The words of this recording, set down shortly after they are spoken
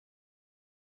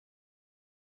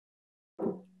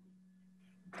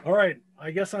All right,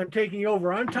 I guess I'm taking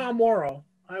over. I'm Tom Morrow.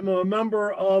 I'm a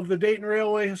member of the Dayton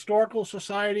Railway Historical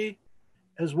Society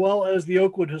as well as the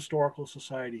Oakwood Historical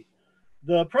Society.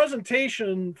 The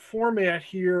presentation format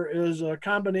here is a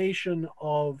combination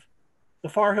of the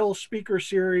Far Hill Speaker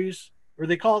Series, or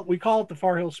we call it the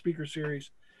Far Hill Speaker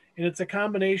Series, and it's a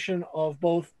combination of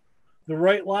both the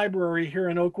Wright Library here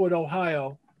in Oakwood,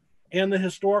 Ohio, and the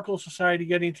Historical Society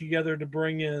getting together to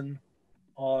bring in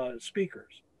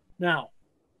speakers. Now,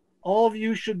 all of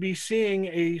you should be seeing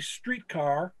a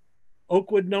streetcar,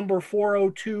 Oakwood number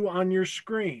 402, on your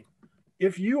screen.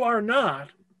 If you are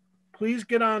not, please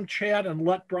get on chat and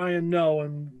let Brian know.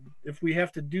 And if we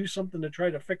have to do something to try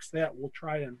to fix that, we'll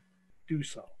try and do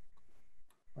so.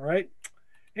 All right.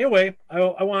 Anyway, I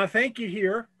want to thank you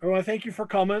here. I want to thank you for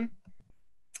coming.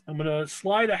 I'm going to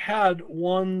slide ahead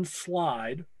one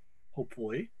slide,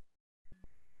 hopefully,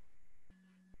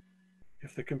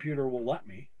 if the computer will let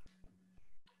me.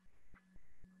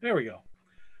 There we go.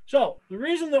 So the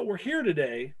reason that we're here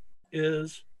today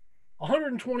is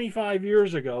 125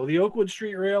 years ago, the Oakwood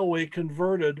Street Railway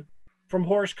converted from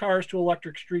horse cars to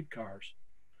electric streetcars.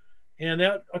 And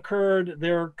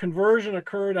their conversion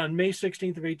occurred on May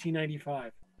 16th of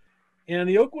 1895. And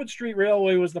the Oakwood Street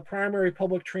Railway was the primary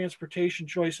public transportation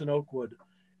choice in Oakwood.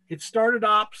 It started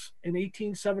ops in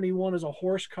 1871 as a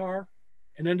horse car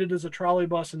and ended as a trolley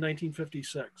bus in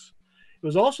 1956. It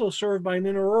was also served by an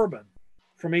interurban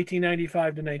from 1895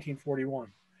 to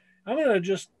 1941. I'm going to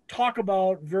just talk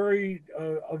about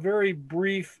a very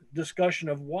brief discussion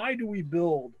of why do we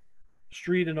build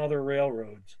street and other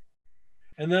railroads,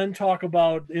 and then talk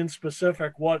about in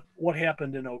specific what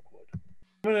happened in Oakwood.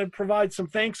 I'm going to provide some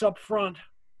thanks up front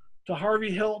to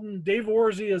Harvey Hilton. Dave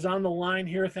Orsey is on the line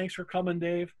here. Thanks for coming,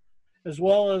 Dave, as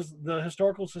well as the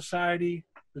Historical Society,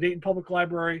 the Dayton Public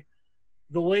Library,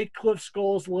 the late Cliff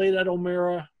Scholes, the late Ed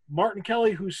O'Mara, Martin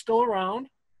Kelly, who's still around,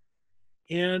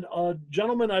 and a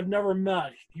gentleman I've never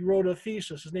met. He wrote a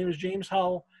thesis. His name is James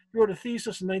Howell. He wrote a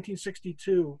thesis in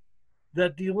 1962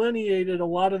 that delineated a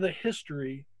lot of the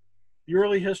history, the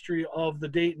early history of the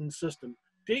Dayton system.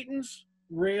 Dayton's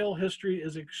rail history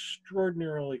is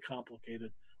extraordinarily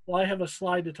complicated. Well, I have a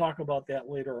slide to talk about that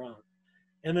later on.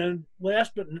 And then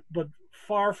last but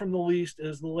far from the least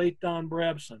is the late Don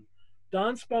Brabson.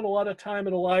 Don spent a lot of time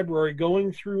at a library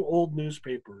going through old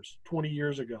newspapers 20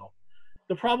 years ago.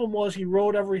 The problem was he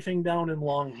wrote everything down in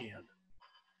longhand.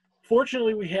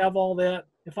 Fortunately, we have all that.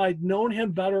 If I'd known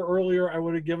him better earlier, I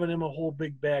would have given him a whole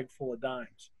big bag full of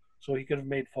dimes so he could have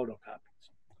made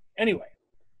photocopies. Anyway,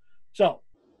 so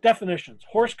definitions: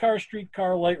 horse car,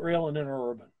 streetcar, light rail, and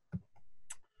interurban.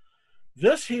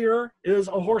 This here is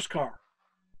a horse car.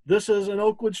 This is an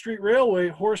Oakwood Street Railway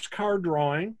horse car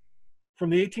drawing from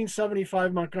the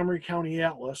 1875 Montgomery County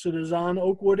Atlas. It is on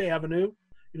Oakwood Avenue.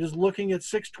 It is looking at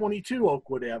 622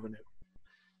 Oakwood Avenue.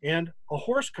 And a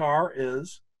horse car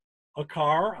is a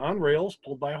car on rails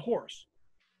pulled by a horse.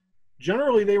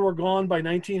 Generally, they were gone by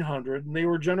 1900, and they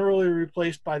were generally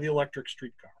replaced by the electric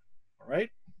streetcar. All right?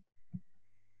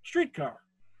 Streetcar.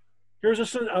 Here's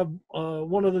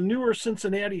one of the newer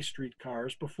Cincinnati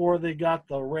streetcars before they got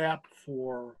the wrap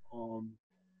for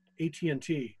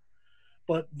AT&T.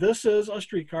 But this is a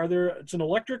streetcar. It's an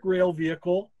electric rail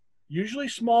vehicle, usually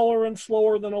smaller and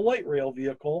slower than a light rail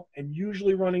vehicle, and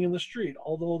usually running in the street,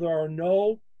 although there are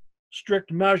no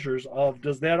strict measures of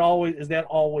is that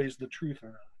always the truth or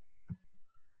not.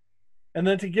 And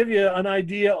then to give you an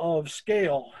idea of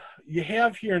scale, you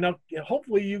have here, now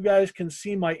hopefully you guys can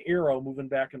see my arrow moving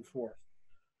back and forth.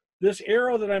 This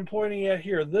arrow that I'm pointing at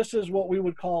here, this is what we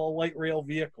would call a light rail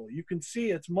vehicle. You can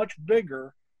see it's much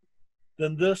bigger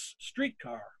than this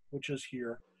streetcar, which is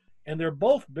here, and they're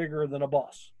both bigger than a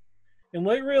bus. And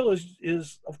light rail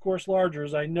is of course larger,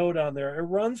 as I note on there. It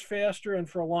runs faster and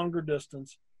for a longer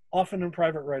distance, often in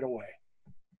private right-of-way.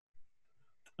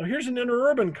 Now here's an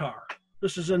interurban car.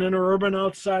 This is an interurban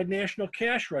outside National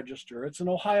Cash Register. It's an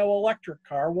Ohio Electric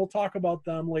car. We'll talk about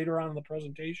them later on in the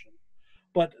presentation.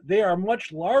 But they are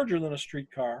much larger than a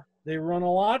streetcar. They run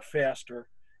a lot faster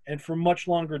and for much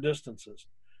longer distances.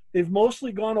 They've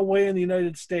mostly gone away in the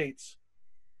United States,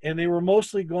 and they were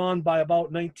mostly gone by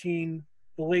about the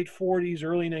late 40s,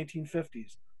 early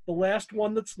 1950s. The last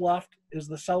one that's left is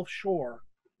the South Shore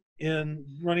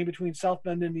running between South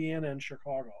Bend, Indiana and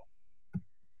Chicago.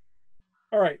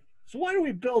 All right, so why do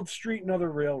we build street and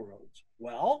other railroads?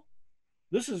 Well,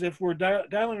 this is if we're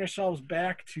dialing ourselves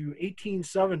back to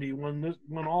 1870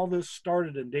 when all this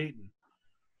started in Dayton.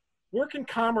 Work and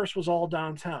commerce was all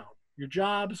downtown. Your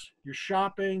jobs, your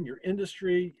shopping, your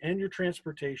industry, and your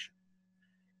transportation.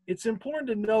 It's important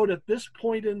to note at this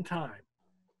point in time,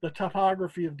 the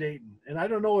topography of Dayton. And I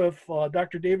don't know if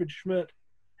Dr. David Schmidt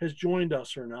has joined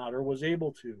us or not, or was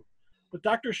able to. But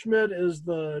Dr. Schmidt is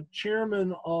the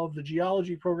chairman of the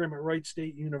geology program at Wright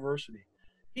State University.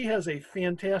 He has a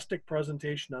fantastic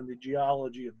presentation on the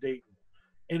geology of Dayton,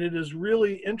 and it is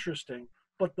really interesting.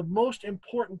 But the most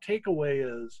important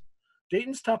takeaway is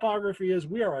Dayton's topography is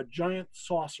we are a giant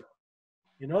saucer.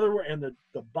 In other words, and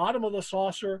the bottom of the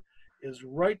saucer is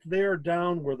right there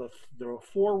down where the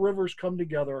four rivers come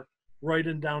together, right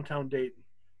in downtown Dayton.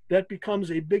 That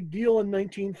becomes a big deal in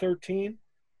 1913,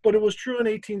 but it was true in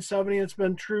 1870. It's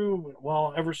been true,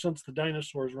 well, ever since the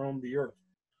dinosaurs roamed the earth.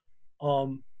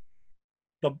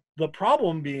 The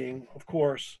problem being, of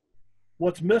course,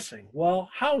 what's missing? Well,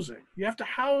 housing. You have to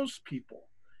house people.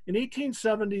 In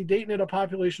 1870, Dayton had a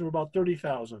population of about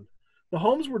 30,000. The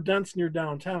homes were dense near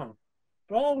downtown,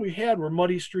 but all we had were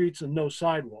muddy streets and no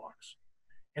sidewalks.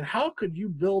 And how could you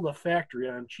build a factory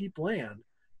on cheap land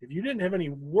if you didn't have any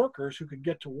workers who could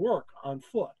get to work on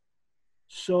foot?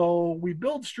 So we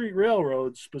built street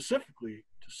railroads specifically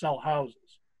to sell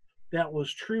houses. That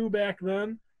was true back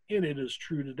then, and it is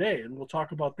true today, and we'll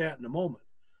talk about that in a moment.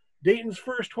 Dayton's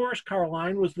first horse car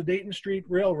line was the Dayton Street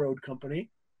Railroad Company,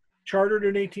 chartered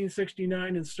in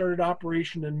 1869 and started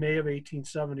operation in May of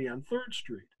 1870 on 3rd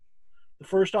Street. The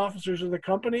first officers of the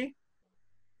company,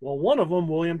 well, one of them,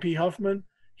 William P. Huffman,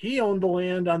 he owned the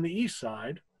land on the east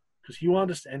side because he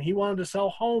wanted to sell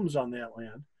homes on that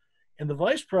land. And the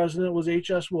vice president was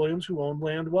H.S. Williams, who owned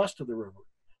land west of the river.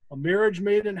 A marriage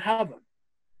made in heaven.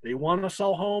 They want to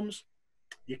sell homes.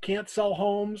 You can't sell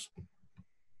homes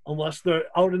unless they're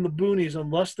out in the boonies,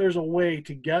 unless there's a way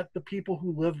to get the people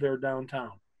who live there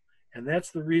downtown. And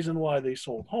that's the reason why they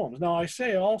sold homes. Now, I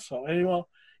say also, and well,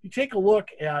 you take a look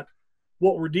at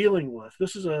what we're dealing with.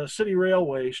 This is a city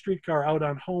railway streetcar out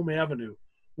on Home Avenue,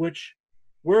 which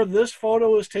where this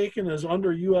photo is taken is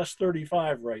under US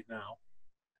 35 right now.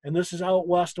 And this is out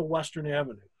west of Western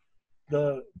Avenue.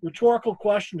 The rhetorical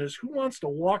question is, who wants to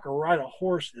walk or ride a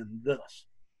horse in this?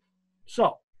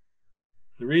 So,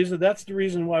 that's the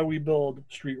reason why we build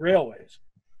street railways.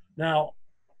 Now,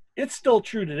 it's still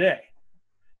true today.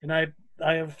 And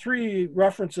I have 3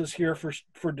 references here for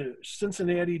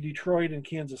Cincinnati, Detroit, and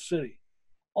Kansas City,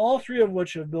 all 3 of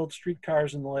which have built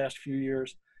streetcars in the last few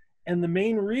years. And the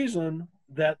main reason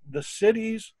that the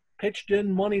cities pitched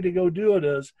in money to go do it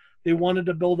is they wanted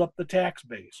to build up the tax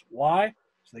base. Why?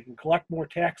 So they can collect more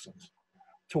taxes.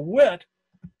 To wit,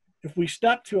 if we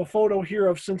step to a photo here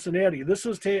of Cincinnati, this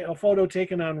is a photo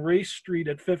taken on Race Street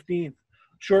at 15th,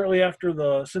 shortly after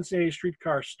the Cincinnati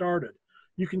streetcar started.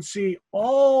 You can see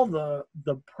all the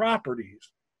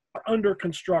properties are under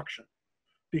construction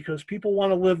because people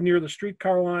want to live near the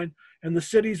streetcar line, and the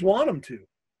cities want them to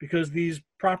because these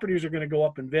properties are going to go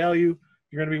up in value.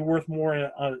 You're going to be worth more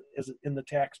in the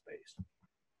tax base.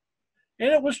 And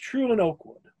it was true in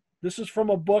Oakwood. This is from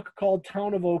a book called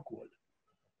Town of Oakwood.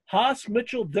 Haas,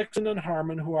 Mitchell, Dixon, and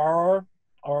Harmon, who are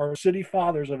our city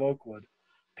fathers of Oakwood,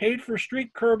 paid for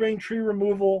street curbing, tree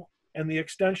removal, and the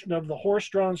extension of the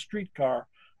horse-drawn streetcar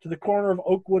to the corner of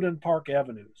Oakwood and Park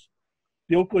Avenues.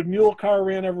 The Oakwood mule car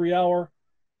ran every hour,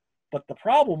 but the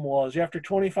problem was, after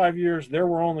 25 years, there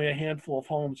were only a handful of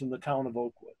homes in the town of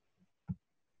Oakwood.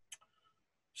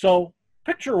 So,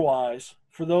 picture-wise,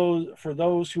 for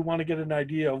those who want to get an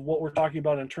idea of what we're talking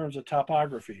about in terms of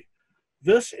topography,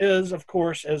 this is, of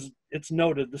course, as it's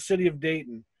noted, the city of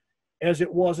Dayton as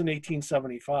it was in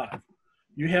 1875.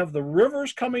 You have the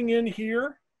rivers coming in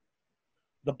here.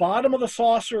 The bottom of the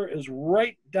saucer is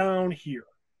right down here.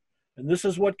 And this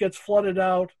is what gets flooded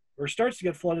out, or starts to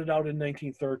get flooded out in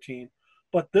 1913.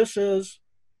 But this is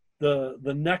the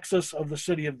nexus of the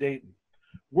city of Dayton.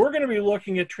 We're going to be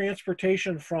looking at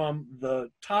transportation from the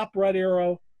top red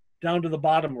arrow down to the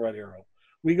bottom red arrow.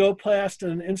 We go past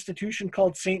an institution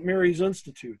called St. Mary's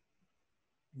Institute.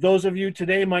 Those of you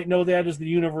today might know that as the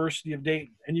University of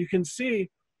Dayton. And you can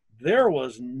see there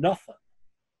was nothing.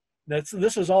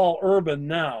 This is all urban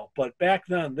now, but back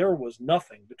then there was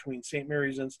nothing between St.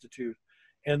 Mary's Institute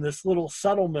and this little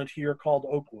settlement here called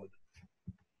Oakwood.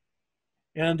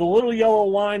 And the little yellow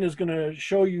line is going to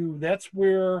show you that's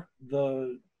where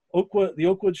the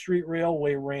Oakwood Street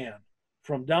Railway ran,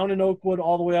 from down in Oakwood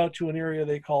all the way out to an area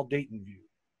they call Dayton View.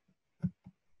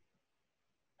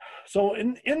 So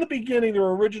in the beginning, there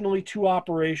were originally 2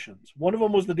 operations. One of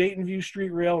them was the Dayton View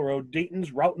Street Railroad,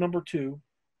 Dayton's route number 2.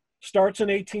 Starts in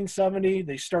 1870.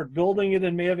 They start building it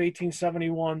in May of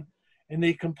 1871, and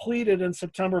they complete it in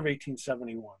September of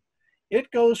 1871.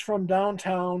 It goes from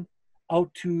downtown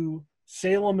out to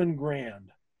Salem and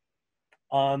Grand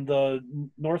on the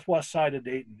northwest side of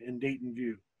Dayton, in Dayton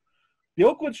View. The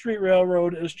Oakwood Street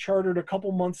Railroad is chartered a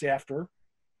couple months after.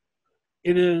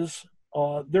 It is,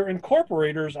 their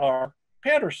incorporators are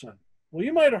Patterson. Well,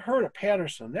 you might have heard of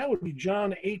Patterson. That would be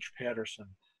John H. Patterson,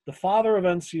 the father of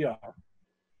NCR.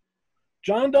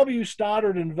 John W.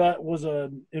 Stoddard was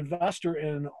an investor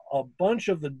in a bunch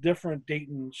of the different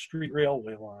Dayton Street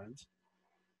Railway lines.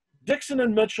 Dixon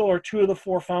and Mitchell are two of the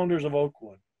four founders of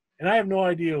Oakwood, and I have no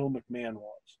idea who McMahon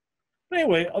was. But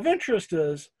anyway, of interest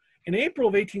is, in April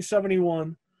of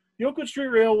 1871, the Oakwood Street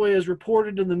Railway is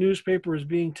reported in the newspaper as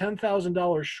being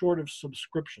 $10,000 short of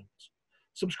subscriptions.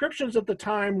 Subscriptions at the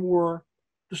time were,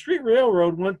 the street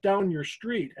railroad went down your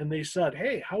street and they said,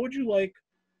 hey, how would you like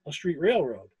a street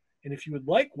railroad? And if you would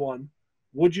like one,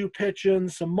 would you pitch in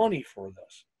some money for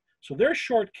this? So they're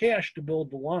short cash to build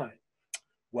the line.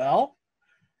 Well,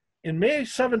 in May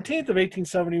 17th of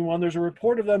 1871, there's a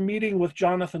report of them meeting with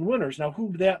Jonathan Winters. Now,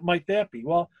 who might that be?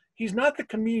 Well, he's not the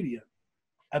comedian.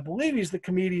 I believe he's the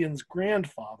comedian's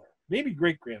grandfather, maybe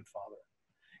great-grandfather.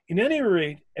 At any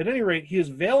rate, he is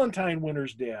Valentine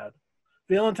Winters' dad.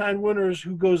 Valentine Winters,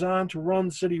 who goes on to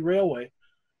run City Railway.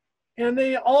 And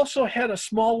they also had a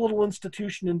small little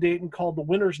institution in Dayton called the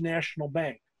Winters National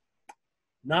Bank.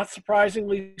 Not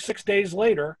surprisingly, 6 days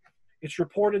later, it's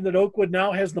reported that Oakwood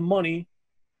now has the money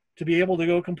to be able to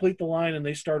go complete the line, and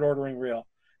they start ordering rail.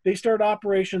 They start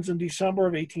operations in December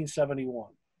of 1871.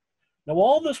 Now,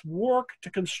 all this work to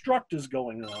construct is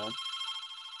going on.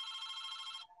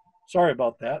 Sorry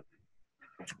about that.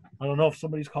 I don't know if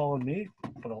somebody's calling me,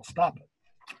 but I'll stop it.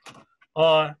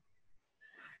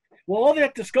 Well, all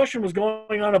that discussion was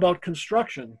going on about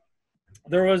construction.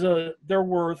 There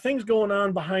were things going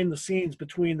on behind the scenes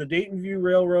between the Dayton View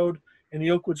Railroad and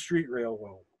the Oakwood Street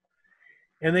Railroad.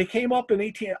 And they came up in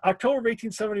October of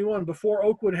 1871, before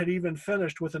Oakwood had even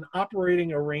finished, with an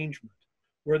operating arrangement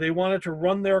where they wanted to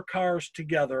run their cars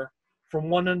together from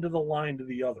one end of the line to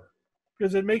the other,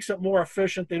 because it makes it more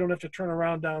efficient. They don't have to turn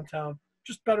around downtown,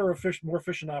 just better, more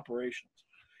efficient operations.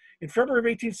 In February of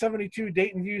 1872,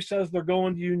 Dayton View says they're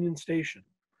going to Union Station.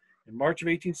 In March of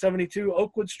 1872,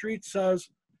 Oakwood Street says,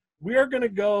 we are going to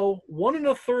go 1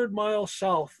 1/3 miles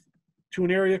south to an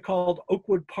area called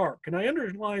Oakwood Park. And I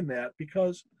underline that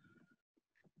because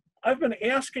I've been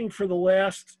asking for the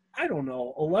last,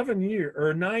 9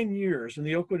 years in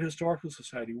the Oakwood Historical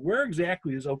Society, where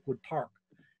exactly is Oakwood Park?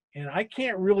 And I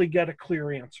can't really get a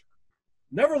clear answer.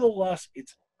 Nevertheless,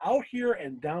 it's out here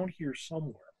and down here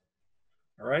somewhere.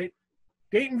 All right.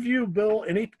 Dayton View built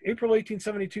in April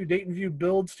 1872. Dayton View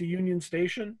builds to Union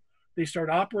Station. They start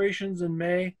operations in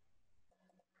May.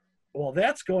 While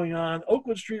that's going on,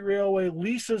 Oakwood Street Railway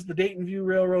leases the Dayton View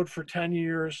Railroad for 10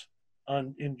 years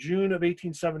in June of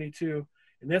 1872.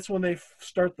 And that's when they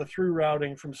start the through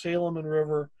routing from Salem and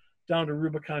River down to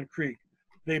Rubicon Creek.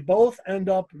 They both end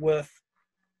up with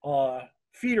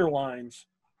feeder lines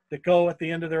that go at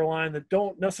the end of their line that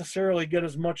don't necessarily get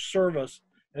as much service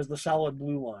as the solid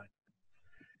blue line.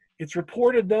 It's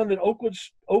reported then that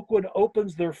Oakwood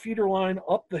opens their feeder line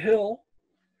up the hill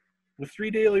with 3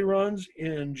 daily runs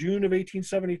in June of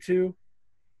 1872.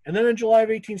 And then in July of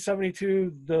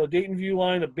 1872, the Dayton View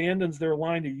line abandons their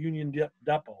line to Union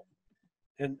Depot.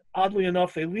 And oddly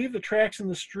enough, they leave the tracks in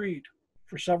the street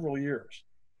for several years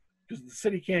because the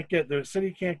city can't get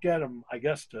them, I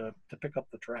guess, to pick up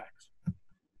the tracks.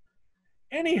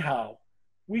 Anyhow,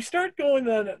 we start going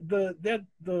the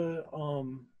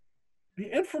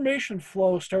information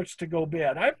flow starts to go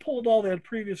bad. I pulled all that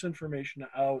previous information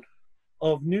out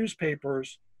of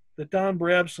newspapers that Don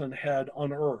Brabson had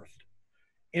unearthed.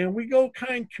 And we go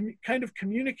kind of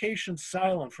communication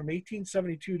silent from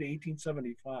 1872 to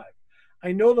 1875.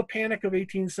 I know the Panic of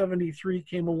 1873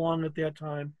 came along at that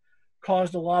time,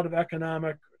 caused a lot of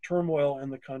economic turmoil in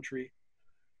the country.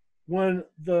 When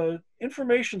the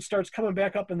information starts coming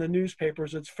back up in the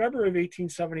newspapers, it's February of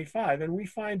 1875, and we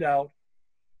find out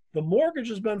the mortgage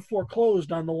has been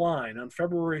foreclosed on the line on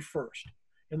February 1st.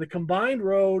 And the combined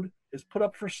road is put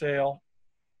up for sale,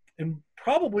 and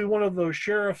probably one of those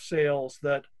sheriff sales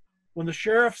that when the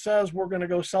sheriff says we're going to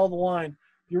go sell the line,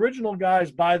 the original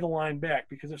guys buy the line back,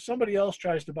 because if somebody else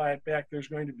tries to buy it back, there's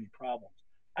going to be problems.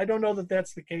 I don't know that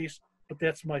that's the case, but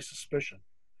that's my suspicion.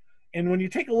 And when you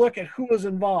take a look at who was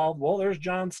involved, well, there's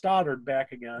John Stoddard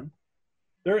back again.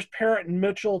 There's Parrott and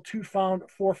Mitchell,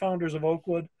 four founders of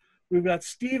Oakwood. We've got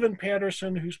Stephen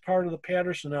Patterson, who's part of the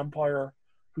Patterson Empire,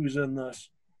 who's in this.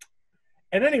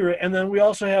 At any rate, and then we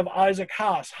also have Isaac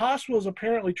Haas. Haas was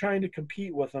apparently trying to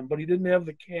compete with him, but he didn't have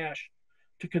the cash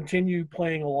to continue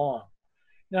playing along.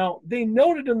 Now, they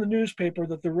noted in the newspaper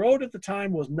that the road at the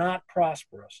time was not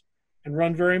prosperous and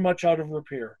run very much out of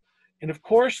repair. And of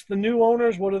course, the new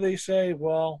owners, what do they say?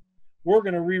 Well, we're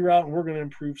going to reroute and we're going to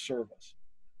improve service.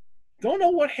 Don't know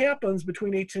what happens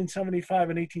between 1875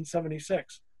 and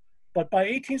 1876, but by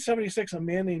 1876, a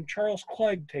man named Charles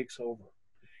Clegg takes over.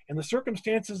 And the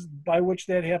circumstances by which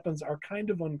that happens are kind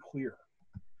of unclear.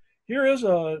 Here is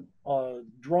a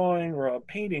drawing or a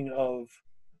painting of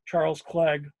Charles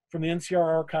Clegg from the NCR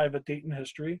archive at Dayton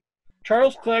History.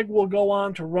 Charles Clegg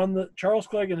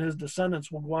and his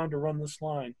descendants will go on to run this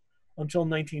line until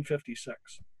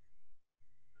 1956.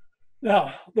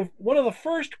 Now, one of the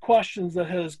first questions that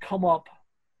has come up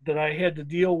that I had to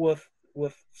deal with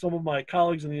some of my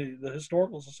colleagues in the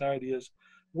Historical Society is,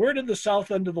 where did the south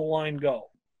end of the line go?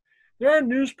 There are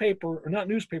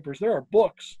there are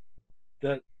books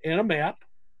and a map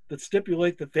that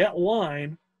stipulate that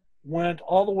line went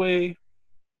all the way,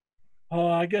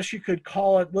 I guess you could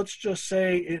call it, let's just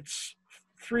say it's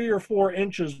 3 or 4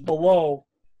 inches below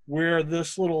where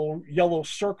this little yellow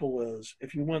circle is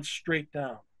if you went straight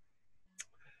down.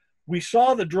 We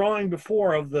saw the drawing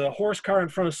before of the horse car in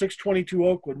front of 622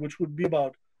 Oakwood, which would be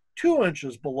about 2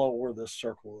 inches below where this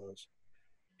circle is.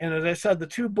 And as I said, the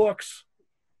two books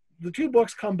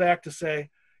come back to say,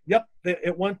 yep,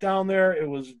 it went down there.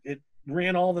 It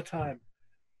ran all the time.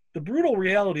 The brutal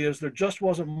reality is there just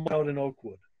wasn't much out in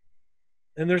Oakwood.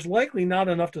 And there's likely not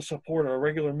enough to support a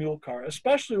regular mule car,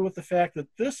 especially with the fact that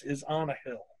this is on a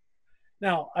hill.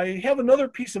 Now, I have another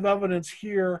piece of evidence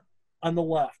here on the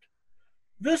left.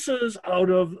 This is out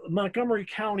of Montgomery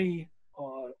County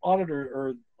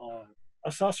auditor or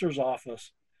assessor's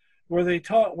office, where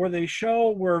they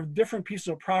show where different pieces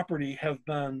of property have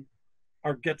been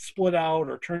or get split out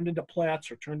or turned into plats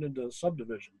or turned into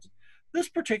subdivisions. This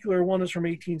particular one is from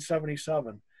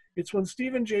 1877. It's when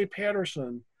Stephen J.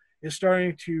 Patterson is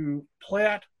starting to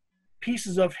plat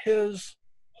pieces of his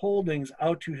holdings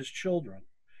out to his children.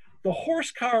 The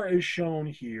horse car is shown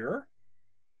here,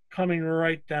 coming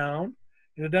right down,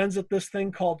 and it ends at this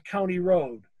thing called County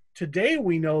Road. Today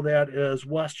we know that as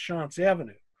West Shantz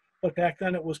Avenue, but back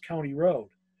then it was County Road.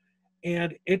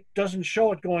 And it doesn't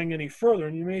show it going any further.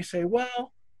 And you may say,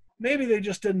 well, maybe they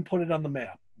just didn't put it on the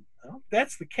map. Well, if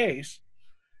that's the case,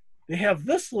 they have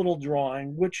this little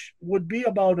drawing, which would be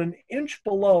about an inch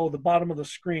below the bottom of the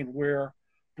screen, where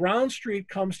Brown Street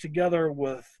comes together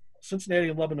with Cincinnati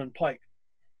and Lebanon Pike.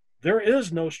 There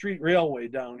is no street railway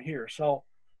down here. So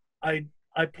I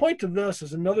point to this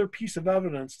as another piece of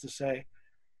evidence to say,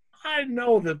 I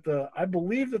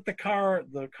believe that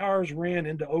the cars ran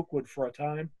into Oakwood for a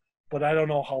time, but I don't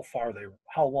know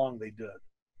how long they did.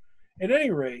 At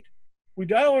any rate, we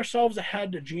dial ourselves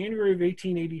ahead to January of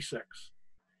 1886.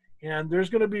 And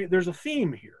there's a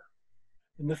theme here.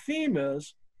 And the theme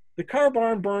is the car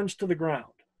barn burns to the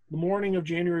ground the morning of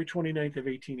January 29th of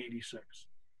 1886.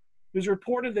 It was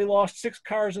reported they lost 6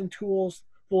 cars and tools.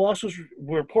 The loss was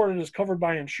reported as covered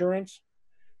by insurance.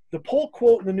 The poll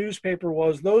quote in the newspaper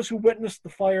was, "Those who witnessed the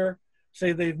fire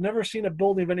say they've never seen a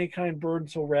building of any kind burn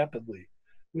so rapidly.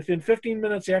 Within 15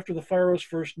 minutes after the fire was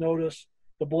first noticed,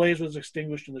 the blaze was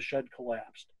extinguished and the shed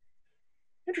collapsed."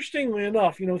 Interestingly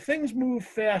enough, things move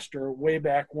faster way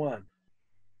back when.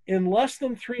 In less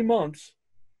than 3 months,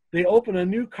 they open a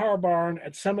new car barn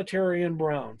at Cemetery in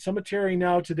Brown. Cemetery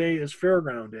now today is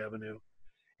Fairground Avenue.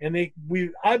 And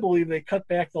I believe they cut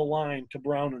back the line to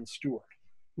Brown and Stewart,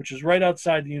 which is right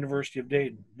outside the University of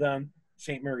Dayton, then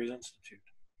St. Mary's Institute.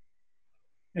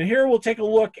 And here we'll take a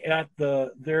look at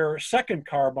their second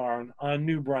car barn on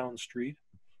New Brown Street.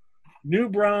 New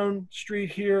Brown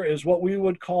Street here is what we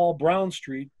would call Brown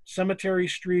Street. Cemetery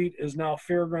Street is now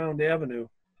Fairground Avenue.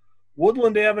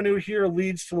 Woodland Avenue here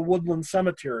leads to the Woodland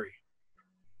Cemetery.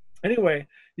 Anyway,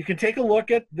 you can take a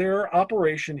look at their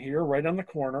operation here right on the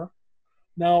corner.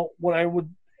 Now, what I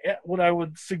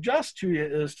would suggest to you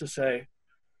is to say,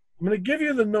 I'm going to give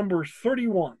you the number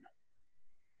 31.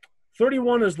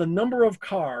 31 is the number of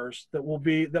cars that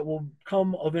will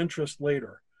come of interest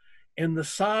later. And the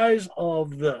size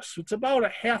of this, it's about a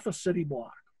half a city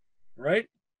block, right?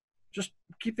 Just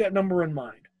keep that number in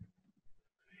mind.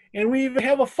 And we even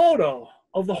have a photo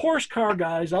of the horse car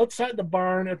guys outside the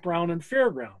barn at Brown and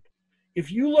Fairground.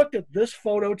 If you looked at this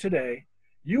photo today,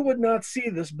 you would not see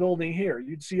this building here.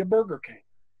 You'd see a Burger King,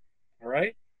 all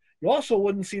right? You also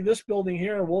wouldn't see this building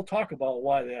here, and we'll talk about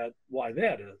why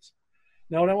that is.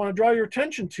 Now, what I want to draw your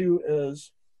attention to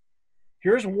is,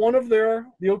 here's one of the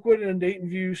Oakwood and Dayton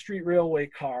View Street Railway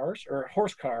cars, or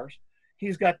horse cars.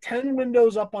 He's got 10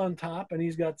 windows up on top, and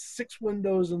he's got 6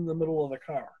 windows in the middle of the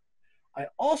car. I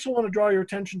also want to draw your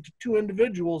attention to 2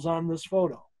 individuals on this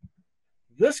photo.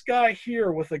 This guy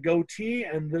here with a goatee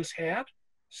and this hat,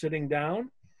 sitting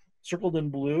down, circled in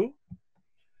blue,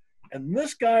 and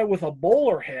this guy with a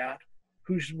bowler hat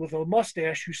who's with a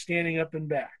mustache who's standing up and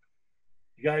back.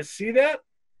 You guys see that?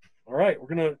 All right, we're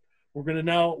gonna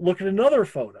now look at another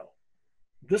photo.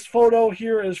 This photo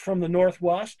here is from the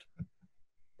northwest,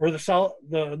 or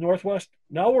the northwest.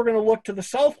 Now we're gonna look to the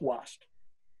southwest.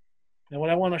 And what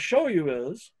I want to show you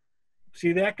is,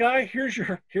 see that guy? Here's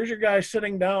your guy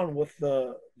sitting down with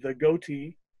the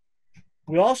goatee.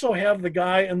 We also have the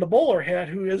guy in the bowler hat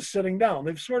who is sitting down.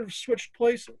 They've sort of switched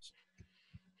places.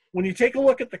 When you take a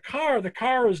look at the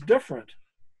car is different.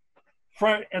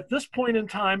 At this point in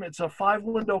time, it's a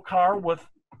 5-window car with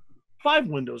 5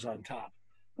 windows on top,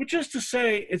 which is to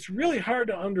say it's really hard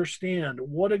to understand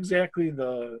what exactly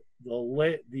the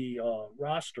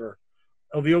roster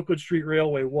of the Oakwood Street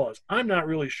Railway was. I'm not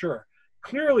really sure.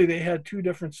 Clearly, they had 2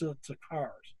 different sets of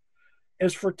cars.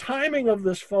 As for timing of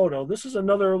this photo, this is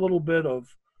another little bit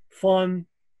of fun.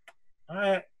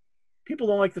 People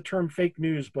don't like the term fake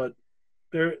news, but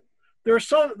there's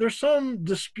some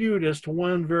dispute as to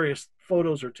when various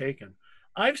photos are taken.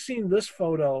 I've seen this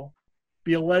photo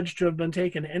be alleged to have been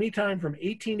taken anytime from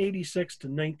 1886 to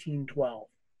 1912.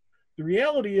 The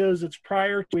reality is it's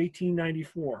prior to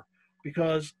 1894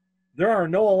 because there are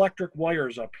no electric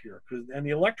wires up here, and the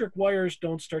electric wires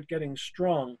don't start getting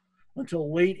strung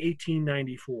until late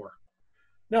 1894.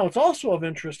 Now, what's also of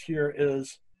interest here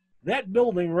is that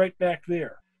building right back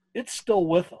there. It's still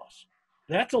with us.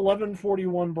 That's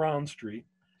 1141 Brown Street,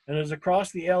 and is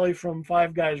across the alley from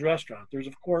Five Guys Restaurant. There's,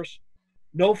 of course,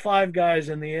 no Five Guys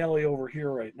in the alley over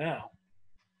here right now.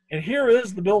 And here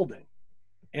is the building.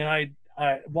 And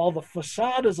while the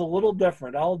facade is a little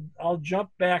different, I'll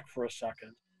jump back for a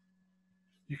second.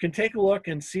 You can take a look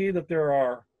and see that there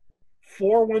are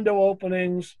 4 window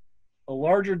openings, a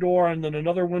larger door, and then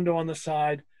another window on the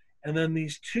side, and then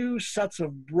these 2 sets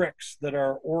of bricks that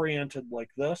are oriented like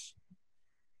this.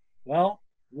 Well,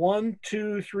 1,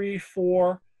 2, 3,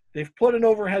 4. They've put an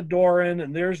overhead door in,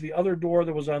 and there's the other door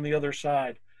that was on the other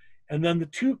side. And then the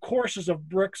 2 courses of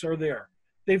bricks are there.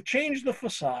 They've changed the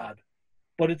facade,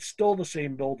 but it's still the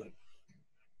same building.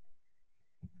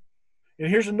 And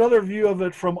here's another view of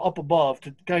it from up above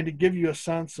to kind of give you a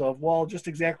sense of, well, just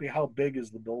exactly how big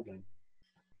is the building.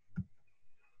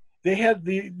 They had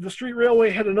the street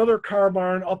railway had another car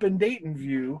barn up in Dayton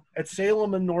View at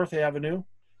Salem and North Avenue.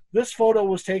 This photo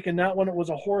was taken not when it was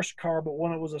a horse car, but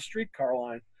when it was a streetcar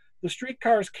line. The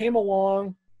streetcars came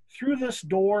along through this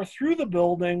door, through the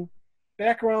building,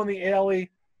 back around the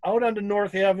alley, out onto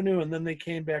North Avenue, and then they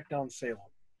came back down Salem.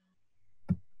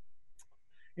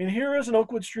 And here is an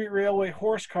Oakwood Street Railway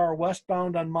horse car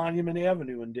westbound on Monument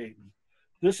Avenue in Dayton.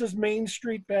 This is Main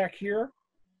Street back here.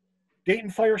 Dayton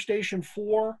Fire Station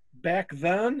 4 back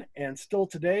then and still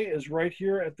today is right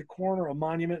here at the corner of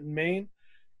Monument and Main.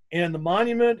 And the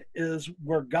monument is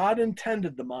where God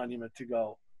intended the monument to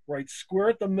go, right square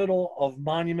at the middle of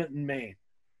Monument and Main.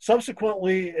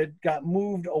 Subsequently, it got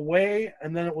moved away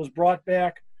and then it was brought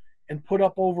back and put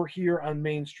up over here on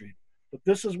Main Street. But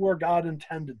this is where God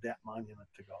intended that monument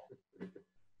to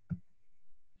go.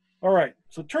 All right,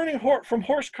 so turning from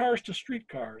horse cars to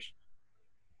streetcars.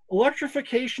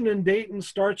 Electrification in Dayton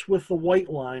starts with the White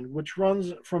Line, which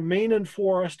runs from Main and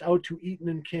Forest out to Eaton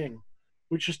and King,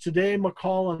 which is today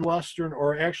McCall and Western,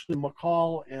 or actually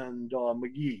McCall and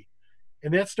McGee.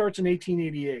 And that starts in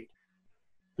 1888.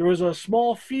 There was a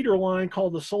small feeder line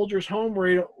called the Soldiers Home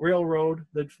Railroad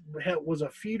that was a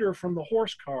feeder from the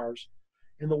horse cars,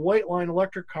 and the White Line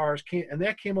electric cars came, and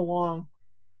that came along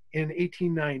in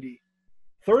 1890.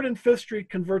 3rd and 5th Street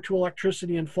convert to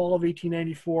electricity in fall of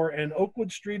 1894, and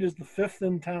Oakwood Street is the 5th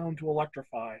in town to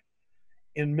electrify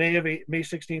in May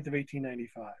 16th of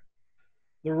 1895.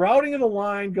 The routing of the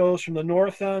line goes from the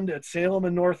north end at Salem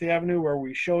and North Avenue, where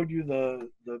we showed you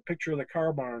the picture of the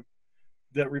car barn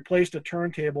that replaced a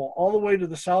turntable, all the way to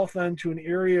the south end to an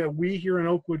area we here in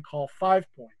Oakwood call 5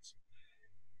 Points.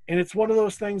 And it's one of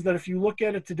those things that if you look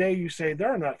at it today, you say,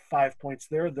 there are not 5 points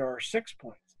there are 6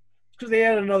 points. It's because they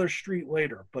added another street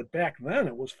later, but back then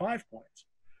it was 5 points.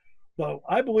 So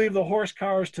I believe the horse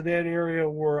cars to that area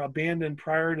were abandoned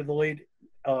prior to the late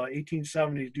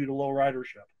 1870s due to low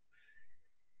ridership.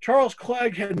 Charles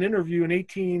Clegg had an interview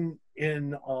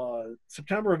in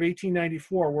September of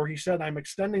 1894 where he said, I'm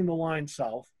extending the line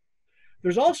south.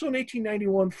 There's also an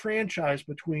 1891 franchise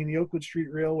between the Oakwood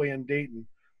Street Railway and Dayton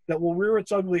that will rear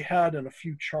its ugly head in a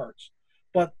few charts.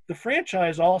 But the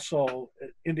franchise also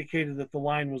indicated that the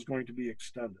line was going to be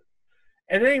extended.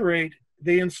 At any rate,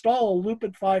 they install a loop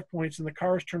at 5 Points and the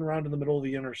cars turn around in the middle of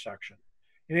the intersection.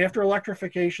 And after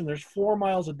electrification, there's 4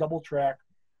 miles of double track,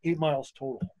 8 miles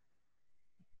total.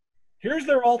 Here's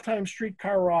their all-time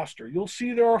streetcar roster. You'll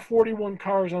see there are 41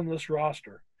 cars on this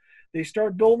roster. They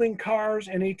start building cars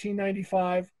in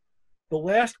 1895. The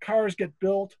last cars get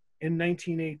built in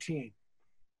 1918.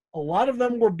 A lot of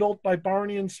them were built by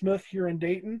Barney and Smith here in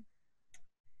Dayton.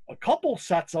 A couple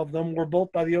sets of them were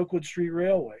built by the Oakwood Street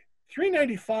Railway.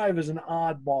 395 is an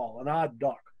odd ball, an odd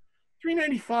duck.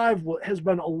 395 has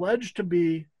been alleged to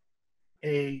be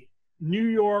a New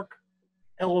York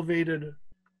elevated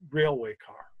railway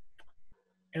car.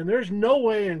 And there's no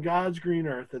way in God's green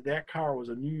earth that that car was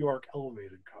a New York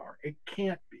elevated car. It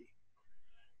can't be.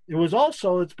 It was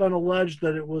also, it's been alleged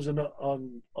that it was a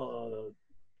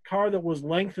car that was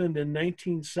lengthened in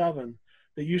 1907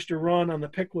 that used to run on the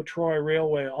Piqua-Troy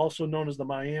Railway, also known as the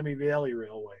Miami Valley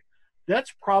Railway.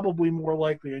 That's probably more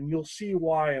likely, and you'll see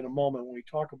why in a moment when we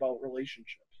talk about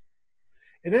relationships.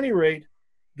 At any rate,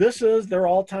 this is their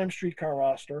all-time streetcar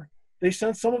roster. They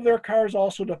sent some of their cars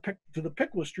also to the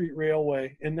Piqua Street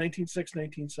Railway in 1906,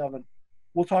 1907.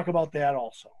 We'll talk about that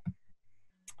also.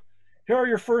 Here are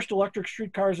your first electric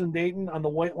streetcars in Dayton on the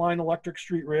White Line Electric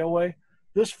Street Railway.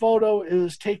 This photo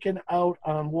is taken out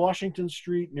on Washington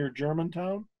Street near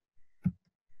Germantown.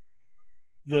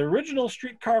 The original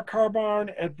streetcar car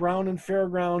barn at Brown and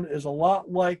Fairground is a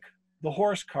lot like the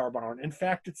horse car barn. In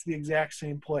fact, it's the exact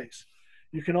same place.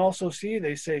 You can also see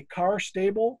they say car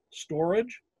stable,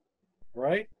 storage,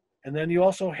 right? And then you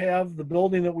also have the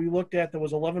building that we looked at that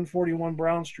was 1141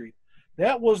 Brown Street.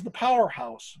 That was the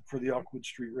powerhouse for the Oakwood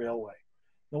Street Railway.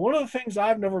 Now, one of the things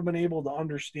I've never been able to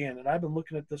understand, and I've been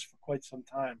looking at this for quite some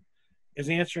time, is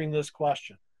answering this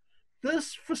question.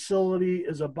 This facility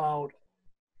is about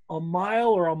a mile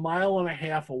or a mile and a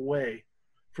half away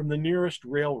from the nearest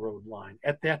railroad line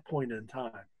at that point in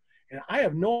time. And I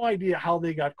have no idea how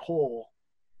they got coal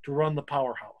to run the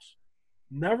powerhouse.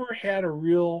 Never had a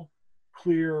real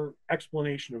clear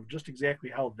explanation of just exactly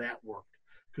how that worked,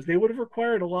 because they would have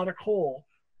required a lot of coal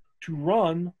to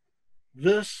run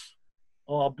this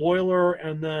boiler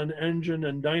and then engine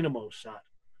and dynamo set.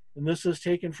 And this is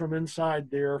taken from inside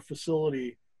their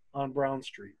facility on Brown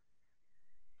Street.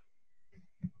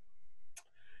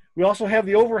 We also have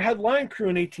the overhead line crew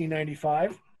in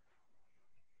 1895.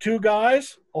 2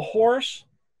 guys, a horse,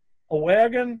 a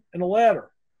wagon, and a ladder.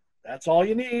 That's all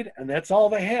you need, and that's all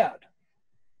they had.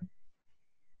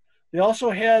 They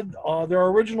also had, their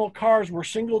original cars were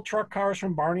single truck cars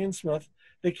from Barney and Smith.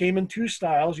 They came in 2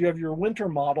 styles. You have your winter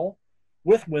model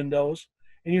with windows,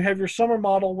 and you have your summer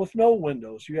model with no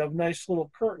windows. You have nice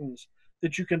little curtains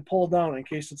that you can pull down in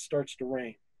case it starts to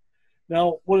rain.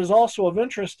 Now, what is also of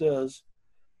interest is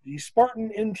the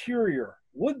Spartan interior,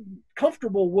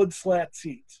 comfortable wood slat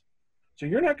seats. So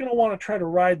you're not going to want to try to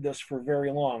ride this for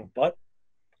very long, but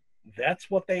that's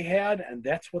what they had, and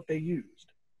that's what they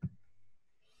used.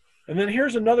 And then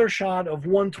here's another shot of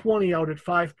 120 out at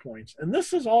 5 points. And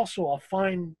this is also a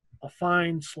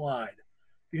fine slide,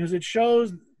 because it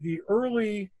shows the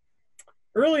early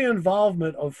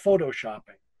involvement of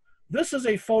photoshopping. This is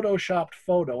a photoshopped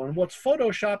photo, and what's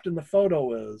photoshopped in the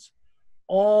photo is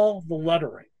all the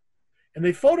lettering. And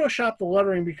they photoshopped the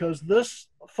lettering because this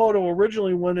photo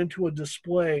originally went into a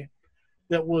display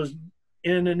that was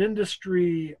in an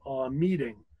industry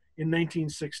meeting in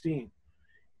 1916.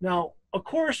 Now, of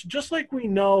course, just like we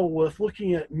know with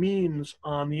looking at memes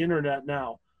on the internet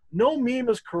now, no meme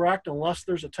is correct unless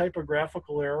there's a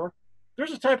typographical error.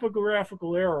 There's a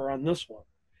typographical error on this one,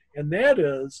 and that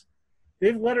is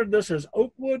they've lettered this as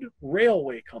Oakwood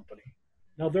Railway Company.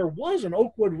 Now, there was an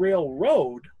Oakwood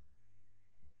Railroad,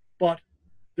 but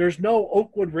there's no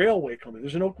Oakwood Railway Company.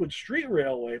 There's an Oakwood Street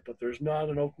Railway, but there's not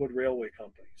an Oakwood Railway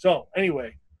Company. So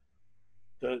anyway,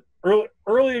 the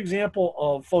early example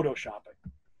of photoshopping.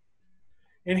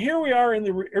 And here we are in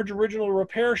the original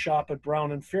repair shop at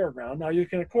Brown and Fairground. Now you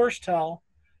can of course tell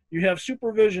you have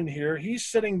supervision here. He's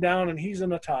sitting down and he's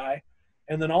in a tie.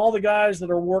 And then all the guys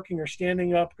that are working are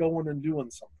standing up, going and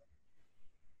doing something.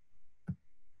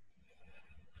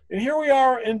 And here we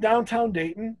are in downtown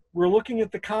Dayton. We're looking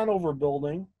at the Conover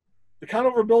building. The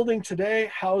Conover building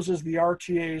today houses the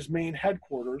RTA's main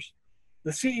headquarters.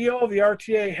 The CEO of the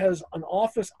RTA has an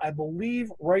office, I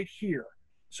believe, right here.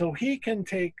 So he can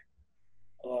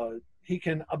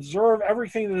observe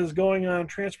everything that is going on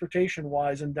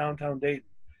transportation-wise in downtown Dayton.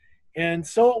 And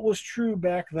so it was true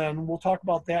back then. We'll talk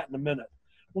about that in a minute.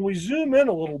 When we zoom in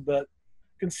a little bit,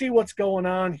 you can see what's going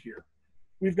on here.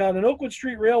 We've got an Oakwood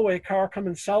Street Railway car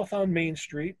coming south on Main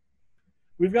Street.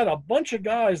 We've got a bunch of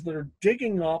guys that are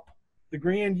digging up the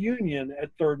Grand Union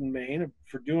at 3rd and Main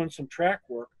for doing some track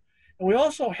work. And we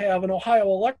also have an Ohio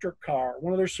Electric car,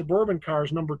 one of their suburban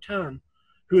cars, number 10,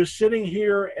 who is sitting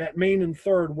here at Main and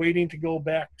 3rd waiting to go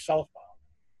back southbound.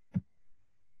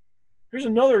 Here's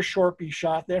another Shorpy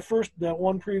shot. That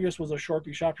one previous was a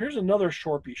Shorpy shot. Here's another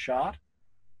Shorpy shot.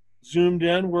 Zoomed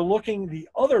in, we're looking the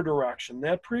other direction.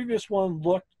 That previous one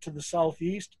looked to the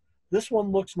southeast. This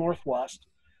one looks northwest.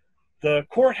 The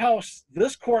courthouse,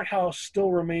 this courthouse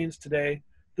still remains today.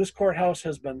 This courthouse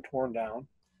has been torn down.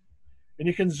 And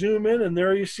you can zoom in, and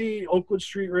there you see Oakwood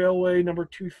Street Railway number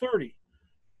 230.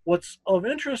 What's of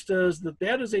interest is that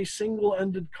that is a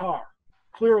single-ended car,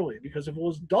 clearly, because if it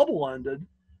was double-ended,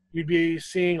 you'd be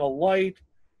seeing a light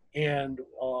and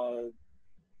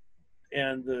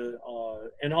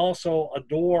also a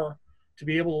door to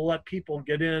be able to let people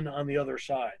get in on the other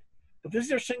side. But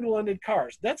these are single-ended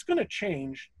cars. That's going to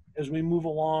change as we move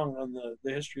along on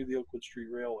the history of the Oakwood Street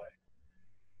Railway.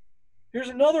 Here's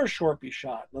another Shorpy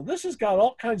shot. Now this has got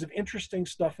all kinds of interesting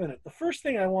stuff in it. The first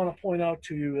thing I want to point out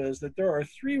to you is that there are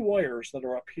 3 wires that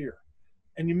are up here.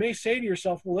 And you may say to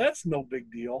yourself, well, that's no big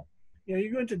deal. You know,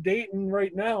 you go into Dayton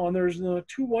right now and there's 2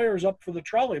 wires up for the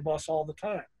trolley bus all the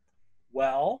time.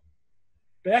 Well,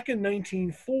 back in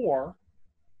 1904,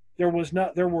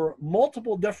 there were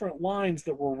multiple different lines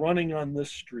that were running on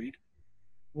this street,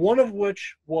 one of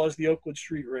which was the Oakwood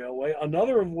Street Railway,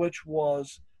 another of which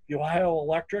was the Ohio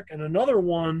Electric, and another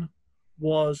one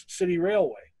was City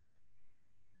Railway.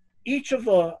 Each of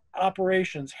the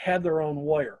operations had their own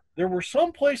wire. There were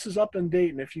some places up in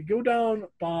Dayton, if you go down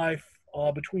by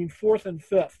between 4th and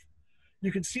 5th,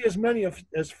 you could see as many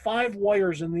as 5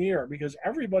 wires in the air because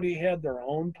everybody had their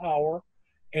own power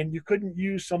and you couldn't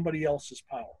use somebody else's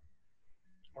power.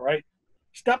 All right,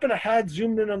 stepping ahead,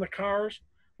 zoomed in on the cars,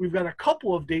 we've got a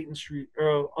couple of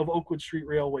of Oakwood Street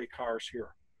Railway cars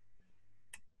here.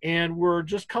 And we're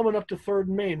just coming up to 3rd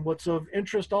and Main. What's of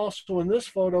interest also in this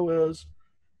photo is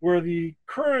where the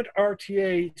current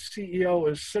RTA CEO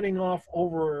is sitting off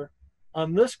over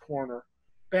on this corner.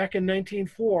 Back in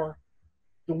 1904,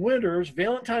 the Winters,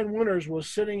 Valentine Winters, was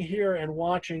sitting here and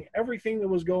watching everything that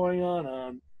was going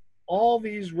on all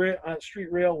these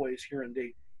street railways here in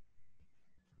Dayton.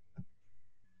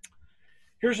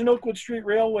 Here's an Oakwood Street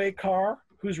Railway car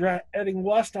who's heading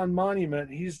west on Monument.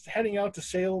 He's heading out to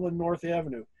Salem and North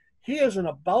Avenue. He is in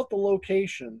about the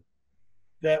location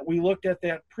that we looked at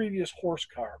that previous horse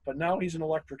car, but now he's an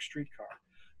electric streetcar.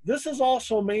 This is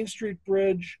also Main Street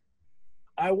Bridge.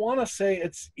 I want to say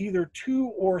it's either 2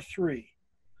 or 3.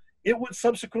 It would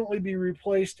subsequently be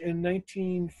replaced in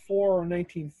 1904 or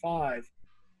 1905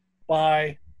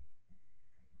 by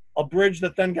a bridge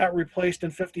that then got replaced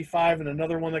in 55 and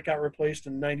another one that got replaced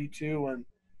in 92 and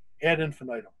ad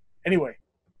infinitum. Anyway,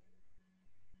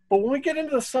 but when we get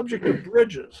into the subject of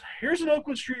bridges, here's an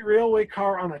Oakwood Street Railway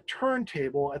car on a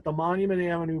turntable at the Monument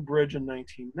Avenue Bridge in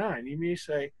 1909. You may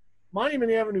say,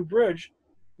 Monument Avenue Bridge,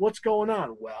 what's going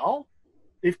on? Well,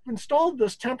 they've installed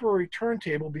this temporary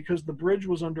turntable because the bridge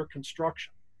was under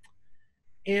construction.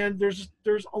 And there's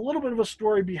a little bit of a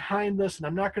story behind this, and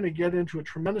I'm not going to get into a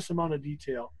tremendous amount of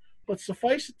detail, but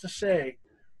suffice it to say,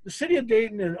 the city of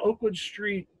Dayton and Oakwood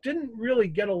Street didn't really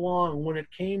get along when it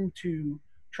came to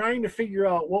trying to figure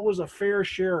out what was a fair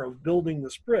share of building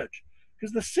this bridge.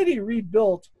 Because the city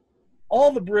rebuilt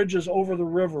all the bridges over the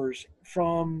rivers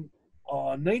from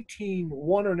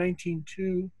 1901 or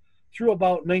 1902 through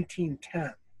about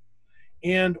 1910.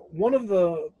 And one of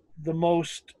the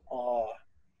most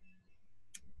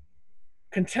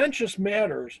contentious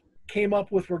matters came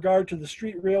up with regard to the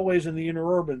street railways and the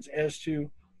interurbans as to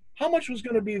how much was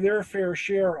going to be their fair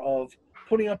share of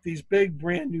putting up these big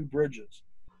brand new bridges.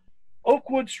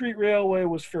 Oakwood Street Railway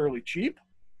was fairly cheap.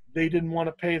 They didn't want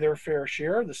to pay their fair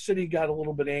share. The city got a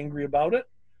little bit angry about it.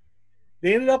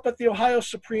 They ended up at the Ohio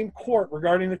Supreme Court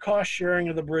regarding the cost sharing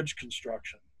of the bridge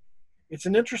construction. It's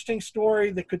an interesting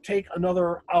story that could take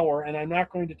another hour, and I'm not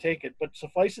going to take it, but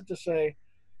suffice it to say,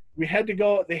 they had to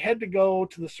go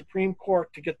to the Supreme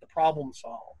Court to get the problem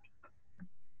solved.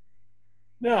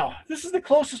 Now, this is the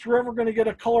closest we're ever going to get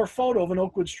a color photo of an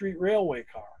Oakwood Street Railway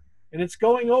car. And it's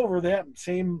going over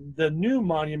the new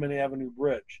Monument Avenue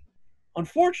Bridge.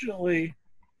 Unfortunately,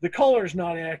 the color is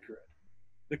not accurate.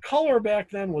 The color back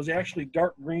then was actually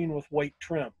dark green with white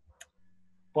trim.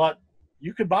 But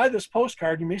you could buy this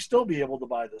postcard. You may still be able to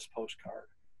buy this postcard.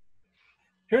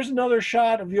 Here's another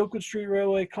shot of the Oakwood Street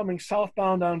Railway coming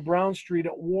southbound on Brown Street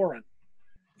at Warren.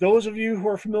 Those of you who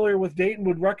are familiar with Dayton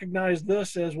would recognize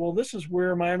this as, well, this is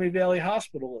where Miami Valley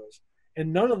Hospital is.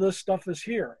 And none of this stuff is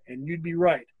here. And you'd be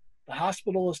right. The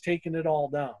hospital has taken it all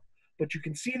down. But you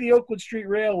can see the Oakwood Street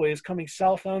Railway is coming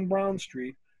south on Brown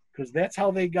Street because that's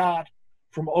how they got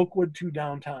from Oakwood to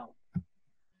downtown.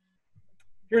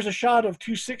 Here's a shot of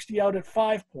 260 out at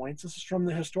 5 Points. This is from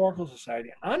the Historical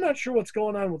Society. I'm not sure what's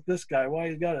going on with this guy, why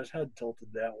he's got his head tilted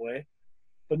that way.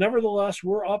 But nevertheless,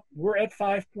 we're at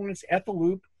 5 points at the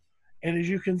loop. And as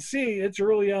you can see, it's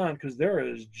early on because there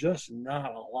is just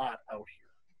not a lot out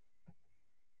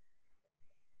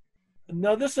here.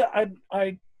 Now this, I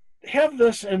have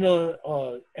this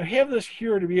I have this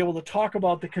here to be able to talk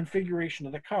about the configuration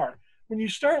of the car. When you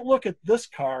start look at this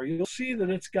car, you'll see that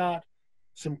it's got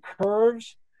some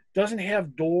curves, doesn't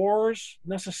have doors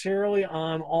necessarily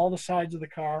on all the sides of the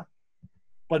car.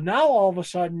 But now all of a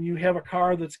sudden you have a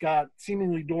car that's got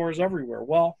seemingly doors everywhere.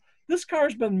 Well, this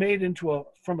car's been made into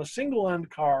from a single end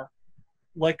car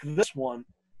like this one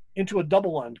into a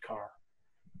double end car.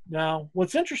 Now,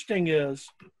 what's interesting is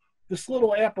this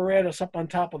little apparatus up on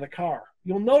top of the car.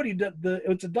 You'll note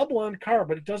it's a double end car,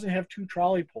 but it doesn't have two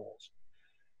trolley poles.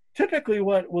 Typically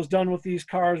what was done with these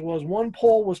cars was one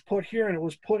pole was put here and it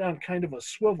was put on kind of a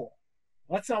swivel.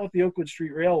 Well, that's not what the Oakwood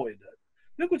Street Railway did.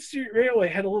 The Oakwood Street Railway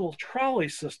had a little trolley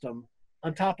system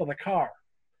on top of the car.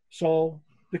 So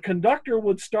the conductor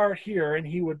would start here and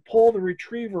he would pull the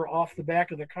retriever off the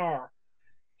back of the car.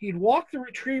 He'd walk the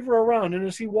retriever around, and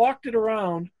as he walked it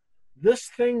around, this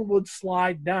thing would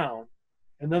slide down,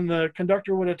 and then the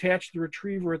conductor would attach the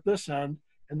retriever at this end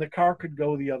and the car could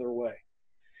go the other way.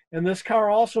 And this car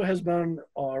also has been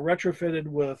retrofitted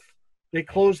with, they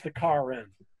closed the car in,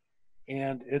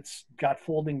 and it's got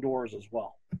folding doors as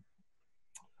well.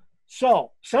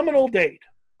 So, seminal date,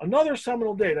 another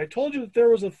seminal date. I told you that there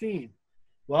was a theme.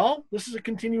 Well, this is a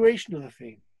continuation of the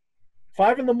theme.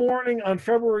 5 in the morning on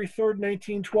February 3rd,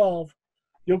 1912,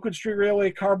 the Oakwood Street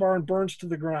Railway car barn burns to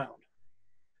the ground.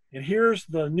 And here's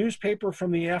the newspaper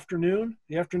from the Afternoon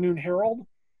Herald.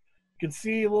 You can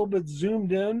see a little bit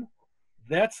zoomed in.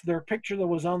 That's their picture that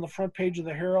was on the front page of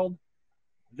the Herald.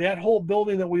 That whole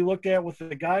building that we looked at with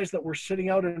the guys that were sitting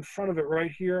out in front of it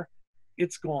right here,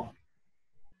 it's gone.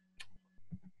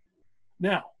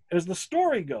 Now, as the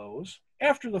story goes,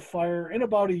 after the fire, in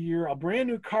about a year, a brand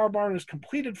new car barn is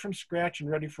completed from scratch and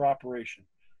ready for operation.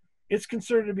 It's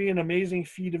considered to be an amazing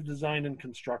feat of design and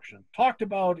construction, talked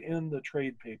about in the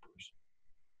trade papers.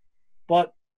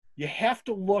 But you have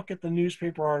to look at the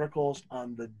newspaper articles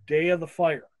on the day of the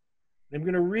fire. I'm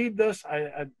going to read this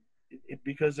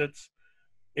because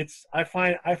I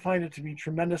find it to be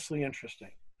tremendously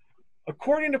interesting.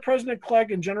 According to President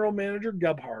Clegg and General Manager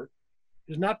Gebhardt,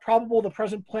 it is not probable the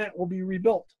present plant will be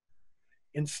rebuilt.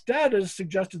 Instead, it is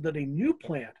suggested that a new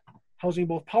plant housing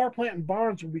both power plant and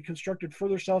barns will be constructed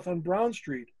further south on Brown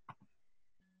Street.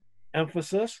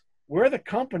 Emphasis, where the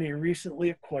company recently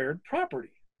acquired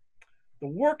property. The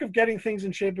work of getting things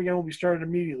in shape again will be started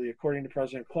immediately, according to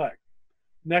President Clegg.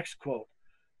 Next quote.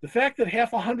 The fact that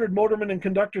half 100 motormen and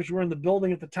conductors were in the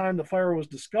building at the time the fire was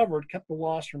discovered kept the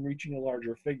loss from reaching a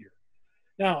larger figure.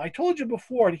 Now, I told you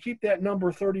before to keep that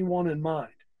number 31 in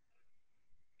mind.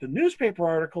 The newspaper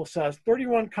article says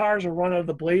 31 cars are run out of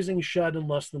the blazing shed in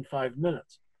less than 5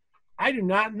 minutes. I do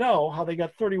not know how they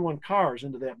got 31 cars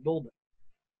into that building.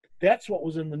 That's what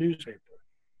was in the newspaper.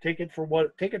 Take it for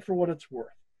what it's worth.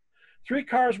 3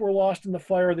 cars were lost in the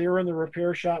fire. They were in the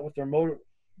repair shop with their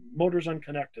motors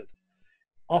unconnected.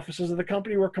 Offices of the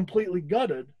company were completely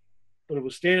gutted, but it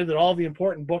was stated that all the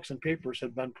important books and papers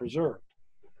had been preserved.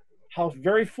 How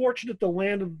very fortunate the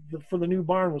land for the new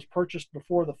barn was purchased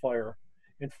before the fire,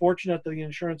 and fortunate that the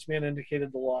insurance man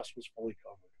indicated the loss was fully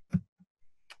covered.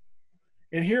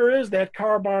 And here is that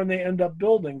car barn they end up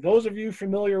building. Those of you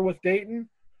familiar with Dayton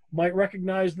might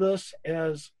recognize this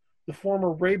as the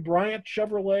former Ray Bryant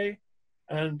Chevrolet,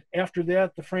 and after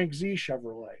that, the Frank Z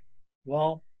Chevrolet.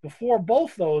 Well, before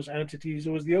both those entities,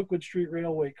 it was the Oakwood Street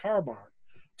Railway car barn.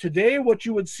 Today, what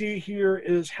you would see here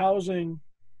is housing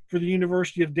for the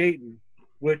University of Dayton,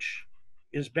 which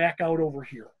is back out over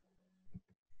here.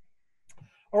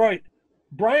 All right,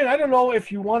 Brian, I don't know if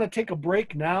you want to take a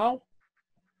break now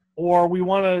or you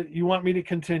want me to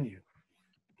continue.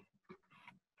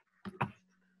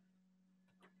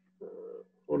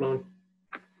 Hold on.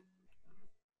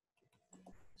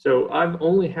 So I've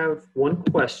only have one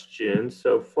question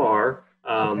so far.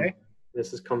 Okay.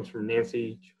 This comes from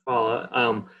Nancy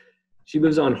Chufala. She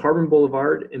lives on Harbin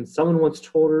Boulevard, and someone once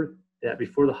told her that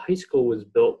before the high school was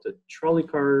built, the trolley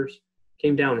cars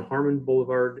came down Harmon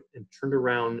Boulevard and turned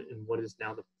around in what is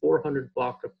now the 400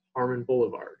 block of Harmon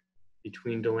Boulevard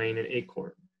between Delane and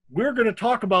Acorn. We're going to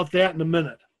talk about that in a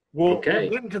minute. We'll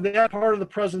get into that part of the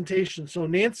presentation. So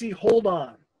Nancy, hold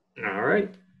on. All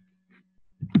right.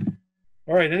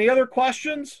 All right. Any other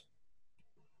questions?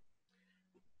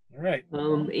 All right.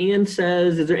 Ian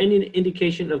says, is there any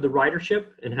indication of the ridership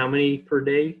and how many per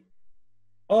day?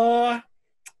 I'm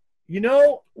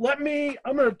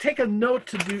going to take a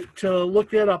note to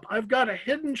look that up. I've got a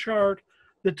hidden chart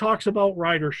that talks about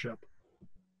ridership.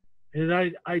 And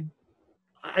I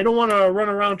don't want to run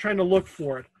around trying to look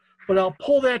for it, but I'll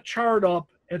pull that chart up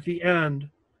at the end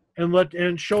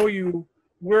and show you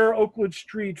where Oakwood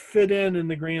Street fit in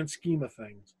the grand scheme of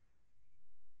things.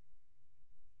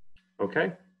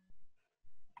 Okay.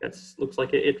 That looks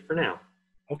like it for now.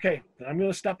 Okay, then I'm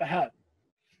going to step ahead.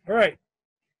 All right,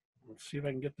 let's see if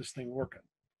I can get this thing working.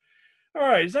 All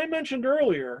right, as I mentioned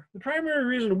earlier, the primary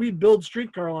reason we build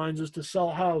streetcar lines is to sell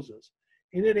houses,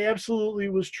 and it absolutely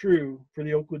was true for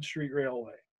the Oakwood Street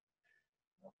Railway.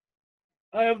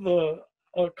 I have a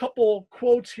couple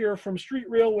quotes here from Street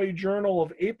Railway Journal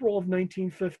of April of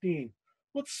 1915.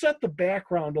 Let's set the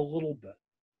background a little bit.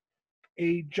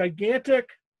 A gigantic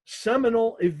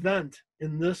seminal event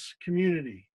in this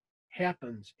community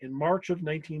happens in March of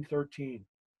 1913,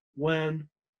 when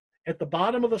at the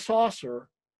bottom of the saucer,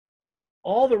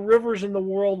 all the rivers in the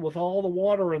world with all the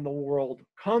water in the world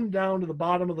come down to the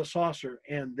bottom of the saucer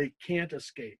and they can't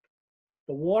escape.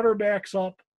 The water backs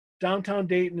up. Downtown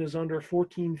Dayton is under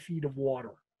 14 feet of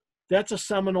water. That's a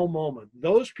seminal moment.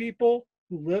 Those people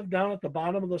who lived down at the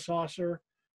bottom of the saucer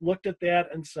looked at that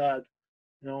and said,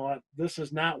 you know what, this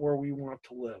is not where we want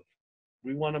to live.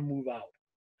 We want to move out.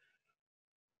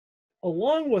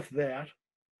 Along with that,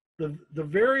 the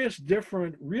various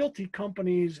different realty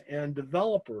companies and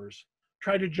developers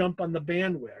tried to jump on the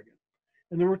bandwagon.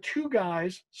 And there were two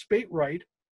guys, Spate Wright,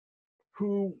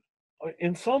 who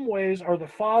in some ways are the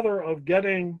father of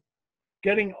getting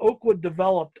Oakwood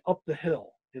developed up the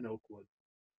hill in Oakwood.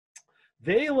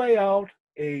 They lay out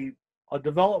a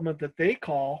development that they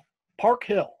call Park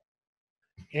Hill.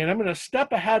 And I'm going to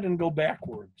step ahead and go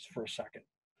backwards for a second.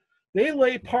 They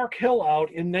lay Park Hill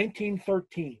out in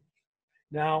 1913.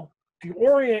 Now, to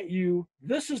orient you,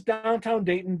 this is downtown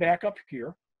Dayton back up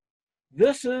here.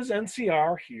 This is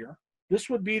NCR here. This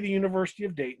would be the University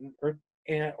of Dayton,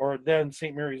 or then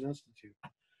St. Mary's Institute.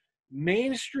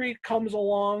 Main Street comes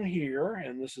along here,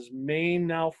 and this is Main,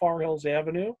 now Far Hills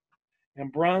Avenue,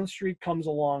 and Brown Street comes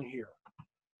along here.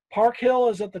 Park Hill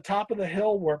is at the top of the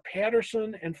hill where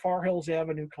Patterson and Far Hills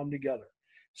Avenue come together.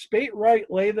 Spate Wright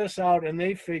lay this out, and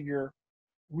they figure,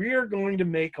 we're going to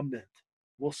make a mint.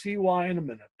 We'll see why in a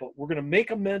minute, but we're going to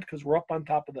make a mint because we're up on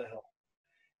top of the hill.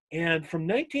 And from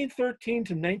 1913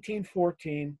 to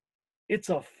 1914, it's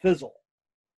a fizzle.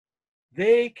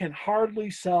 They can hardly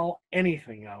sell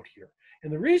anything out here.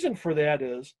 And the reason for that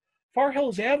is Far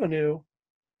Hills Avenue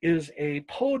is a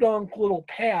podunk little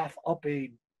path up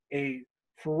a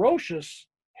ferocious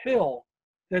hill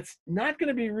that's not going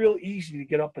to be real easy to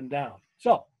get up and down.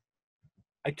 So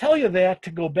I tell you that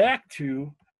to go back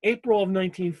to April of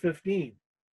 1915.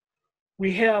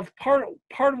 We have part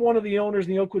of one of the owners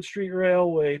in the Oakwood Street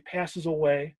Railway passes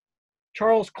away.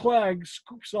 Charles Clegg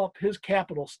scoops up his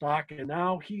capital stock, and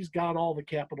now he's got all the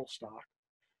capital stock.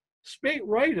 Spate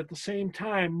Wright at the same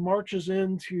time marches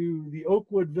into the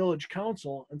Oakwood Village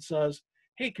Council and says,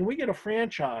 hey, can we get a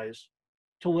franchise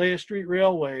to lay a street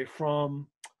railway from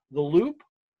the Loop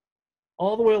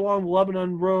all the way along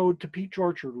Lebanon Road to Peach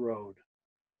Orchard Road,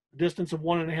 a distance of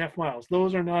 1.5 miles.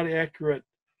 Those are not accurate.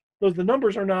 The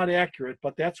numbers are not accurate,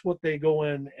 but that's what they go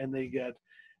in and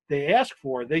they ask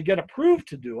for. They get approved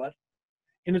to do it.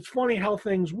 And it's funny how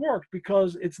things work,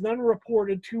 because it's then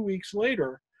reported 2 weeks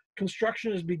later,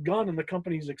 construction has begun in the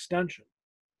company's extension.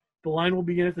 The line will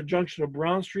begin at the junction of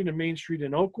Brown Street and Main Street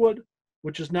in Oakwood,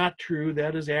 which is not true.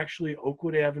 That is actually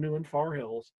Oakwood Avenue and Far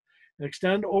Hills, and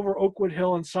extend over Oakwood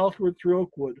Hill and southward through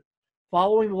Oakwood,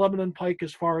 following the Lebanon Pike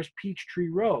as far as Peachtree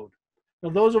Road. Now,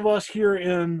 those of us here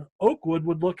in Oakwood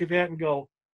would look at that and go,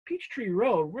 Peachtree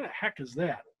Road, where the heck is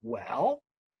that? Well,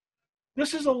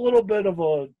 this is a little bit of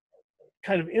a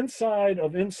kind of inside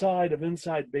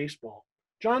baseball.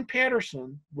 John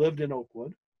Patterson lived in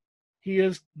Oakwood. He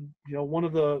is, one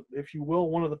of the, if you will,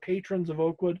 one of the patrons of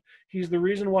Oakwood. He's the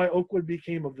reason why Oakwood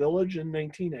became a village in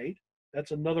 1908.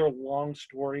 That's another long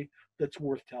story that's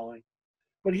worth telling.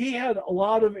 But he had a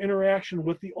lot of interaction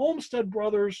with the Olmsted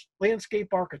Brothers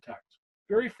landscape architects,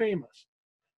 very famous.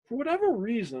 For whatever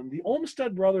reason, the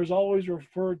Olmsted Brothers always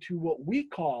referred to what we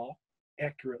call,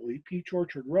 accurately, Peach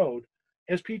Orchard Road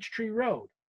as Peachtree Road.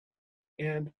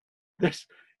 And this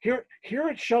here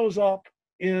it shows up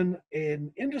in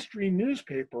an industry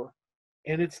newspaper,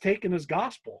 and it's taken as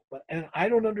gospel. And I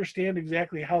don't understand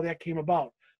exactly how that came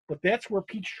about, but that's where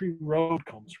Peachtree Road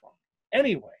comes from.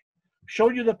 Anyway,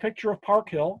 showed you the picture of Park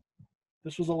Hill.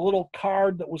 This was a little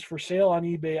card that was for sale on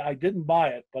eBay. I didn't buy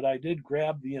it, but I did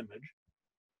grab the image.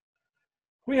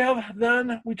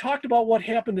 We talked about what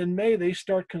happened in May. They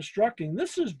start constructing.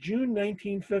 This is June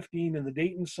 1915 in the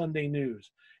Dayton Sunday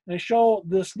News. And I show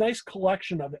this nice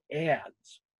collection of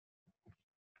ads.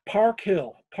 Park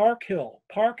Hill, Park Hill,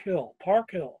 Park Hill,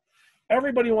 Park Hill.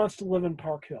 Everybody wants to live in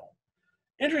Park Hill.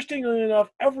 Interestingly enough,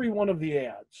 every one of the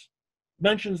ads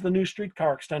mentions the new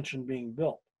streetcar extension being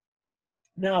built.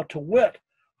 Now, to wit,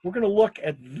 we're going to look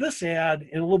at this ad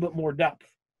in a little bit more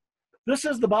depth. This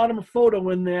is the bottom photo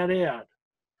in that ad.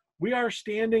 We are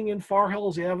standing in Far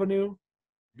Hills Avenue,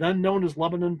 then known as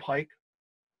Lebanon Pike,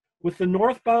 with the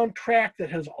northbound track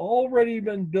that has already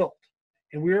been built.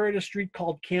 And we're at a street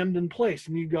called Camden Place.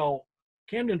 And you go,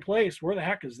 Camden Place, where the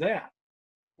heck is that?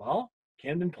 Well,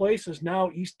 Camden Place is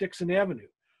now East Dixon Avenue.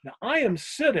 Now, I am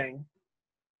sitting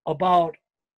about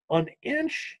an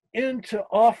inch into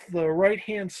off the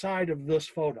right-hand side of this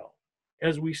photo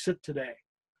as we sit today.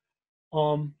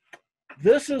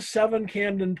 This is 7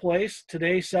 Camden Place,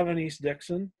 today 7 East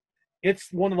Dixon.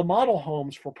 It's one of the model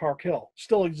homes for Park Hill,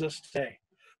 still exists today.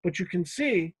 But you can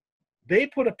see they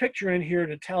put a picture in here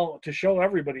to show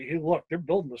everybody, hey, look, they're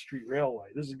building the street railway.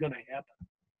 This is going to happen.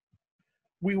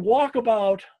 We walk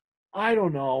about, I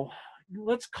don't know,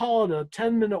 let's call it a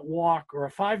 10-minute walk or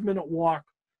a 5-minute walk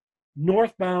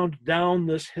northbound down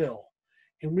this hill.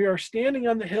 And we are standing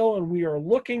on the hill and we are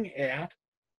looking at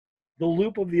the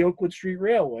loop of the Oakwood Street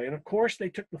Railway. And of course, they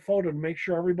took the photo to make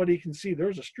sure everybody can see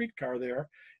there's a streetcar there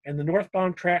and the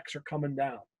northbound tracks are coming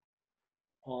down.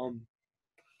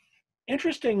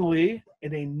 Interestingly,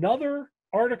 in another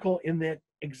article in that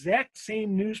exact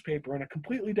same newspaper in a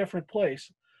completely different place,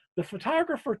 the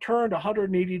photographer turned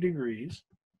 180 degrees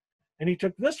and he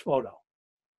took this photo.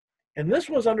 And this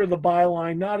was under the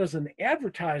byline, not as an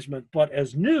advertisement, but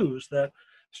as news that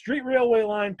street railway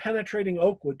line penetrating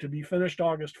Oakwood to be finished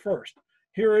August 1st.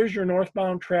 Here is your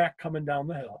northbound track coming down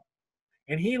the hill.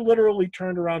 And he literally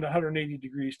turned around 180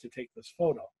 degrees to take this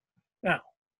photo. Now,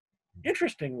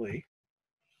 interestingly,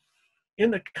 in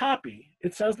the copy,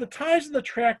 it says the ties of the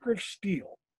track are of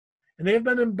steel, and they have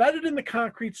been embedded in the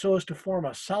concrete so as to form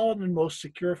a solid and most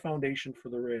secure foundation for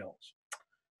the rails.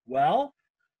 Well,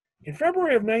 in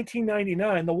February of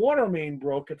 1999, the water main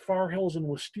broke at Far Hills and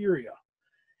Wisteria.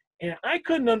 And I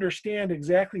couldn't understand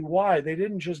exactly why they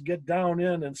didn't just get down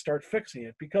in and start fixing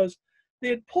it, because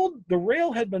the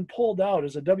rail had been pulled out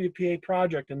as a WPA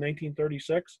project in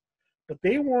 1936, but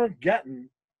they weren't getting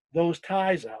those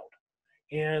ties out.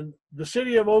 And the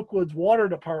city of Oakwood's water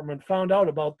department found out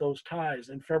about those ties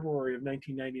in February of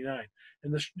 1999.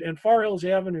 And Far Hills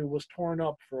Avenue was torn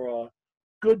up for a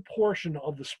good portion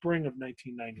of the spring of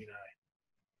 1999.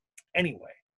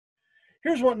 Anyway,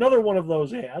 here's another one of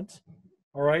those ads.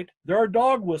 All right, there are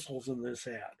dog whistles in this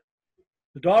ad.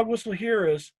 The dog whistle here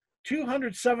is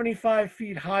 275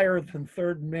 feet higher than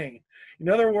 3rd and Main. In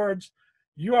other words,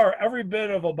 you are every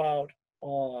bit of about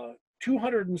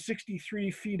 263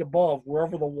 feet above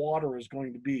wherever the water is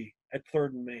going to be at 3rd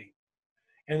and Main.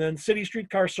 And then city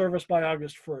streetcar service by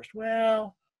August 1st.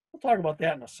 Well, we'll talk about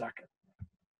that in a second.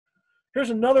 Here's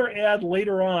another ad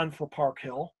later on for Park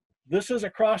Hill. This is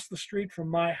across the street from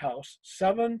my house.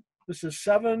 This is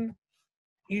 7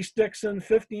 East Dixon,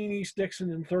 15 East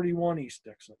Dixon, and 31 East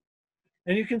Dixon.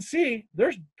 And you can see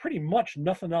there's pretty much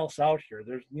nothing else out here.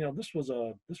 There's, this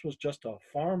was just a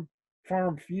farm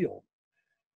field.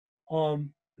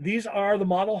 These are the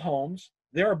model homes.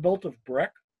 They are built of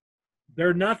brick.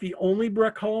 They're not the only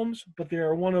brick homes, but they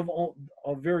are one of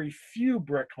a very few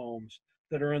brick homes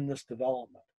that are in this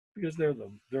development because they're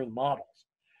the models.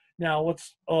 Now,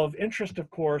 what's of interest, of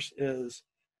course, is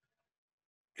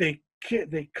they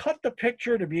cut the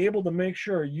picture to be able to make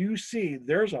sure you see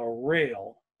there's a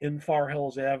rail in Far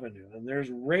Hills Avenue, and there's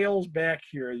rails back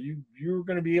here. You're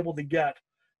going to be able to get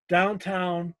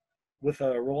downtown with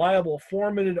a reliable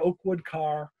 4-minute Oakwood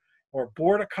car or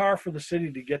board a car for the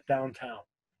city to get downtown,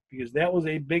 because that was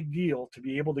a big deal to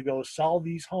be able to go sell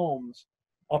these homes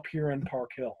up here in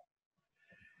Park Hill.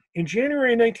 In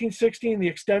January 1916, the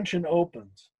extension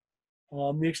opens.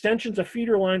 The extension's a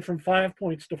feeder line from 5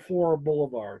 Points to 4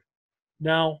 Boulevard.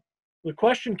 Now, the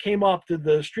question came up, did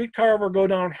the streetcar ever go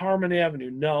down Harmon Avenue?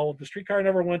 No, the streetcar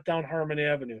never went down Harmon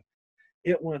Avenue.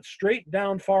 It went straight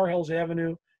down Far Hills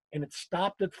Avenue, and it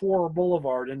stopped at 4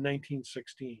 Boulevard in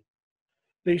 1916.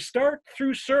 They start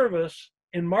through service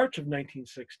in March of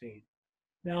 1916.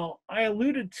 Now, I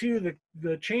alluded to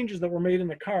the changes that were made in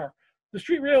the car. The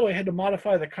street railway had to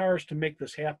modify the cars to make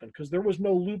this happen because there was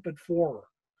no loop at 4.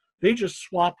 They just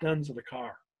swapped ends of the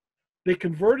car. They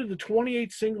converted the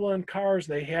 28 single-end cars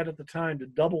they had at the time to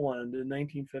double-end in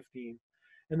 1915.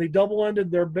 And they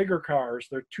double-ended their bigger cars,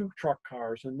 their 2-truck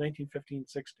cars, in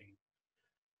 1915-16.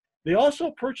 They also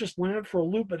purchased land for a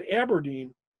loop at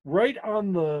Aberdeen, right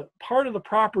on the part of the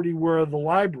property where the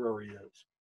library is.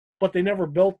 But they never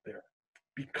built there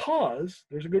because,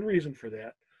 there's a good reason for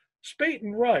that, Spate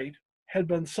and Wright had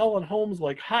been selling homes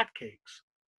like hotcakes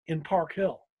in Park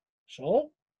Hill.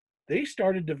 So they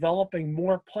started developing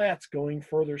more plats going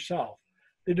further south.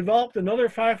 They developed another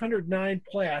 509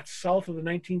 plats south of the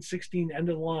 1916 end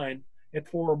of the line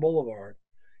at Forer Boulevard.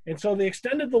 And so they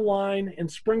extended the line in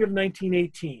spring of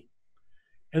 1918.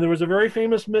 And there was a very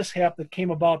famous mishap that came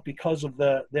about because of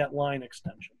that line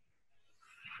extension.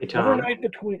 Hey, Tom. Overnight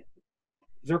between, is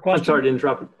there a question? I'm sorry to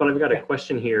interrupt, but I've got a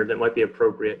question here that might be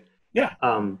appropriate. Yeah.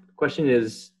 Question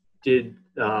is, did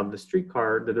the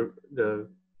streetcar, the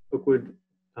Oakwood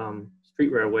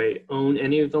Street Railway, own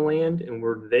any of the land, and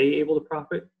were they able to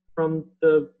profit from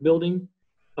the building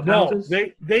of houses? No,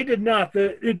 they did not.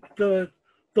 The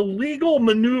legal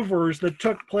maneuvers that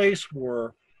took place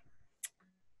were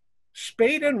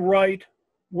Spade and Wright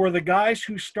were the guys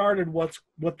who started what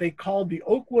they called the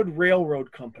Oakwood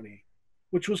Railroad Company,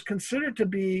 which was considered to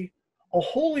be a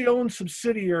wholly owned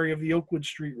subsidiary of the Oakwood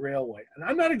Street Railway. And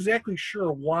I'm not exactly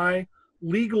sure why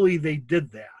legally they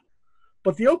did that.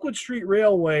 But the Oakwood Street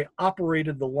Railway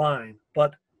operated the line,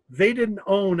 but they didn't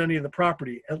own any of the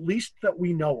property, at least that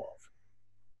we know of.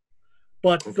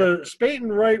 But Okay. the Spade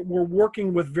and Wright were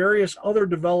working with various other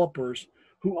developers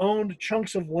who owned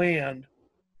chunks of land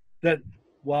that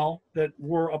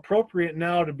were appropriate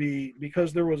now to be,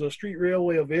 because there was a street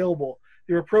railway available,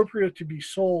 they were appropriate to be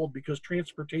sold because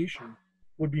transportation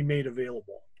would be made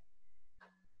available.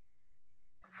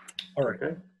 All right.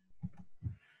 Okay.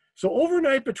 So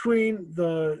overnight between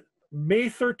the May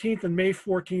 13th and May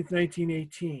 14th,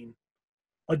 1918,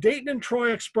 a Dayton and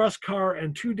Troy express car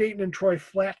and 2 Dayton and Troy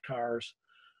flat cars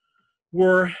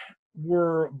were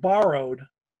borrowed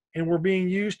and were being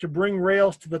used to bring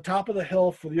rails to the top of the hill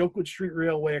for the Oakwood Street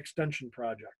Railway extension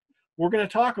project. We're going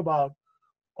to talk about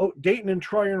Dayton and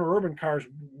Troy interurban cars.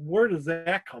 Where does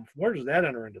that come from? Where does that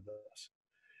enter into this?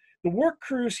 The work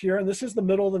crews here, and this is the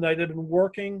middle of the night, had been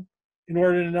working in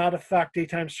order to not affect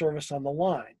daytime service on the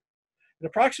line. At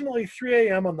approximately 3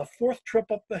 a.m. on the 4th trip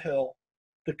up the hill,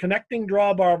 the connecting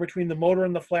drawbar between the motor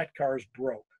and the flat cars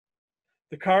broke.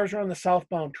 The cars are on the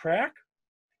southbound track,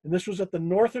 and this was at the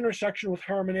north intersection with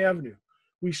Harmon Avenue.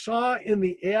 We saw in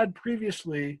the ad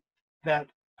previously that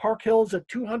Park Hill's at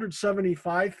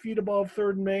 275 feet above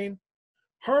 3rd and Main.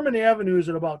 Harmon Avenue is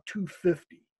at about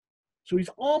 250. So he's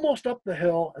almost up the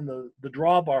hill, and the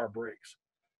drawbar breaks.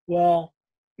 Well,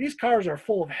 these cars are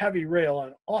full of heavy rail,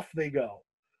 and off they go.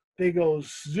 They go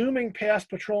zooming past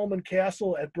Patrolman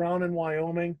Castle at Brown in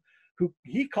Wyoming, who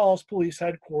he calls police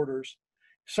headquarters.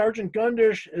 Sergeant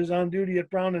Gundish is on duty at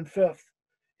Brown and 5th.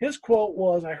 His quote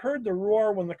was, "I heard the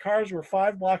roar when the cars were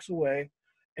 5 blocks away,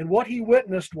 and what he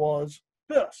witnessed was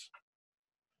this,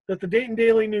 that the Dayton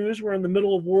Daily News were in the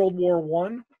middle of World War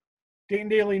I. Dayton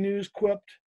Daily News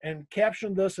quipped and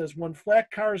captioned this as when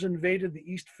flat cars invaded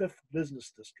the East 5th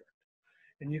Business District."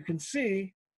 And you can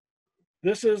see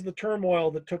this is the turmoil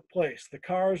that took place. The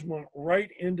cars went right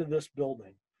into this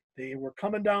building. They were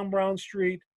coming down Brown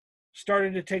Street,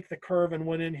 started to take the curve and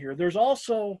went in here. There's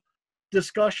also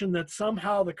discussion that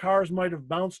somehow the cars might have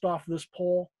bounced off this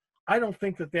pole. I don't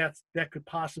think that could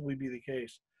possibly be the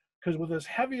case, because with as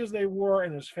heavy as they were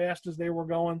and as fast as they were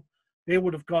going, they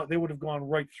would have gone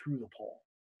right through the pole.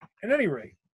 At any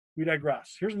rate, we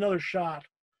digress. Here's another shot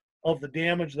of the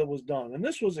damage that was done, and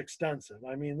this was extensive.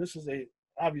 I mean, this is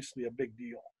obviously a big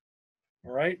deal.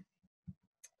 All right.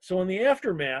 So in the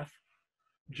aftermath,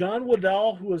 John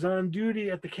Waddell, who was on duty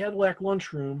at the Cadillac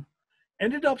lunchroom,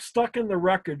 ended up stuck in the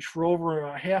wreckage for over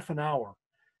a half an hour.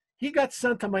 He got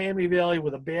sent to Miami Valley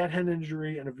with a bad head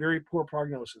injury and a very poor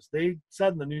prognosis. They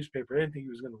said in the newspaper they didn't think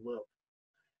he was going to live.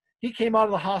 He came out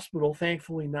of the hospital,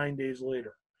 thankfully, 9 days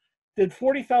later. Did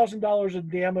 $40,000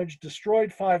 of damage,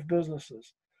 destroyed 5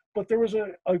 businesses. But there was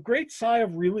a great sigh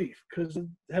of relief, because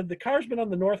had the cars been on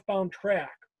the northbound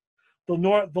track, the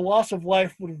loss of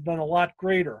life would have been a lot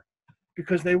greater,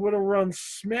 because they would have run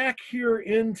smack here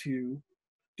into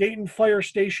Dayton Fire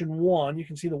Station 1. You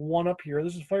can see the one up here.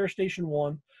 This is Fire Station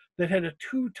 1 that had a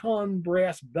 2-ton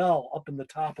brass bell up in the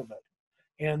top of it.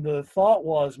 And the thought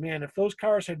was, man, if those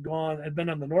cars had been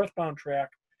on the northbound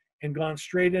track and gone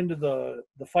straight into the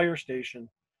fire station,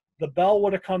 the bell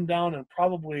would have come down and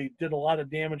probably did a lot of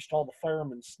damage to all the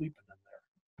firemen sleeping in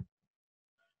there.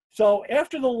 So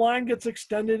after the line gets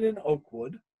extended in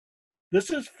Oakwood,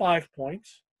 this is 5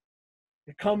 Points.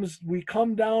 We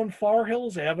come down Far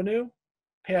Hills Avenue,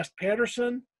 past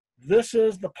Patterson. This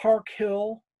is the Park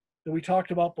Hill that we talked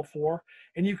about before.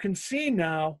 And you can see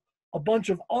now a bunch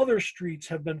of other streets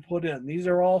have been put in. These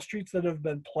are all streets that have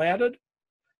been platted,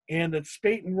 and that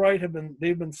Spate and Wright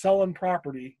they've been selling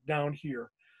property down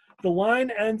here. The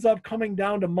line ends up coming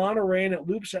down to Monterey, and it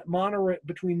loops at Monterey,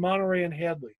 between Monterey and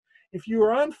Hadley. If you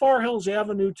are on Far Hills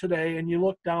Avenue today and you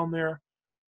look down there,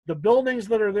 the buildings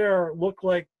that are there look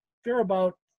like they're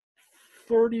about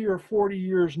 30 or 40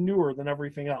 years newer than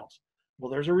everything else.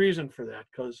 Well, there's a reason for that,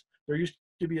 because there used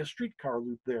to be a streetcar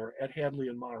loop there at Hadley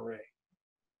and Monterey.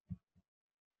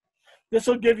 This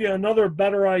will give you another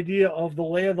better idea of the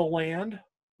lay of the land.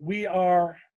 We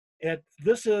are at,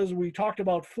 we talked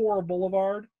about Forer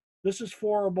Boulevard. This is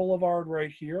Forer Boulevard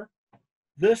right here.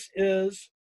 This is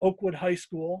Oakwood High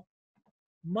School.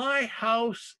 My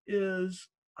house is,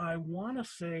 I want to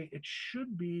say it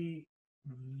should be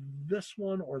this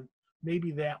one or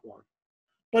maybe that one.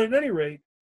 But at any rate,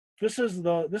 this is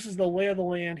the lay of the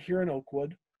land here in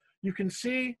Oakwood. You can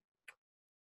see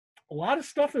a lot of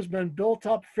stuff has been built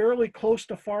up fairly close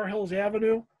to Far Hills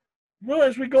Avenue. Well,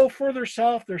 as we go further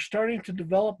south, they're starting to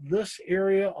develop this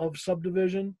area of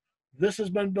subdivision. This has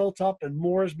been built up and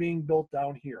more is being built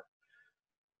down here.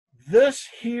 This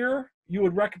here, you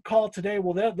would recall today,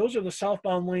 well, those are the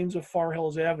southbound lanes of Far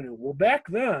Hills Avenue. Well, back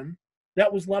then,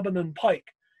 that was Lebanon Pike.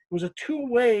 It was a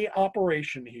two-way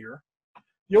operation here.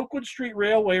 The Oakwood Street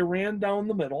Railway ran down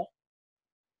the middle,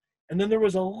 and then there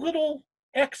was a little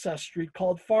access street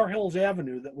called Far Hills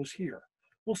Avenue that was here.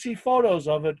 We'll see photos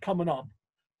of it coming up,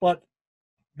 but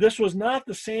this was not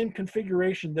the same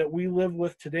configuration that we live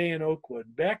with today in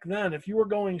Oakwood. Back then, if you were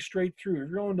going straight through, if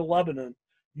you're going to Lebanon,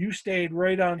 you stayed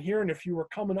right on here, and if you were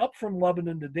coming up from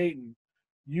Lebanon to Dayton,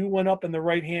 you went up in the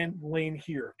right-hand lane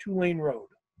here, two-lane road.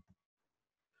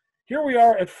 Here we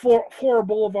are at Forer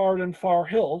Boulevard and Far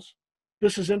Hills.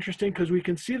 This is interesting because we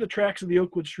can see the tracks of the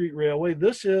Oakwood Street Railway.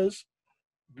 This is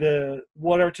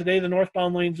what are today the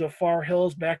northbound lanes of Far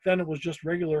Hills. Back then it was just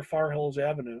regular Far Hills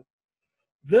Avenue.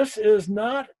 This is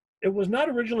not, it was not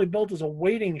originally built as a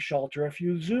waiting shelter. If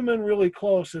you zoom in really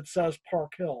close, it says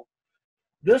Park Hill.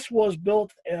 This was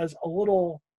built as a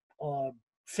little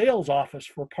sales office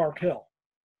for Park Hill.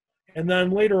 And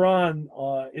then later on,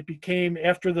 it became,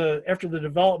 after the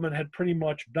development had pretty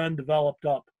much been developed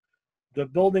up, the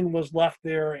building was left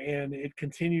there and it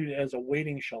continued as a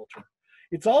waiting shelter.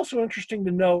 It's also interesting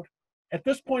to note, at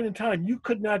this point in time, you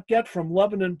could not get from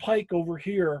Lebanon Pike over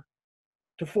here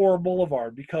to Forer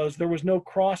Boulevard because there was no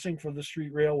crossing for the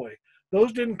street railway.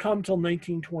 Those didn't come till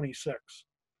 1926.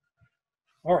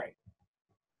 All right.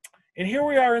 And here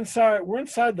we are inside, we're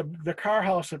inside the car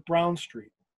house at Brown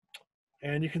Street.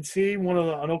 And you can see an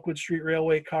Oakwood Street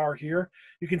Railway car here.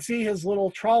 You can see his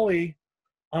little trolley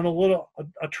on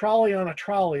a trolley on a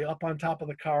trolley up on top of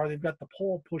the car. They've got the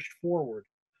pole pushed forward.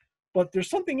 But there's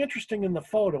something interesting in the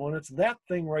photo, and it's that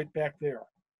thing right back there.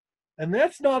 And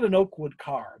that's not an Oakwood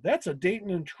car. That's a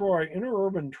Dayton and Troy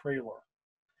interurban trailer.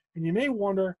 And you may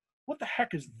wonder, what the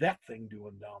heck is that thing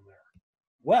doing down there?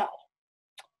 Well,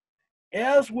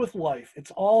 as with life,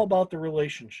 it's all about the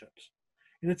relationships.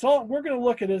 And we're going to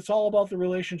look at it, it's all about the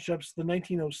relationships, the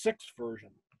 1906 version.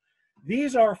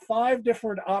 These are 5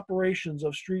 different operations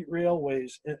of street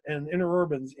railways and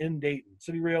interurbans in Dayton.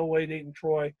 City Railway, Dayton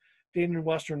Troy, Dayton and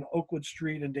Western, Oakwood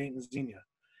Street, and Dayton Xenia.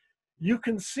 You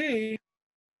can see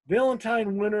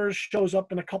Valentine Winters shows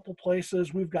up in a couple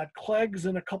places. We've got Clegg's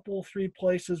in a couple, 3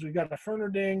 places. We've got a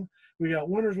Fernerding, we got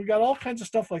Winters, we got all kinds of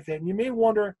stuff like that. And you may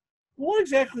wonder, what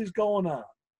exactly is going on?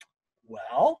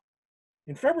 Well,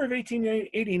 in February of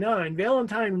 1889,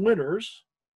 Valentine Winters,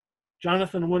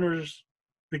 Jonathan Winters,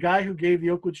 the guy who gave the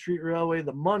Oakwood Street Railway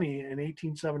the money in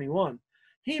 1871,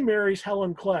 he marries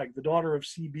Helen Clegg, the daughter of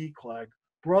C.B. Clegg,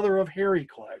 brother of Harry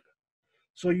Clegg.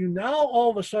 So you now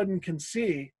all of a sudden can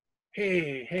see,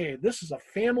 hey, this is a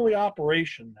family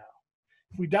operation now.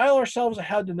 If we dial ourselves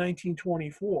ahead to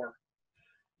 1924,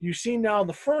 you see now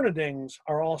the Fernerdings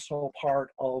are also part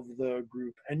of the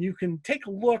group, and you can take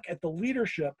a look at the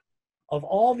leadership of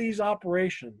all these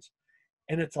operations,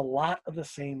 and it's a lot of the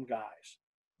same guys.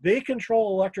 They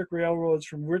control electric railroads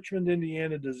from Richmond,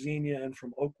 Indiana to Xenia and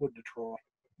from Oakwood to Troy.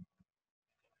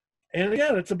 And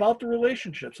again, it's about the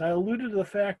relationships. I alluded to the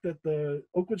fact that the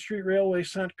Oakwood Street Railway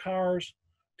sent cars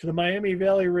to the Miami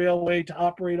Valley Railway to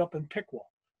operate up in Pickwill.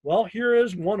 Well, here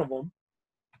is one of them,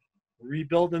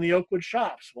 rebuilding the Oakwood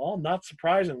shops. Well, not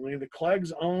surprisingly, the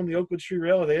Cleggs own the Oakwood Street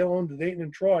Railway. They own the Dayton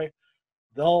and Troy.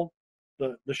 The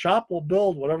shop will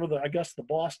build whatever I guess the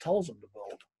boss tells them to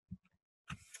build.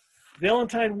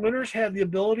 Valentine Winters had the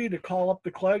ability to call up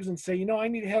the Cleggs and say, I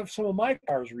need to have some of my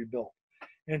cars rebuilt.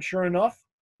 And sure enough,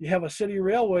 you have a City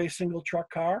Railway single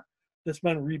truck car that's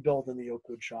been rebuilt in the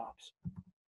Oakwood shops.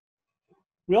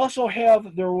 We also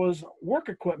there was work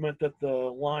equipment that the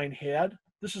line had.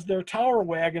 This is their tower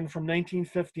wagon from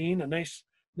 1915, a nice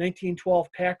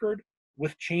 1912 Packard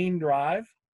with chain drive.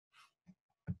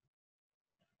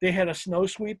 They had a snow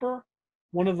sweeper.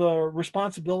 one of the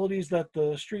responsibilities that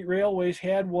the street railways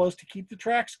had was to keep the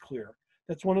tracks clear.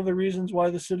 That's one of the reasons why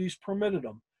the cities permitted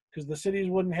them, because the cities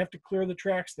wouldn't have to clear the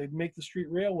tracks. They'd make the street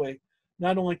railway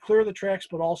not only clear the tracks,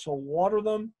 but also water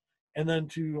them and then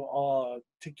to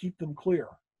keep them clear.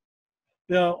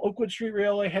 The Oakwood Street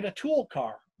Railway had a tool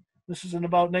car. This is in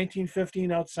about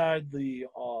 1915 outside the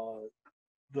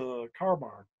car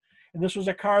barn. And this was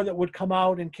a car that would come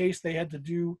out in case they had to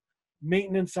do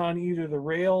maintenance on either the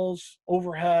rails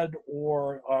overhead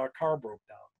or a car broke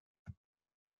down.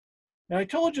 Now, I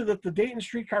told you that the Dayton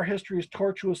streetcar history is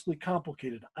tortuously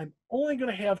complicated. I'm only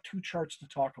going to have 2 charts to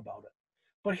talk about it.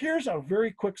 But here's a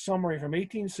very quick summary from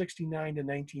 1869 to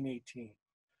 1918.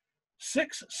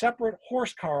 6 separate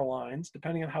horse car lines,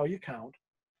 depending on how you count,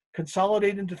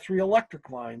 consolidated into 3 electric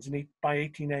lines by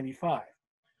 1895.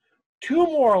 2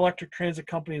 more electric transit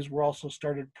companies were also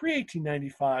started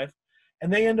pre-1895,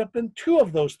 and they end up in 2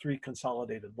 of those 3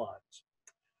 consolidated lines.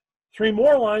 3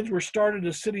 more lines were started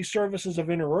as city services of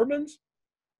interurbans.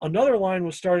 Another line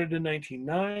was started in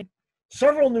 1909.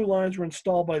 Several new lines were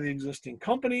installed by the existing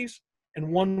companies,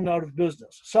 and 1 went out of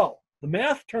business. So the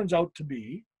math turns out to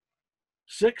be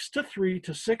 6 to 3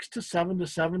 to 6 to 7 to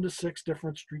 7 to 6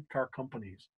 different streetcar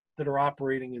companies that are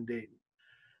operating in Dayton.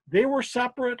 They were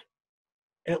separate,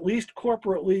 at least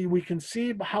corporately. We can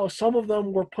see how some of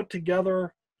them were put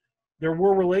together. There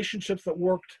were relationships that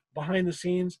worked behind the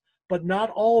scenes, but not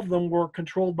all of them were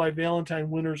controlled by Valentine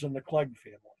Winters and the Clegg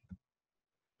family.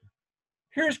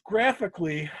 Here's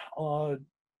graphically an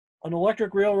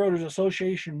Electric Railroaders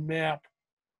Association map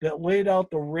that laid out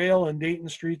the rail and Dayton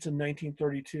streets in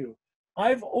 1932.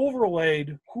 I've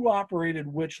overlaid who operated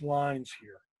which lines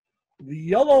here. The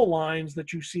yellow lines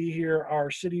that you see here are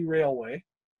City Railway.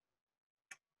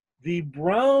 The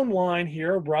brown line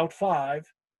here, Route 5,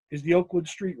 is the Oakwood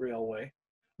Street Railway.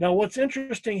 Now, what's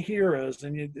interesting here is,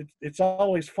 and it's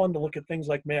always fun to look at things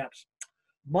like maps,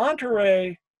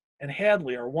 Monterey and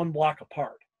Hadley are 1 block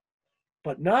apart,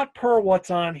 but not per what's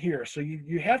on here. So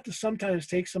you have to sometimes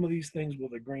take some of these things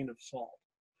with a grain of salt.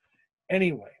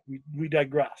 Anyway, we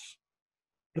digress.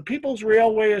 The People's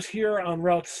Railway is here on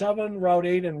Route 7, Route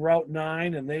 8, and Route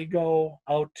 9, and they go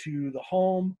out to the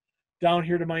Home, down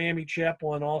here to Miami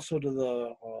Chapel, and also to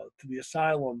the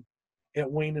Asylum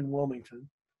at Wayne and Wilmington.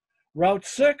 Route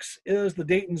 6 is the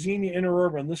Dayton Xenia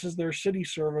Interurban. This is their city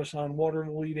service on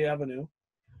Waterloo Avenue.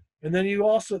 And then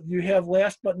you have,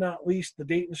 last but not least, the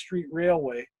Dayton Street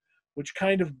Railway, which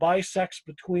kind of bisects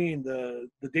between the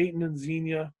Dayton and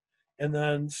Xenia, and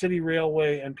then City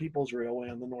Railway and People's Railway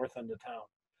on the north end of town.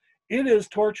 It is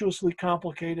tortuously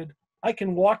complicated. I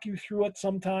can walk you through it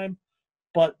sometime,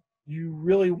 but you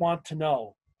really want to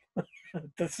know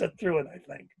to sit through it, I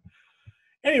think.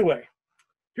 Anyway,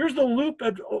 here's the loop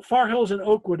at Far Hills and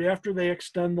Oakwood after they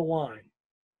extend the line.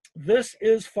 This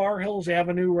is Far Hills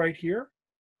Avenue right here.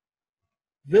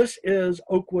 This is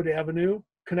Oakwood Avenue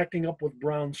connecting up with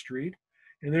Brown Street.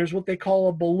 And there's what they call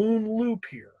a balloon loop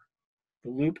here.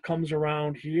 The loop comes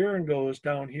around here and goes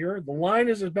down here. The line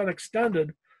has been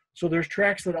extended, so there's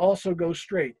tracks that also go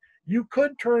straight. You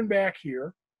could turn back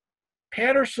here.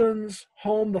 Patterson's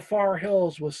home, the Far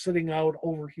Hills, was sitting out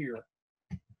over here.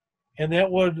 And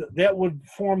that would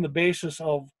form the basis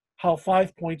of how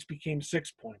 5 points became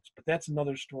 6 points. But that's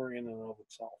another story in and of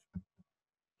itself.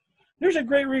 There's a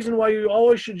great reason why you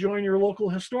always should join your local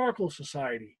historical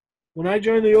society. When I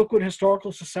joined the Oakwood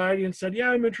Historical Society and said, yeah,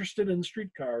 I'm interested in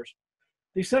streetcars,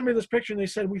 they sent me this picture and they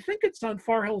said, we think it's on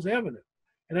Far Hills Avenue.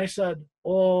 And I said,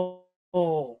 oh,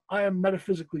 I am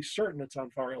metaphysically certain it's on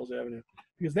Far Hills Avenue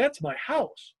because that's my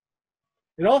house.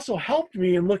 It also helped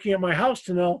me in looking at my house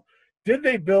to know, did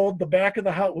they build the back of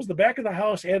the house? Was the back of the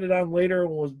house added on later,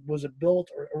 or was it built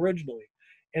originally?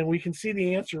 And we can see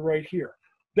the answer right here.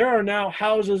 There are now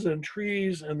houses and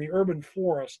trees and the urban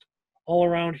forest all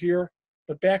around here.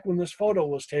 But back when this photo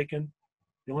was taken,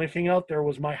 the only thing out there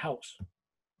was my house.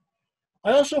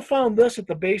 I also found this at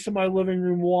the base of my living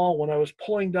room wall when I was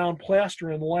pulling down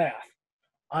plaster in lath.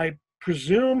 I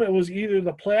presume it was either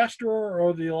the plasterer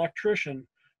or the electrician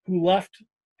who left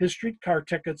his streetcar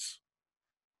tickets,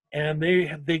 and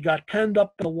they got penned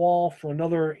up in the wall for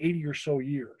another 80 or so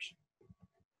years.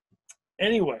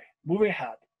 Anyway, moving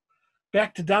ahead.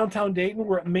 Back to downtown Dayton,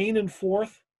 we're at Main and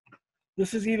 4th.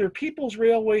 This is either People's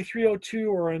Railway 302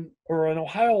 or an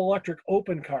Ohio Electric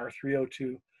open car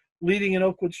 302, leading an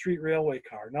Oakwood Street Railway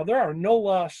car. Now, there are no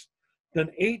less than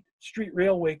 8 street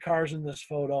railway cars in this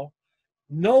photo.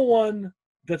 No one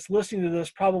that's listening to this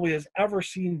probably has ever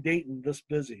seen Dayton this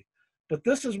busy, but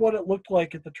this is what it looked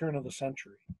like at the turn of the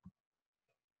century.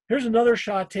 Here's another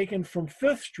shot taken from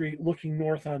 5th Street looking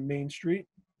north on Main Street.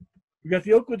 We got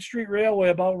the Oakwood Street Railway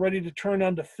about ready to turn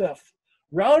onto 5th.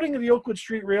 Routing of the Oakwood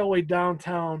Street Railway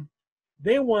downtown,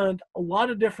 they went a lot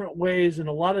of different ways in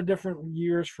a lot of different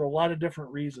years for a lot of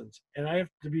different reasons. And I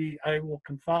will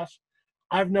confess,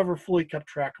 I've never fully kept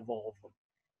track of all of them.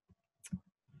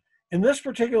 In this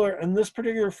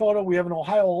particular photo, we have an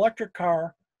Ohio Electric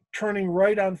car turning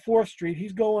right on 4th Street.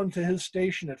 He's going to his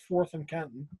station at 4th and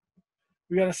Kenton.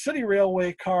 We got a City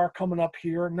Railway car coming up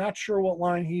here. Not sure what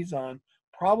line he's on.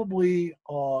 Probably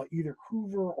either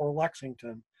Hoover or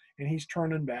Lexington, and he's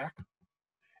turning back.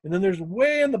 And then there's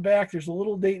way in the back, there's a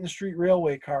little Dayton Street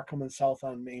Railway car coming south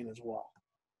on Main as well.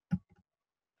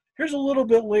 Here's a little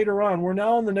bit later on. We're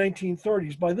now in the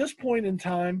 1930s. By this point in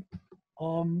time,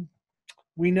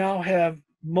 we now have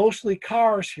mostly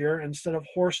cars here instead of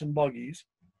horse and buggies.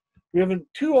 We have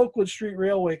 2 Oakwood Street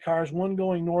Railway cars, one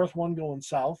going north, one going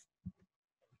south.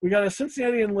 We got a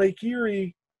Cincinnati and Lake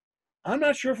Erie. I'm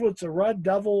not sure if it's a Red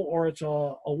Devil or it's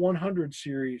a 100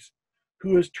 series,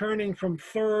 who is turning from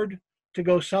 3rd to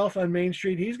go south on Main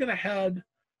Street. He's going to head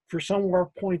for somewhere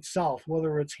point south,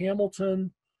 whether it's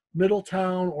Hamilton,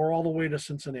 Middletown, or all the way to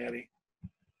Cincinnati.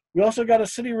 We also got a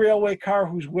City Railway car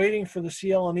who's waiting for the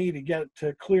CL&E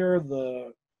to clear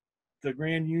the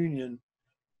Grand Union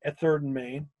at 3rd and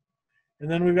Main. And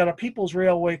then we've got a People's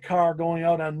Railway car going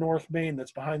out on North Main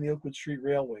that's behind the Oakwood Street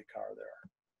Railway car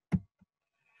there.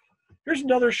 Here's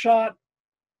another shot,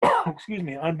 excuse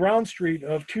me, on Brown Street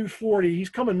of 240.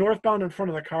 He's coming northbound in front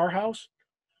of the car house.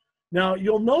 Now,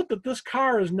 you'll note that this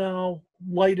car is now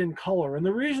light in color. And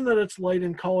the reason that it's light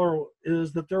in color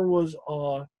is that there was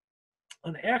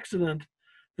an accident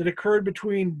that occurred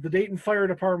between the Dayton Fire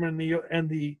Department and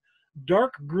the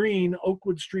dark green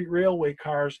Oakwood Street Railway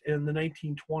cars in the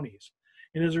 1920s.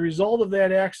 And as a result of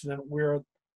that accident, where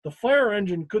the fire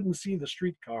engine couldn't see the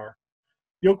streetcar,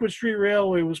 the Oakwood Street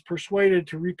Railway was persuaded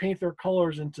to repaint their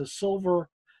colors into silver.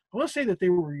 I want to say that they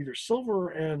were either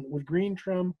silver and with green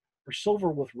trim or silver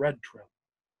with red trim.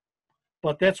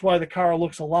 But that's why the car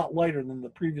looks a lot lighter than the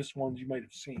previous ones you might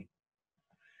have seen.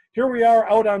 Here we are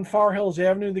out on Far Hills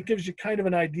Avenue. That gives you kind of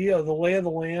an idea of the lay of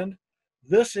the land.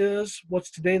 This is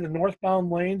what's today the northbound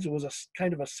lanes. It was a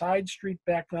kind of a side street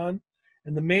back then.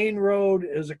 And the main road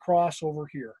is across over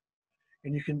here.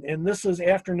 And this is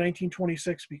after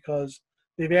 1926 because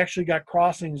they've actually got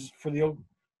crossings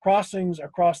across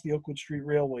the Oakwood Street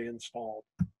Railway installed.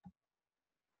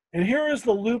 And here is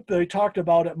the loop that I talked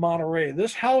about at Monterey.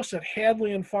 This house at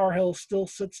Hadley and Far Hills still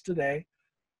sits today.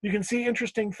 You can see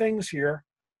interesting things here.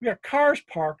 We got cars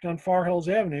parked on Far Hills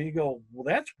Avenue. You go, well,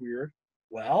 that's weird.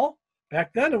 Well,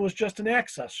 back then it was just an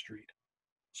access street.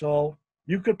 So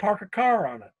you could park a car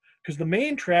on it because the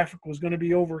main traffic was going to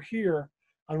be over here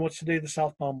on what's today the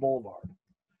southbound boulevard.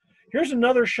 Here's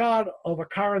another shot of a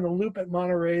car in the loop at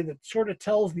Monterey that sort of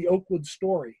tells the Oakwood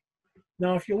story.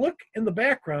 Now, if you look in the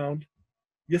background,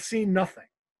 you see nothing.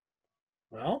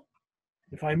 Well,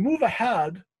 if I move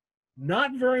ahead,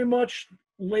 not very much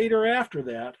later after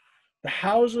that, the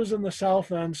houses in the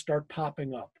south end start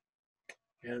popping up.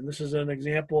 And this is an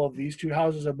example of these 2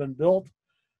 houses have been built.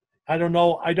 I don't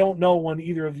know when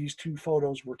either of these 2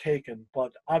 photos were taken,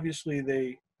 but obviously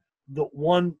the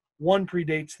one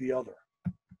predates the other.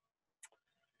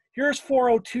 Here's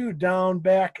 402 down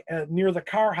back near the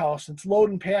car house. It's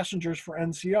loading passengers for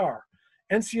NCR.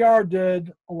 NCR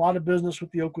did a lot of business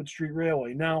with the Oakwood Street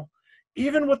Railway. Now,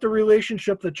 even with the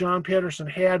relationship that John Patterson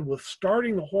had with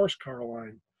starting the horse car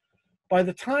line, by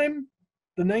the time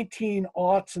the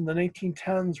 1900s and the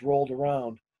 1910s rolled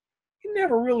around, he didn't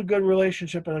have a really good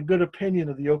relationship and a good opinion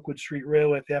of the Oakwood Street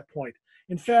Railway at that point.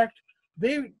 In fact,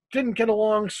 they didn't get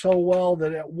along so well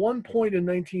that at one point in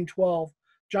 1912,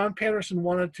 John Patterson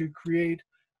wanted to create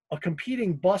a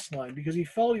competing bus line because he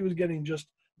felt he was getting just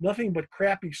nothing but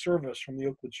crappy service from the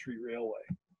Oakwood Street Railway.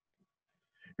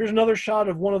 Here's another shot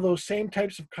of one of those same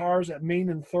types of cars at Main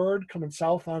and 3rd coming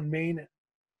south on Main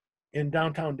in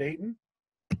downtown Dayton.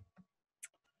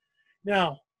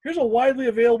 Now, here's a widely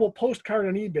available postcard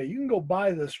on eBay. You can go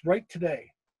buy this right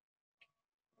today.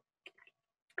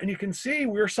 And you can see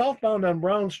we're southbound on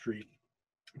Brown Street.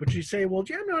 But you say, well,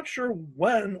 gee, I'm not sure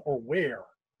when or where.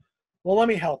 Well, let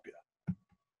me help you.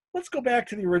 Let's go back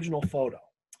to the original photo.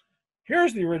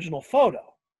 Here's the original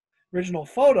photo. Original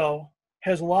photo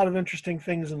has a lot of interesting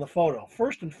things in the photo.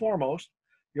 First and foremost,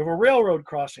 you have a railroad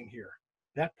crossing here.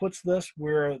 That puts this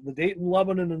where the Dayton,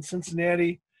 Lebanon, and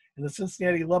Cincinnati, and the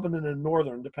Cincinnati, Lebanon, and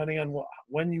Northern, depending on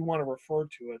when you want to refer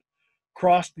to it,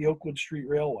 crossed the Oakwood Street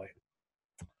Railway.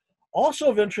 Also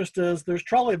of interest is there's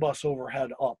trolley bus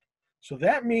overhead up. So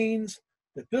that means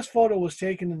that this photo was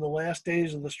taken in the last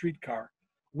days of the streetcar,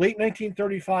 late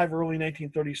 1935, early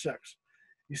 1936.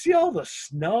 You see all the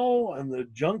snow and the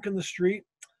junk in the street?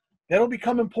 That'll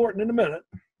become important in a minute.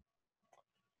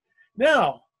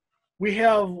 Now, we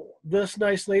have this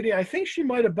nice lady. I think she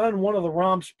might have been one of the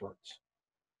Romsperts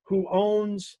who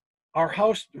owns our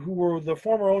house, who were the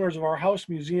former owners of our house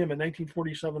museum in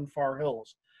 1947 Far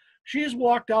Hills. She's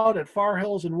walked out at Far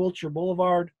Hills and Wilshire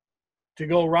Boulevard to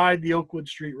go ride the Oakwood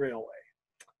Street Railway.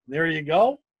 There you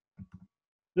go.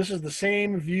 This is the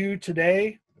same view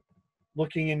today,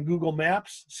 looking in Google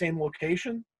Maps, same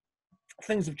location.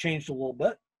 Things have changed a little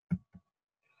bit.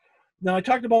 Now, I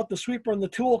talked about the sweeper and the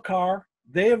tool car.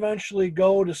 They eventually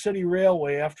go to City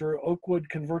Railway after Oakwood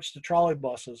converts to trolley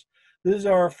buses. These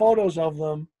are photos of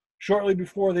them shortly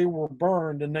before they were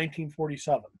burned in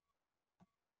 1947.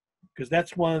 Because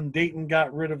that's when Dayton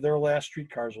got rid of their last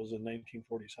streetcars, was in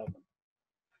 1947.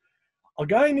 A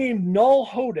guy named Null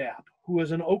Hodap, who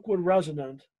is an Oakwood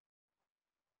resident,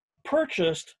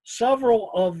 purchased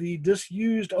several of the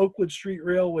disused Oakwood Street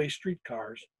Railway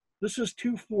streetcars. This is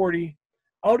 240,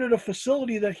 out at a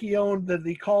facility that he owned that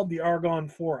he called the Argonne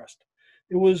Forest.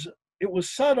 It was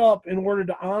set up in order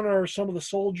to honor some of the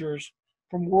soldiers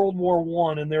from World War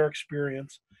I and their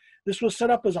experience. This was set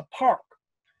up as a park,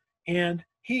 and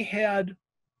he had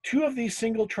 2 of these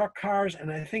single truck cars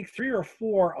and I think 3 or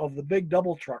 4 of the big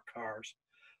double truck cars.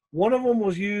 One of them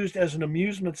was used as an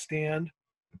amusement stand.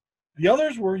 The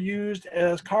others were used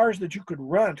as cars that you could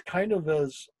rent, kind of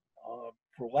as,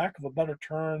 for lack of a better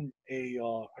term, a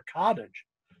cottage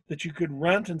that you could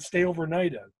rent and stay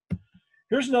overnight in.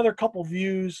 Here's another couple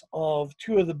views of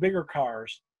 2 of the bigger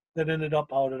cars that ended up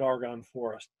out at Argonne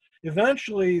Forest.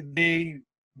 Eventually, as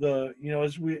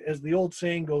the old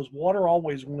saying goes, water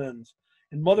always wins,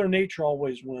 and Mother Nature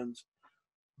always wins.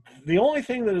 The only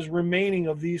thing that is remaining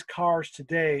of these cars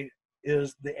today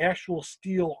is the actual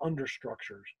steel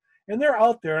understructures. And they're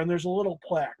out there, and there's a little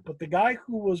plaque. But the guy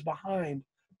who was behind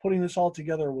putting this all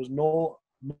together was Null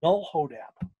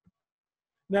Hodap.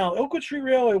 Now, Oakwood Street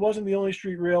Railway wasn't the only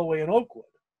street railway in Oakwood.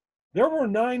 There were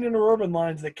 9 interurban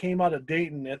lines that came out of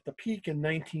Dayton at the peak in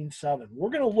 1907. We're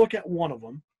going to look at one of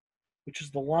them, which is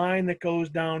the line that goes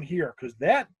down here, because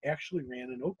that actually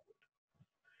ran in Oakwood.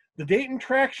 The Dayton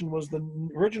Traction was the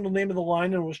original name of the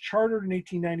line and was chartered in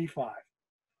 1895.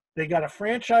 They got a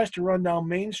franchise to run down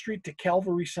Main Street to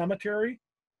Calvary Cemetery.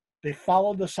 They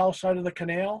followed the south side of the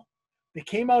canal. They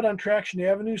came out on Traction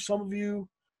Avenue. Some of you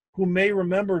who may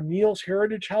remember Neal's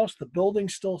Heritage House, the building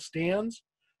still stands.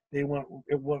 It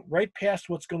went right past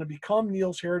what's going to become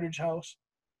Neal's Heritage House.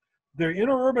 Their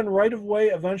interurban right-of-way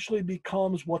eventually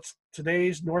becomes what's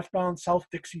today's northbound South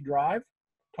Dixie Drive.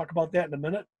 Talk about that in a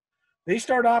minute. They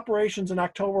start operations in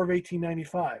October of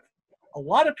 1895. A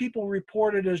lot of people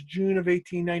report it as June of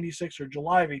 1896 or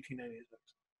July of 1896.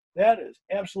 That is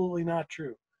absolutely not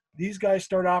true. These guys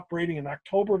start operating in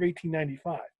October of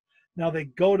 1895. Now they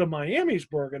go to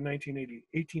Miamisburg in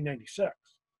 1896.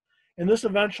 And this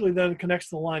eventually then connects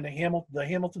the line to the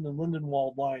Hamilton and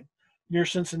Lindenwold line near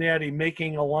Cincinnati,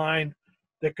 making a line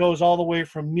that goes all the way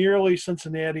from nearly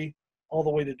Cincinnati all the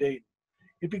way to Dayton.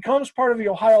 It becomes part of the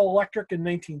Ohio Electric in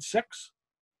 1906,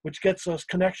 which gets us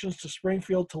connections to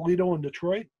Springfield, Toledo, and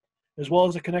Detroit, as well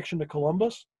as a connection to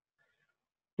Columbus.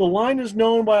 The line is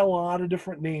known by a lot of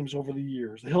different names over the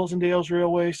years. The Hills and Dales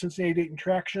Railway, Cincinnati-Dayton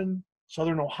Traction,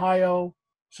 Southern Ohio,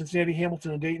 Cincinnati,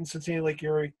 Hamilton, and Dayton, Cincinnati Lake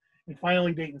Erie, and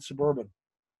finally Dayton Suburban.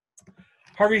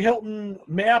 Harvey Hilton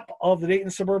map of the Dayton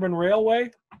Suburban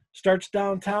Railway starts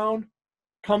downtown,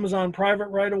 comes on private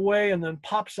right-of-way, and then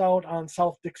pops out on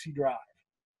South Dixie Drive.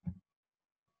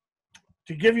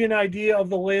 To give you an idea of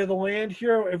the lay of the land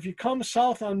here, if you come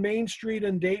south on Main Street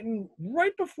in Dayton,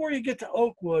 right before you get to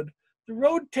Oakwood, the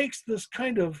road takes this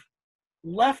kind of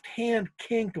left-hand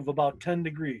kink of about 10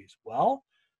 degrees. Well,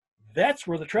 that's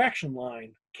where the traction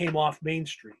line came off Main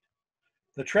Street.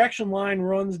 The traction line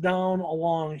runs down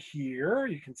along here.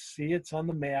 You can see it's on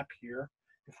the map here,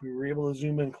 if we were able to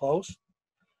zoom in close.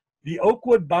 The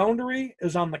Oakwood boundary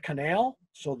is on the canal,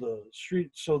 so the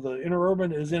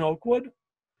interurban is in Oakwood.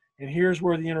 And here's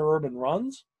where the interurban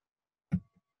runs.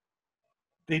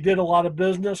 They did a lot of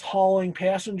business hauling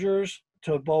passengers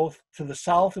to the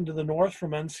south and to the north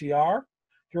from NCR.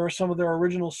 Here are some of their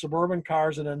original suburban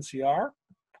cars at NCR,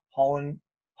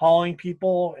 hauling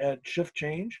people at shift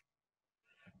change.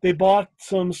 They bought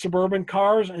some suburban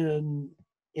cars,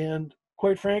 and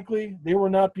quite frankly, they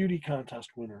were not beauty contest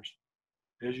winners,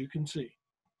 as you can see.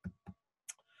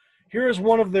 Here is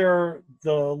one of the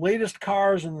latest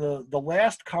cars and the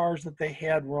last cars that they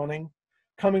had running,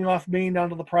 coming off Main down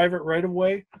to the private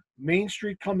right-of-way. Main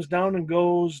Street comes down and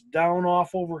goes down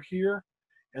off over here,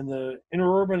 and the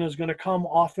interurban is going to come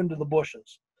off into the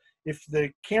bushes. If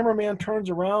the cameraman turns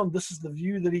around, this is the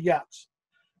view that he gets.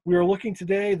 We are looking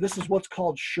today, this is what's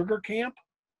called Sugar Camp.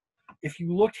 If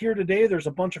you looked here today, there's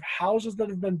a bunch of houses that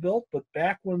have been built, but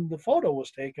back when the photo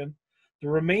was taken, the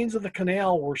remains of the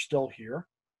canal were still here.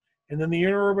 And then the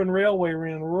interurban railway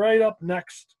ran right up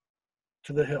next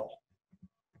to the hill.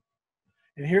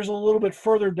 And here's a little bit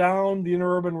further down the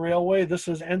interurban railway. This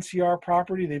is NCR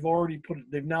property.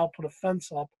 They've now put a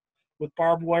fence up with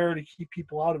barbed wire to keep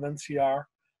people out of NCR.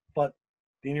 But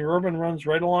the interurban runs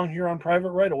right along here on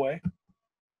private right-of-way.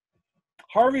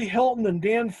 Harvey Hilton and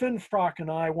Dan Finfrock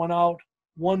and I went out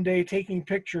one day taking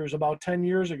pictures about 10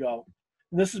 years ago.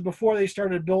 And this is before they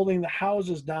started building the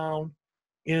houses down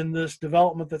in this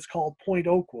development that's called Point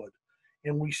Oakwood.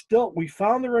 And we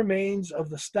found the remains of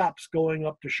the steps going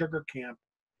up to Sugar Camp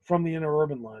from the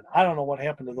interurban line. I don't know what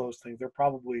happened to those things. They're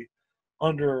probably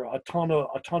under a ton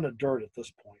of dirt at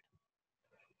this point.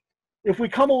 If we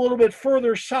come a little bit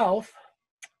further south,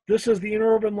 this is the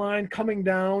interurban line coming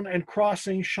down and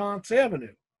crossing Shantz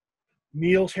Avenue.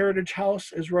 Neil's Heritage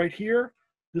House is right here.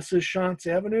 This is Shantz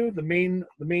Avenue, the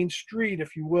main street,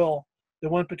 if you will,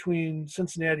 that went between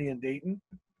Cincinnati and Dayton.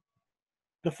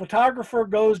 The photographer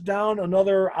goes down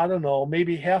another, I don't know,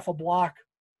 maybe half a block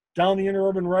down the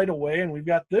interurban right-of-way, and we've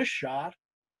got this shot.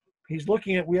 He's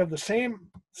looking at, we have the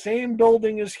same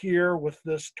building as here with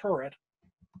this turret.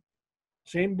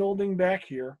 Same building back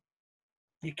here.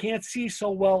 You can't see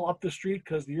so well up the street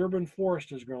because the urban forest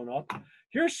has grown up.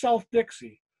 Here's South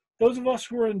Dixie. Those of us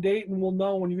who are in Dayton will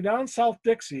know when you go down South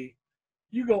Dixie,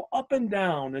 you go up and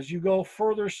down as you go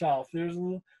further south. There's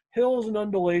hills and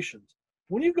undulations.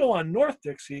 When you go on North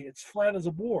Dixie, it's flat as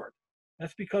a board.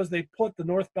 That's because they put the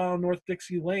northbound North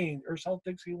Dixie lane or South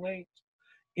Dixie lanes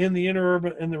in the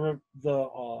interurban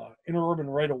interurban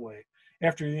right-of-way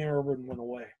after the interurban went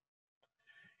away.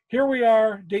 Here we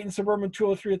are, Dayton Suburban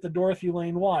 203 at the Dorothy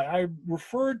Lane Y. I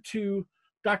referred to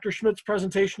Dr. Schmidt's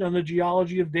presentation on the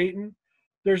geology of Dayton.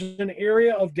 There's an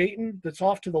area of Dayton that's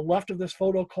off to the left of this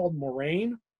photo called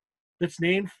Moraine that's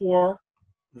named for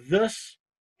this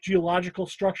geological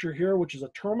structure here, which is a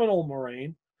terminal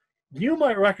moraine. You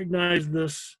might recognize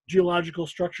this geological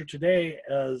structure today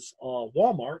as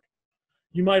Walmart.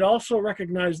 You might also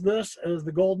recognize this as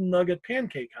the Golden Nugget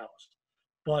Pancake House.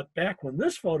 But back when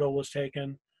this photo was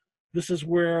taken, this is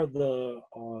where the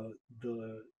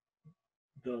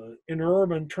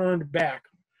interurban turned back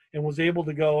and was able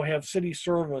to go have city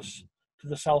service to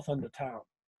the south end of town.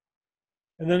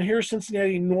 And then here's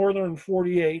Cincinnati Northern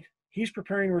 48. He's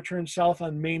preparing to return south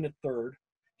on Main at 3rd.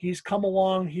 He's come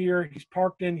along here. He's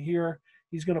parked in here.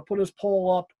 He's going to put his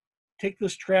pole up, take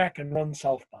this track, and run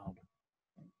southbound.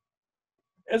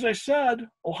 As I said,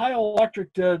 Ohio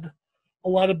Electric did a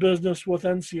lot of business with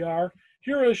NCR.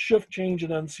 Here is shift change at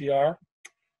NCR.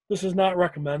 This is not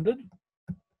recommended.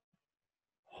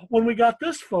 When we got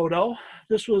this photo,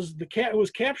 it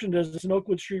was captioned as it's an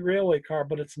Oakwood Street Railway car,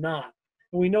 but it's not.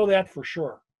 And we know that for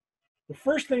sure. The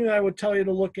first thing that I would tell you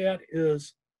to look at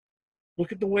is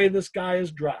look at the way this guy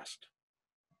is dressed.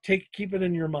 Keep it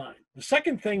in your mind. The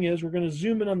second thing is we're going to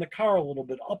zoom in on the car a little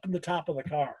bit, up in the top of the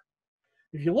car.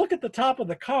 If you look at the top of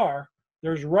the car,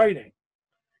 there's writing.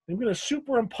 I'm going to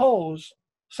superimpose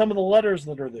some of the letters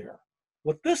that are there.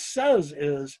 What this says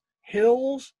is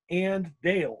Hills and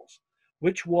Dales,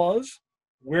 which was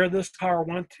where this car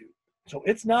went to. So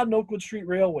it's not an Oakwood Street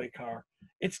Railway car.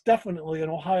 It's definitely an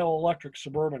Ohio Electric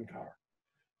suburban car.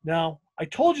 Now, I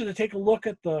told you to take a look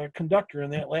at the conductor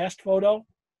in that last photo.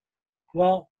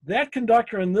 Well, that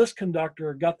conductor and this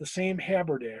conductor got the same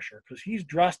haberdasher because he's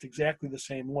dressed exactly the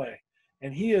same way.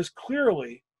 And he is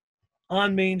clearly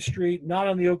on Main Street, not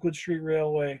on the Oakwood Street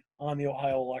Railway, on the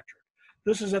Ohio Electric.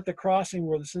 This is at the crossing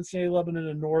where the Cincinnati, Lebanon,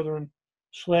 and Northern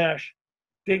 /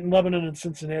 Dayton, Lebanon, and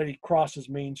Cincinnati crosses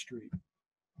Main Street.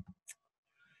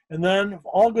 And then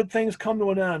all good things come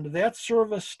to an end. That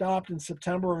service stopped in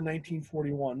September of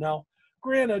 1941. Now,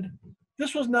 granted,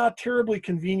 this was not terribly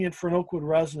convenient for an Oakwood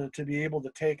resident to be able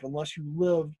to take unless you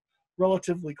lived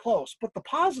relatively close. But the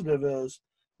positive is,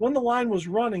 when the line was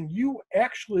running, you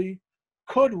actually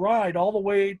could ride all the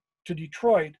way to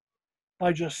Detroit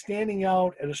by just standing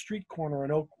out at a street corner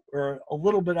in or a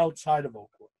little bit outside of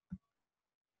Oakwood.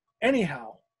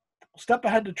 Anyhow, step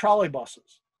ahead to trolley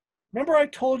buses. Remember I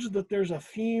told you that there's a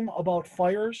theme about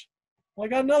fires? Well, I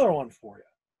got another one for you.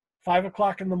 5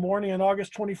 o'clock in the morning on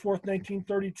August 24th,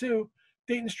 1932,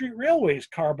 Dayton Street Railway's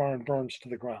car barn burns to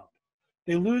the ground.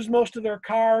 They lose most of their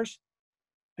cars.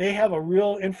 They have a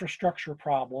real infrastructure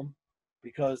problem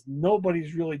because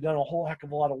nobody's really done a whole heck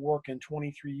of a lot of work in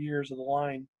 23 years of the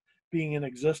line being in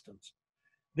existence.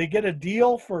 They get a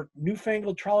deal for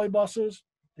newfangled trolley buses.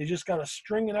 They just got to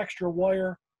string an extra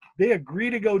wire They agree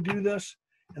to go do this,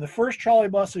 and the first trolley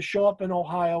buses show up in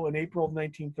Ohio in April of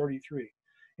 1933.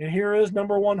 And here is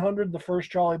number 100, the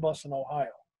first trolley bus in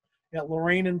Ohio, at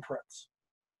Lorraine and Pritz.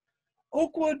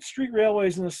 Oakwood Street Railway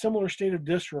is in a similar state of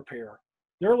disrepair.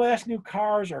 Their last new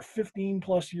cars are 15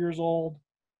 plus years old.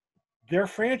 Their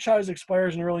franchise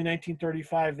expires in early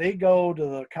 1935. They go to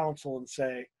the council and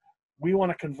say, we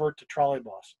want to convert to trolley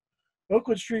bus.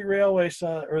 Oakwood Street Railway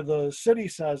or the city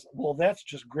says, well, that's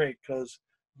just great because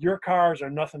your cars are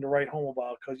nothing to write home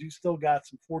about because you still got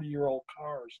some 40-year-old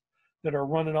cars that are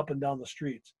running up and down the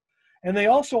streets. And they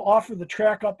also offer the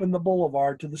track up in the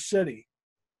boulevard to the city,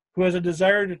 who has a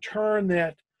desire to turn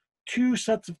that 2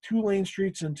 sets of 2-lane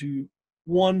streets into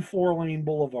 1 4-lane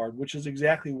boulevard, which is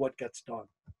exactly what gets done.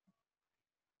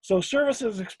 So service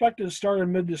is expected to start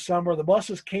in mid-December. The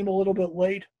buses came a little bit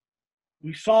late.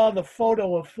 We saw the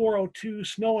photo of 402.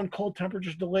 Snow and cold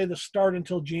temperatures delay the start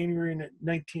until January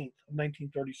 19th of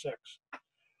 1936.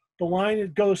 The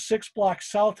line goes 6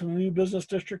 blocks south to the new business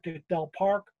district at Del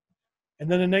Park. And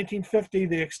then in 1950,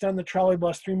 they extend the trolley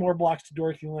bus 3 more blocks to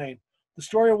Dorothy Lane. The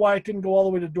story of why it didn't go all the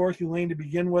way to Dorothy Lane to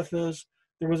begin with is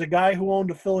there was a guy who owned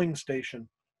a filling station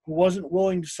who wasn't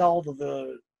willing to sell to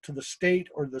the state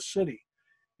or the city.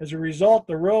 As a result,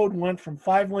 the road went from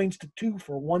 5 lanes to 2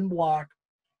 for 1 block,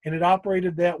 and it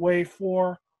operated that way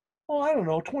for,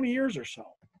 20 years or so.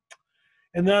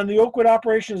 And then the Oakwood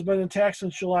operation has been intact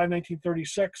since July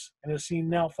 1936 and has seen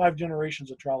now 5 generations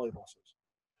of trolley buses.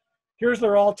 Here's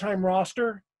their all-time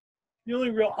roster. The only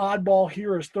real oddball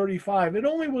here is 35. It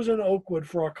only was in Oakwood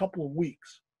for a couple of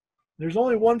weeks. There's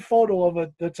only one photo of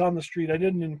it that's on the street. I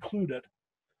didn't include it,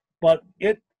 but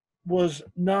it was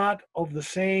not of the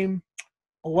same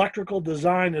electrical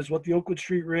design as what the Oakwood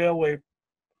Street Railway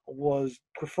was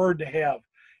preferred to have.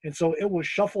 And so it was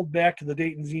shuffled back to the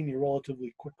Dayton Xenia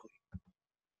relatively quickly.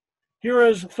 Here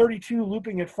is 32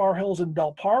 looping at Far Hills and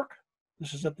Del Park.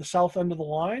 This is at the south end of the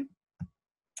line.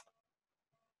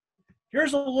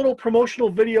 Here's a little promotional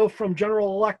video from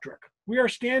General Electric. We are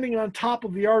standing on top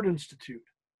of the Art Institute.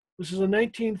 This is a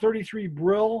 1933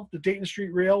 Brill the Dayton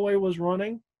Street Railway was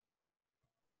running.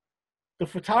 The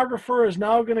photographer is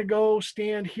now going to go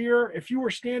stand here. If you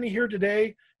were standing here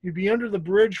today, you'd be under the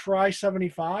bridge for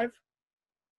I-75.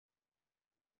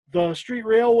 The street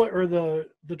railway or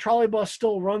the trolley bus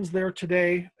still runs there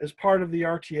today as part of the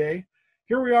RTA.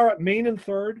 Here we are at Main and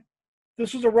 3rd.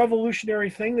 This was a revolutionary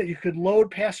thing that you could load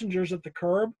passengers at the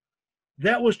curb.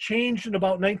 That was changed in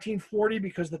about 1940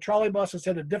 because the trolley buses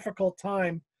had a difficult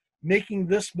time making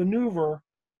this maneuver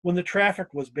when the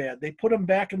traffic was bad. They put them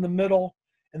back in the middle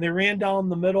and they ran down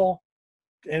the middle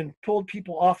and pulled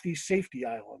people off these safety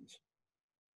islands.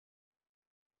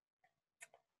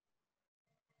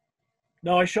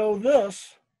 Now I show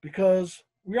this because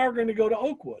we are going to go to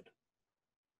Oakwood,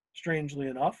 strangely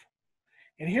enough.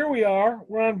 And here we are,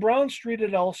 we're on Brown Street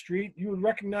at L Street. You would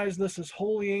recognize this as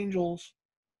Holy Angels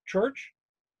Church.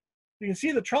 You can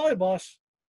see the trolley bus,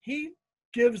 he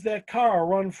gives that car a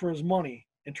run for his money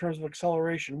in terms of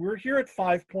acceleration. We're here at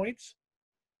 5 points.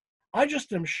 I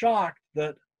just am shocked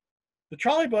that the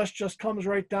trolley bus just comes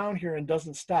right down here and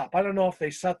doesn't stop. I don't know if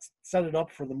they set it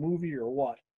up for the movie or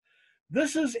what.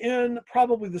 This is in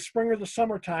probably the spring or the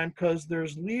summertime because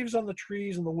there's leaves on the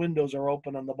trees and the windows are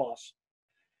open on the bus.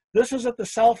 This is at the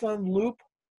South End Loop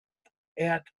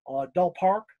at Del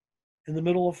Park in the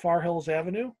middle of Far Hills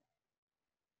Avenue.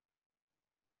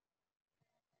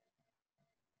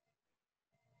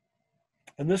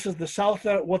 And this is the South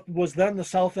End, what was then the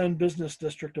South End Business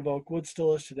District of Oakwood,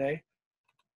 still is today.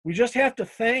 We just have to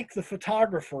thank the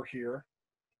photographer here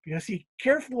because he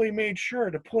carefully made sure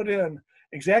to put in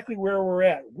exactly where we're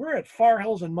at. We're at Far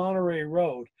Hills and Monterey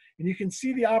Road, and you can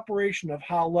see the operation of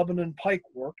how Lebanon Pike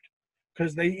worked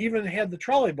because they even had the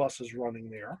trolley buses running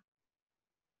there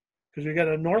because we got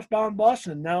a northbound bus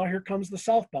and now here comes the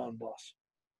southbound bus.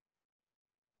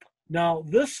 Now,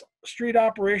 this street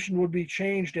operation would be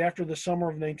changed after the summer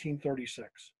of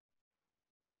 1936.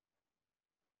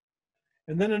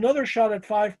 And then another shot at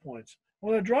 5 points. I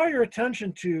want to draw your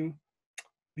attention to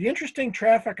the interesting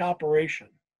traffic operation.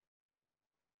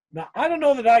 Now, I don't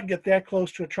know that I'd get that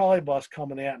close to a trolley bus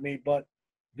coming at me, but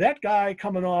that guy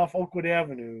coming off Oakwood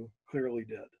Avenue clearly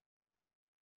did.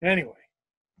 Anyway,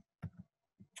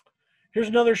 here's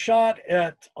another shot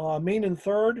at Main and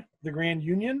 3rd, the Grand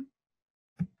Union.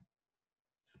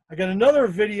 I got another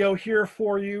video here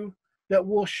for you that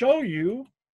will show you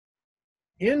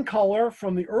in color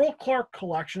from the Earl Clark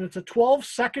collection. It's a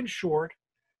 12-second short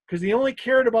because he only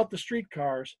cared about the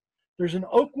streetcars. There's an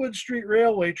Oakwood Street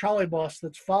Railway trolley bus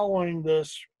that's following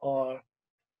this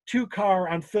 2-car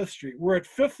on 5th Street. We're at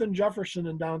 5th and Jefferson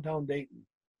in downtown Dayton.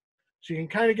 So you can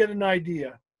kind of get an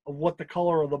idea of what the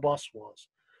color of the bus was.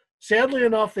 Sadly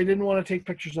enough, they didn't want to take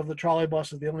pictures of the trolley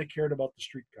buses. They only cared about the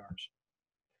streetcars.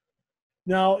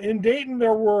 Now, in Dayton,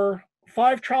 there were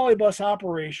 5 trolley bus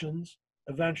operations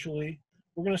eventually.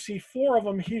 We're going to see 4 of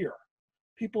them here.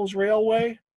 People's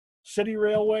Railway, City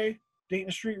Railway,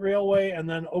 Dayton Street Railway, and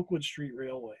then Oakwood Street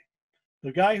Railway.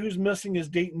 The guy who's missing is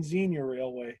Dayton Xenia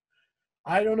Railway.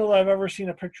 I don't know that I've ever seen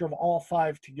a picture of all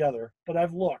 5 together, but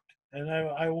I've looked, and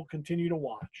I will continue to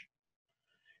watch.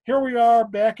 Here we are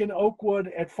back in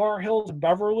Oakwood at Far Hills and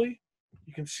Beverly.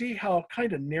 You can see how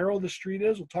kind of narrow the street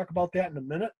is. We'll talk about that in a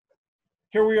minute.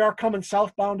 Here we are coming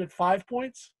southbound at 5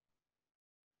 Points.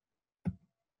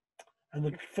 And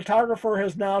the photographer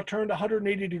has now turned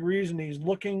 180 degrees and he's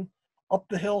looking up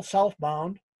the hill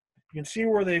southbound. You can see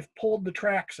where they've pulled the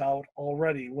tracks out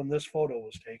already when this photo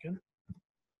was taken.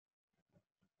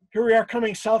 Here we are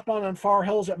coming southbound on Far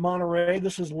Hills at Monterey.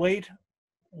 This is late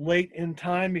in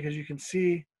time because you can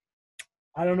see,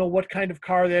 I don't know what kind of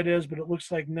car that is, but it looks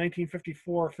like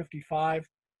 1954 or 55.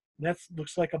 And that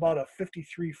looks like about a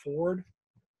 53 Ford,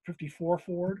 54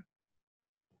 Ford.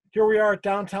 Here we are at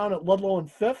downtown at Ludlow and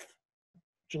 5th,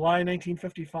 July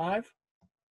 1955.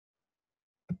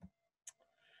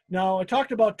 Now, I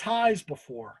talked about ties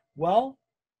before. Well,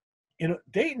 in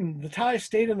Dayton, the ties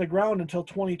stayed in the ground until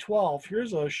 2012.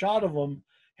 Here's a shot of them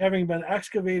having been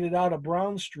excavated out of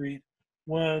Brown Street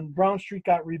when Brown Street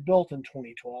got rebuilt in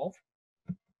 2012.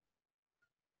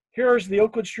 Here's the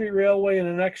Oakwood Street Railway and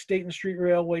the next Dayton Street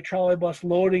Railway trolley bus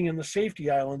loading in the safety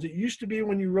islands. It used to be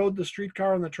when you rode the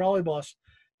streetcar and the trolley bus,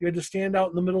 you had to stand out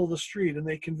in the middle of the street, and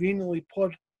they conveniently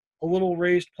put a little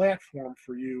raised platform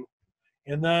for you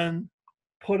and then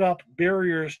put up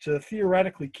barriers to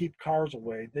theoretically keep cars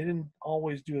away. They didn't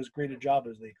always do as great a job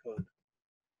as they could.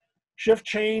 Shift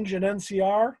change at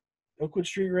NCR. Oakwood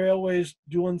Street Railway is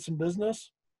doing some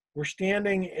business. We're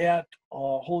standing at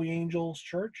Holy Angels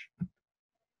Church.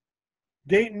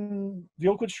 Dayton, the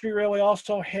Oakwood Street Railway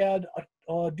also had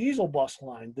a diesel bus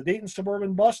line. The Dayton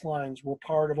suburban bus lines were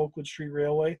part of Oakwood Street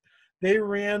Railway. They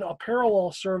ran a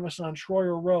parallel service on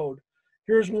Schroyer Road.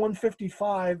 Here's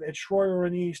 155 at Schroyer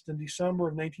and East in December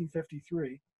of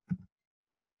 1953.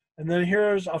 And then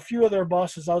here's a few of their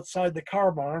buses outside the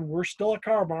car barn. We're still a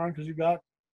car barn because you've got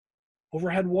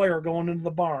overhead wire going into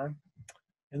the barn.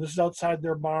 And this is outside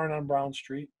their barn on Brown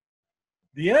Street.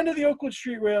 The end of the Oakwood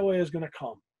Street Railway is going to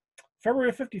come. February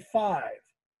of 55,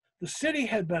 the city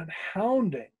had been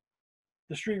hounding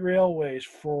the street railways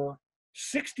for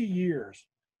 60 years.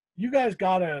 You guys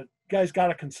gotta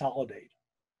consolidate.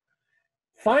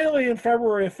 Finally, in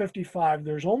February of 55,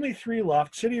 there's only 3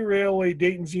 left: City Railway,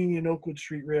 Dayton Xenia, and Oakwood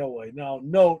Street Railway. Now,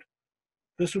 note,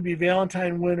 this would be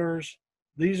Valentine Winters,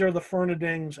 these are the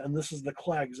Fernandings, and this is the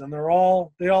Cleggs, and they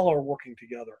all are working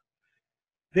together.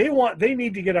 They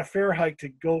need to get a fare hike to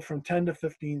go from 10 to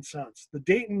 15 cents. The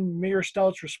Dayton Mayor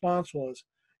Stout's response was,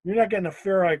 you're not getting a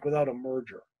fare hike without a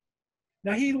merger.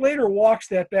 Now, he later walks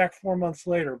that back 4 months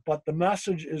later, but the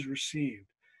message is received.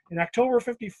 In October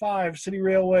 55, City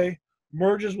Railway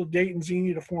merges with Dayton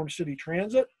Xenia to form City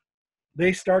Transit.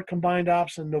 They start combined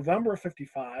ops in November of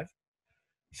 55.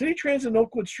 City Transit and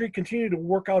Oakwood Street continue to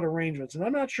work out arrangements, and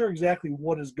I'm not sure exactly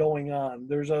what is going on.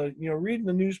 There's reading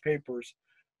the newspapers,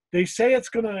 they say it's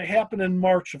going to happen in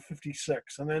March of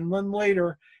 56, and then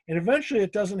later, and eventually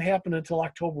it doesn't happen until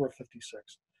October of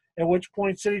 56, at which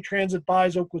point City Transit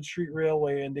buys Oakwood Street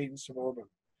Railway and Dayton Suburban.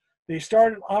 They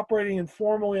started operating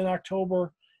informally in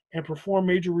October and perform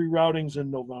major reroutings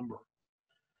in November.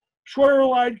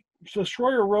 The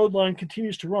Schroyer Road line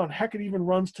continues to run. Heck, it even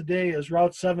runs today as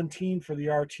Route 17 for the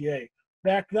RTA.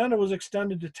 Back then, it was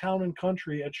extended to Town and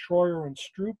Country at Schroyer and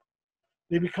Stroop.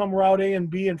 They become Route A and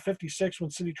B in 56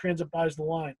 when City Transit buys the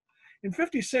line. In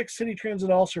 56, City Transit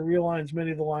also realigns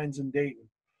many of the lines in Dayton.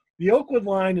 The Oakwood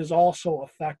line is also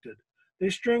affected. They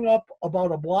string up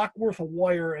about a block worth of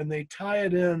wire and they tie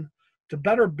it in to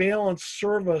better balance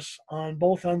service on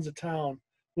both ends of town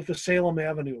with the Salem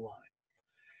Avenue line.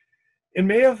 In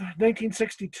May of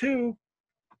 1962,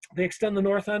 they extend the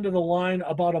north end of the line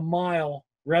about a mile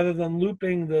rather than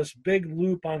looping this big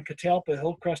loop on Catalpa,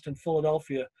 Hillcrest, and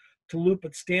Philadelphia to loop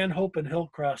at Stanhope and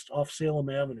Hillcrest off Salem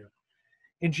Avenue.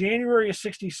 In January of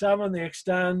 67, they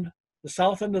extend the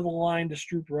south end of the line to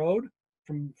Stroop Road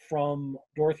from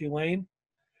Dorothy Lane.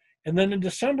 And then in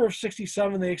December of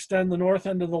 67, they extend the north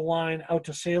end of the line out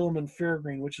to Salem and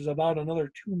Fairgreen, which is about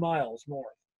another 2 miles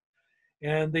north.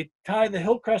 And they tie the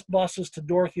Hillcrest buses to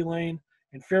Dorothy Lane,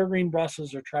 and Fairgreen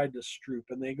buses are tied to Stroop,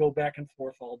 and they go back and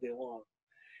forth all day long.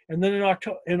 And then in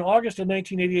August of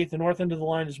 1988, the north end of the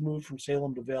line is moved from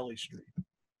Salem to Valley Street.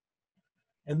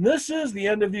 And this is the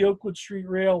end of the Oakwood Street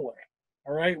Railway.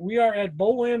 All right, we are at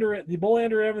the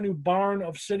Bolander Avenue barn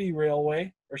of City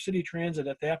Railway, or City Transit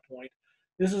at that point.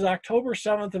 This is October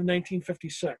 7th of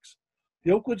 1956.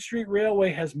 The Oakwood Street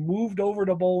Railway has moved over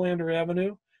to Bolander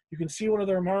Avenue. You can see one of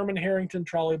their Harmon Harrington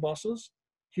trolley buses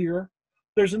here.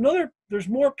 There's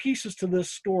more pieces to this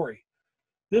story.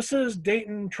 This is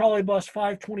Dayton Trolley Bus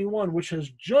 521, which has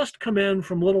just come in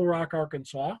from Little Rock,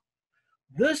 Arkansas.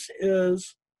 This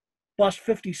is bus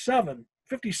 57.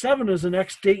 57 is an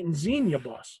ex-Dayton Xenia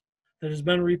bus that has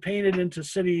been repainted into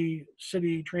city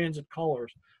transit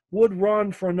colors. Would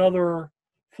run for another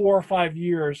 4 or 5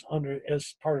 years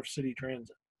as part of city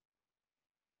transit.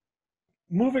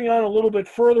 Moving on a little bit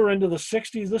further into the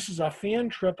 60s, this is a fan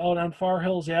trip out on Far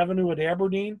Hills Avenue at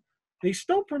Aberdeen. They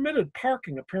still permitted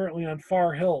parking apparently on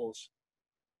Far Hills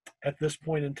at this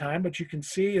point in time, but you can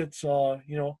see it's a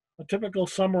typical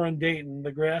summer in Dayton.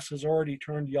 The grass has already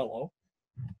turned yellow.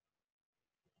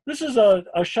 This is a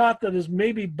shot that is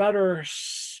maybe better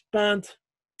spent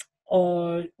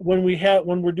when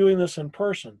we're doing this in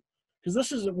person,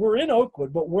 because we're in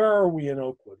Oakwood, but where are we in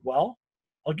Oakwood? Well,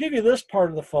 I'll give you this part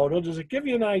of the photo. Does it give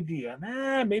you an idea?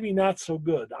 Maybe not so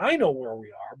good. I know where we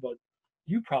are, but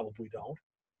you probably don't.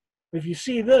 If you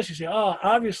see this, you say,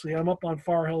 obviously I'm up on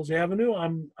Far Hills Avenue.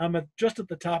 I'm just at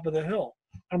the top of the hill.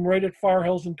 I'm right at Far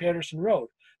Hills and Patterson Road.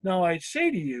 Now I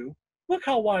say to you, look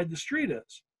how wide the street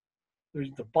is.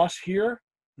 There's the bus here.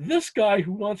 This guy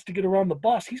who wants to get around the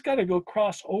bus, he's got to go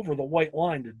cross over the white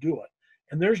line to do it.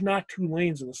 And there's not 2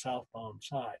 lanes on the southbound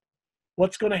side.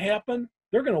 What's going to happen?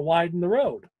 They're going to widen the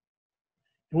road.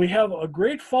 And we have a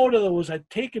great photo that was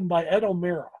taken by Ed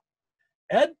O'Mara.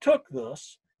 Ed took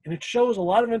this, and it shows a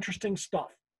lot of interesting stuff.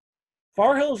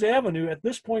 Far Hills Avenue at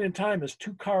this point in time is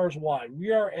 2 cars wide.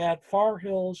 We are at Far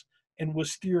Hills and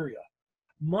Wisteria.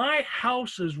 My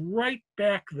house is right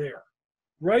back there.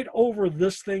 Right over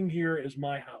this thing here is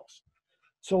my house.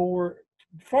 So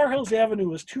Far Hills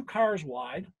Avenue is 2 cars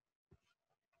wide.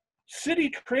 City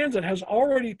Transit has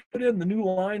already put in the new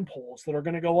line poles that are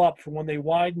going to go up for when they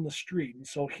widen the street. And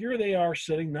so here they are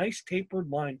sitting, nice tapered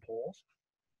line poles.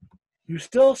 You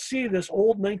still see this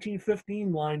old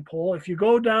 1915 line pole. If you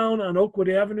go down on Oakwood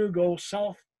Avenue, go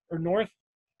south or north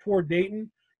toward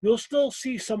Dayton, you'll still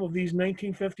see some of these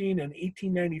 1915 and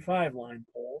 1895 line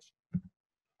poles.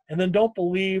 And then don't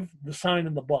believe the sign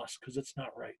in the bus, because it's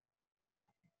not right.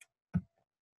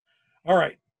 All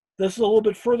right. This is a little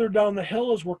bit further down the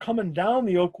hill as we're coming down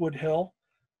the Oakwood Hill.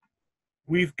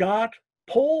 We've got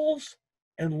poles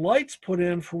and lights put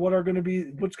in for what's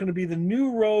going to be the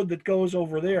new road that goes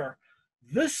over there.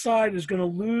 This side is going to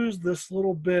lose this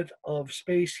little bit of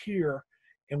space here,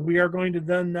 and we are going to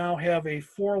then now have a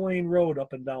 4-lane road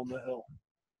up and down the hill.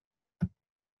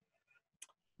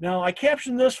 Now, I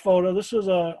captioned this photo. This is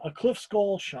a Cliff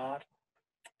Skull shot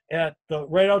at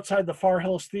right outside the Far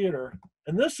Hills Theater.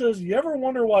 And this is, you ever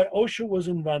wonder why OSHA was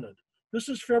invented? This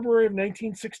is February of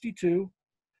 1962.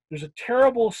 There's a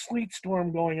terrible sleet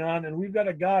storm going on, and we've got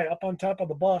a guy up on top of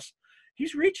the bus.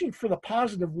 He's reaching for the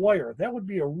positive wire. That would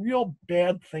be a real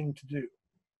bad thing to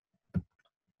do.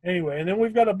 Anyway, and then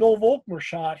we've got a Bill Volkmer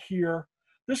shot here.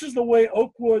 This is the way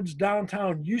Oakwood's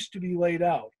downtown used to be laid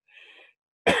out,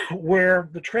 where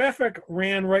the traffic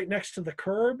ran right next to the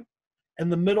curb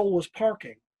and the middle was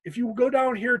parking. If you go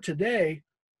down here today,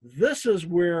 this is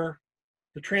where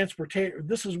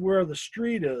this is where the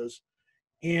street is,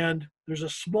 and there's a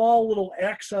small little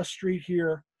access street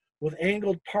here with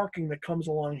angled parking that comes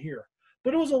along here.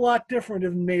 But it was a lot different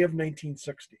in May of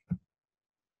 1960.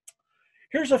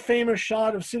 Here's a famous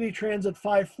shot of City Transit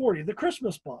 540, the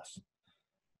Christmas bus.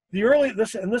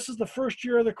 This is the first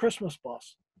year of the Christmas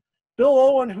bus. Bill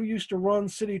Owen, who used to run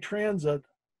City Transit,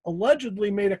 allegedly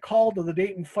made a call to the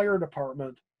Dayton Fire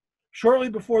Department shortly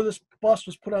before this bus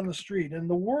was put on the street. And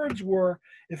the words were,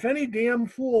 if any damn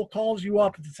fool calls you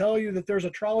up to tell you that there's a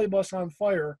trolley bus on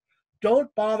fire,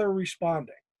 don't bother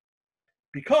responding.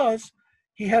 Because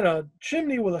he had a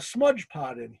chimney with a smudge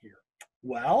pot in here.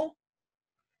 Well,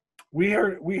 we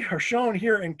are shown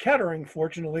here in Kettering,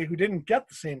 fortunately, who didn't get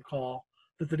the same call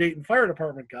that the Dayton Fire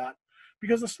Department got,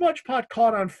 because the smudge pot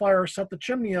caught on fire, set the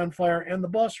chimney on fire, and the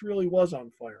bus really was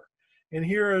on fire. And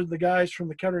here are the guys from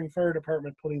the Kettering Fire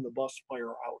Department putting the bus fire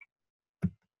out.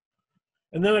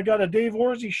 And then I got a Dave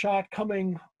Orsey shot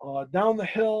coming down the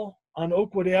hill on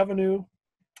Oakwood Avenue,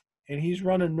 and he's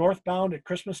running northbound at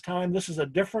Christmas time. This is a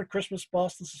different Christmas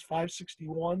bus. This is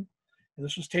 561, and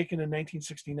this was taken in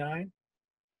 1969.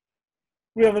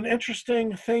 We have an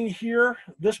interesting thing here.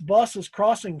 This bus is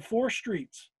crossing 4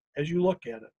 streets as you look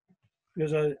at it.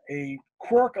 There's a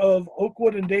quirk of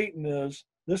Oakwood and Dayton is,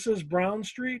 this is Brown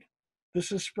Street,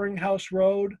 this is Springhouse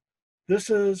Road, This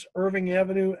is Irving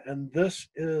Avenue, and this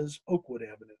is Oakwood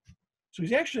Avenue. So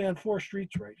he's actually on 4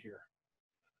 streets right here.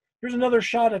 Here's another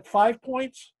shot at 5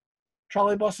 Points.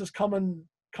 Trolley bus is coming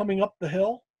up the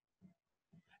hill.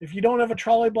 If you don't have a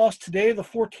trolley bus today, the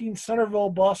 14 Centerville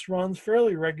bus runs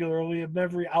fairly regularly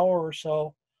every hour or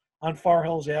so on Far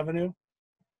Hills Avenue.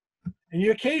 And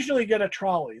you occasionally get a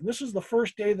trolley. This is the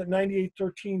first day that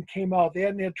 9813 came out. They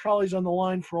hadn't had trolleys on the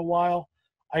line for a while.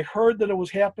 I heard that it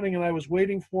was happening and I was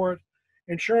waiting for it.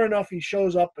 And sure enough, he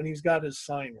shows up and he's got his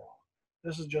sign wrong.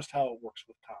 This is just how it works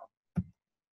with Tom.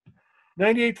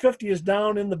 9850 is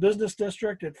down in the business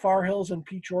district at Far Hills and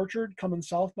Peach Orchard coming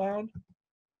southbound.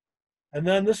 And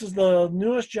then this is the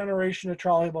newest generation of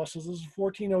trolley buses. This is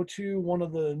 1402, one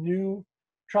of the new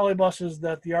trolley buses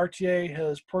that the RTA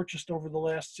has purchased over the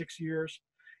last 6 years.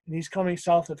 And he's coming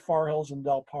south at Far Hills and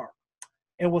Del Park.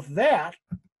 And with that,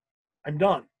 I'm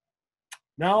done.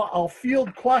 Now I'll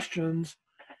field questions,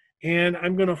 and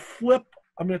I'm going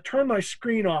to turn my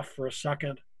screen off for a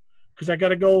second because I got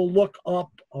to go look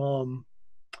up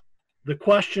the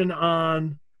question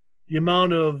on the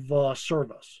amount of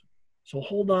service. So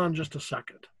hold on just a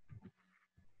second.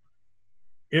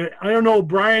 I don't know,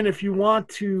 Brian, if you want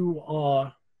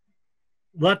to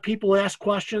let people ask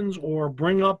questions or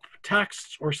bring up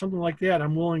texts or something like that,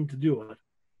 I'm willing to do it.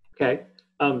 Okay.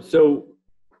 So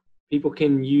people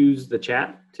can use the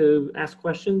chat to ask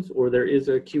questions, or there is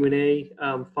a Q&A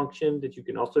function that you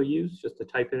can also use just to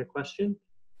type in a question.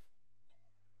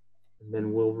 And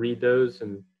then we'll read those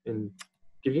and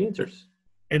give you answers.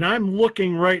 And I'm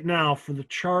looking right now for the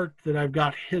chart that I've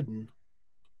got hidden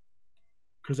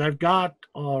because I've got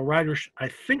ridership. I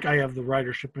think I have the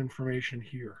ridership information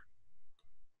here.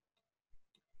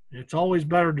 It's always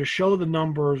better to show the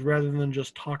numbers rather than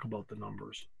just talk about the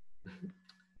numbers.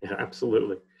 Yeah,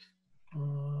 absolutely.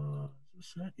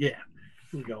 Is that? Yeah,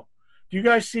 here we go. Do you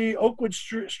guys see Oakwood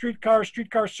streetcar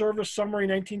service summary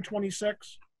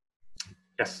 1926?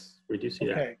 Yes, we do see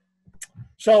that. Okay.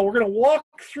 So we're going to walk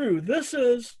through. This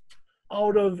is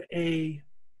out of a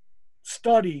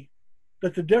study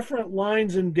that the different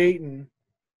lines in Dayton,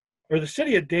 or the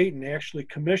city of Dayton actually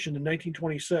commissioned in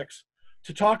 1926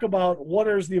 to talk about what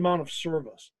is the amount of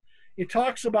service. It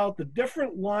talks about the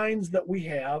different lines that we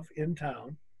have in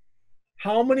town,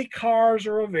 how many cars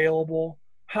are available,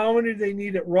 how many do they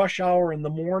need at rush hour in the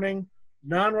morning,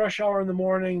 non-rush hour in the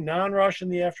morning, non-rush in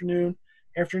the afternoon,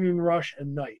 afternoon rush,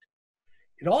 and night.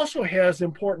 It also has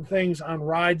important things on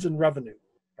rides and revenue,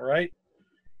 all right?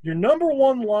 Your number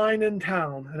one line in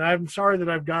town, and I'm sorry that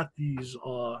I've got these,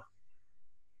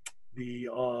 the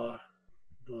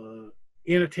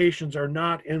annotations are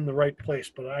not in the right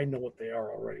place, but I know what they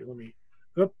are already.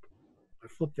 I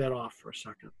flipped that off for a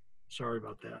second. Sorry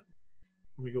about that.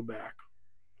 Let me go back.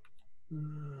 I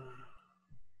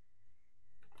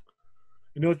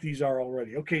know what these are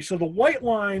already. Okay, so the white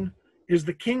line is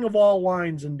the king of all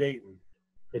lines in Dayton.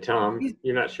 Hey, Tom,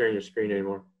 you're not sharing your screen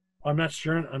anymore. I'm not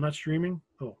sharing. I'm not streaming.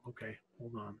 Oh, okay.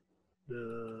 Hold on.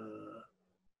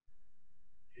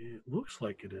 It looks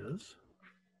like it is.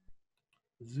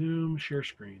 Zoom, share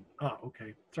screen. Ah,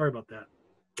 okay. Sorry about that.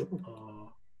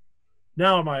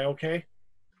 Now am I okay?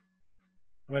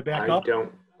 Am I back up?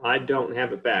 I don't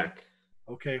have it back.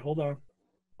 Okay, hold on.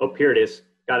 Oh, here it is.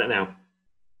 Got it now.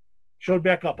 Showed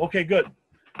back up. Okay, good.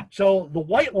 So the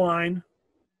white line,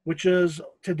 which is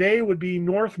today would be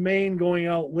North Main going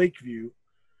out Lakeview,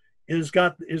 is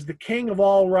the king of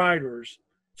all riders.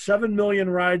 7 million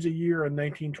rides a year in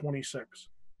 1926.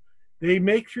 They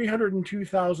make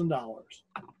 $302,000.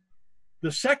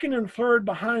 The second and third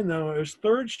behind them is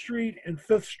 3rd Street and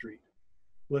 5th Street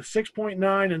with 6.9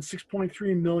 and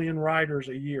 6.3 million riders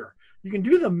a year. You can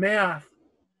do the math,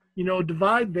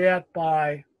 divide that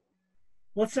by,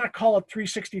 let's not call it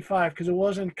 365 because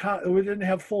we didn't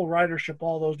have full ridership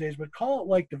all those days, but call it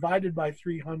like divided by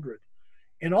 300.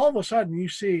 And all of a sudden you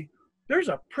see there's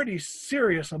a pretty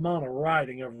serious amount of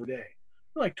riding every day.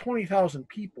 Like 20,000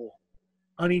 people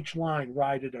on each line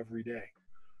ride it every day.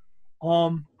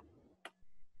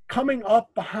 Coming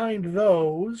up behind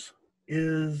those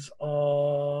is, I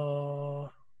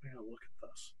gotta look at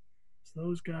this. It's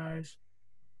those guys.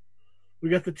 We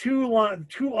got the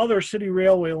two other city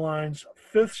railway lines,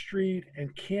 5th Street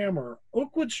and Camer.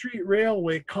 Oakwood Street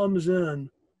Railway comes in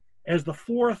as the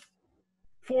fourth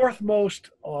most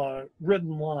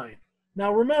ridden line.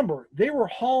 Now remember, they were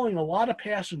hauling a lot of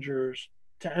passengers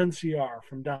to NCR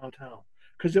from downtown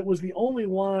because it was the only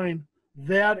line,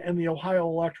 that and the Ohio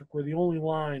Electric were the only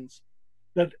lines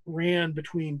that ran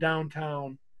between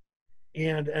downtown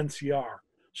and NCR.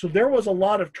 So there was a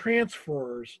lot of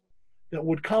transfers that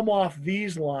would come off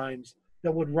these lines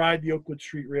that would ride the Oakwood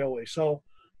Street Railway. So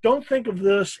don't think of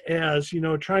this as, you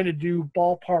know, trying to do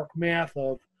ballpark math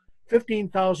of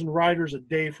 15,000 riders a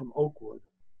day from Oakwood.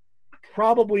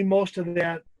 Probably most of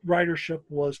that ridership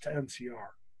was to NCR.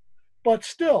 But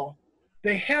still,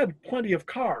 they had plenty of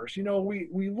cars. You know,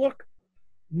 we look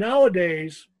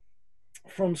nowadays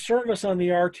from service on the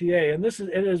RTA, and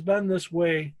it has been this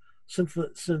way since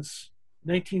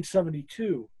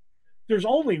 1972. There's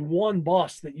only one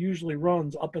bus that usually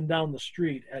runs up and down the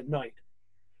street at night.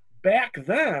 Back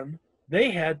then,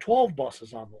 they had 12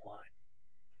 buses on the line.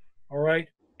 All right.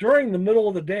 During the middle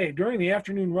of the day, during the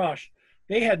afternoon rush,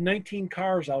 they had 19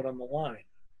 cars out on the line.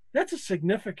 That's a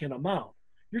significant amount.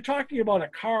 You're talking about a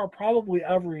car probably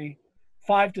every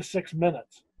 5 to 6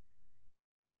 minutes.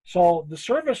 So the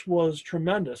service was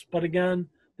tremendous. But again,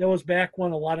 that was back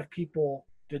when a lot of people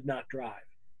did not drive.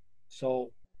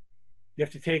 So you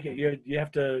have to take it. You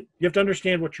have to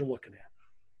understand what you're looking at.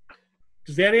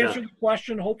 Does that answer the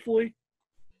question, hopefully?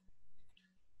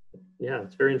 Yeah,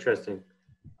 it's very interesting.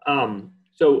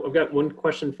 So I've got one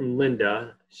question from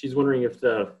Linda. She's wondering if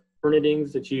the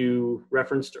Fernandings that you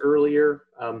referenced earlier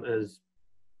as,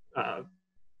 I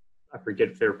forget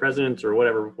if they're presidents or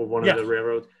whatever, one of the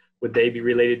railroads, would they be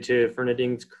related to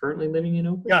Fernandings currently living in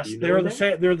Oakwood? Yes, they're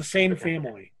the same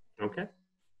family. Okay.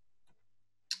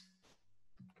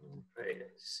 All right, I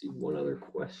see one other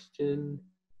question.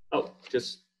 Oh,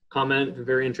 just comment,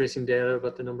 very interesting data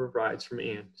about the number of rides from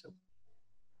Ann. So.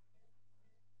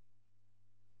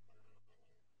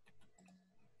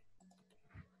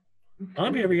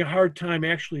 I'm having a hard time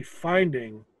actually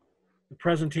finding the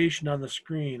presentation on the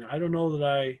screen. I don't know that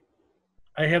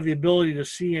I have the ability to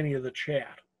see any of the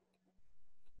chat.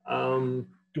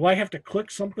 Do I have to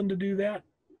click something to do that?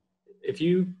 If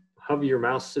you hover your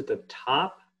mouse at the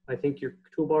top, I think your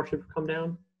toolbar should come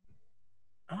down.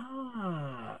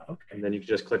 Ah, okay. And then you can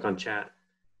just click on chat.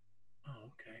 Oh,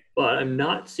 okay. But I'm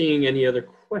not seeing any other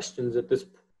questions at this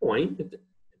point. If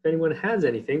anyone has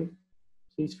anything,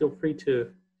 please feel free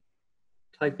to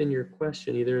type in your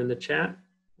question either in the chat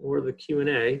or the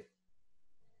Q&A.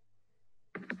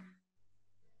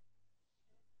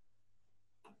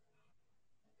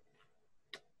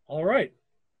 All right.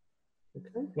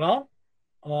 Okay. Well,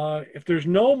 if there's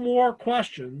no more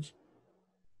questions,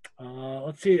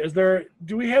 let's see.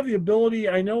 Do we have the ability?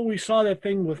 I know we saw that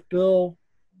thing with Bill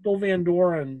Van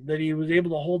Doren that he was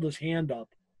able to hold his hand up.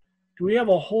 Do we have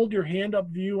a hold your hand up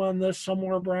view on this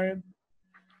somewhere, Brian?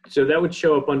 So that would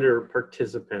show up under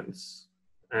participants,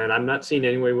 and I'm not seeing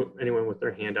anyone with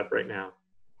their hand up right now.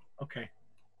 Okay.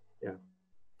 Yeah.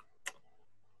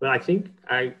 But I think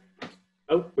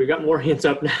we got more hands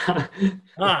up now.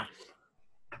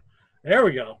 There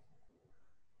we go.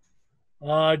 We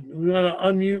want to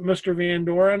unmute Mr. Van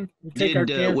Doren. We'll take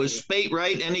was Spate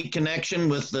Wright any connection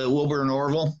with Wilbur and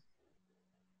Orville?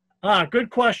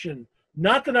 Good question.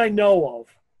 Not that I know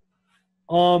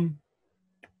of.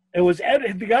 It was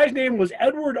the guy's name was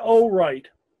Edward O. Wright,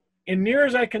 and near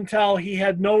as I can tell, he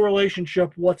had no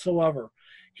relationship whatsoever.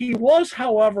 He was,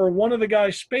 however, one of the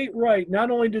guys, Spate Wright.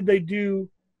 Not only did they do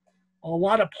a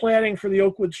lot of planning for the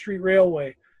Oakwood Street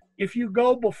Railway, if you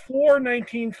go before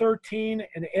 1913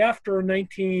 and after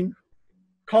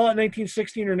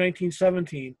 1916 or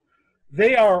 1917,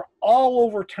 they are all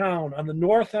over town on the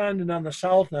north end and on the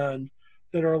south end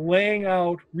that are laying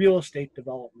out real estate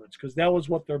developments because that was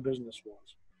what their business was.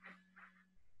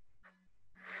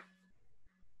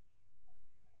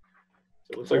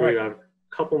 So it looks like we got a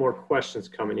couple more questions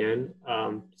coming in.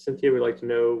 Cynthia would like to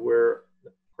know where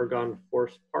Argonne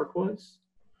Forest Park was.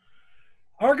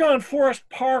 Argonne Forest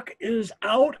Park is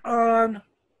out on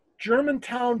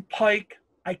Germantown Pike.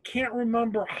 I can't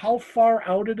remember how far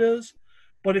out it is,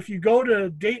 but if you go to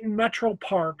Dayton Metro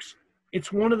Parks,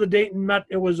 it's one of the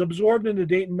it was absorbed into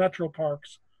Dayton Metro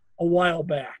Parks a while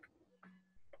back.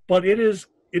 But it is,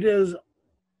 I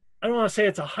don't want to say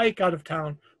it's a hike out of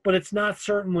town, but it's not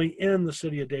certainly in the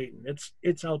city of Dayton.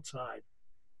 It's outside.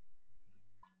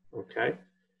 Okay.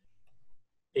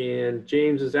 And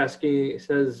James is asking, it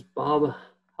says, Bob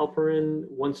Halperin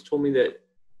once told me that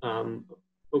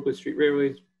Oakwood Street Railway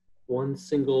is one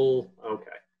single,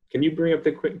 okay. Can you bring up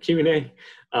the quick Q&A?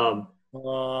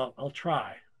 I'll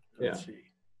try. Let's see.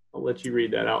 I'll let you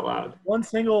read that out loud. One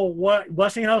single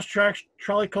Westinghouse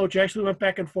trolley coach actually went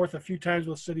back and forth a few times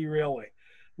with City Railway.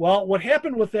 Well, what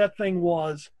happened with that thing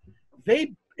was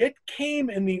it came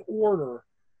in the order.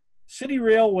 City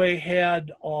Railway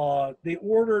had, they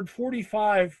ordered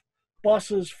 45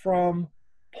 buses from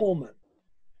Pullman.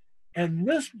 And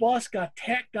this bus got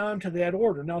tacked on to that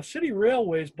order. Now, City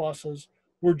Railway's buses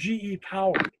were GE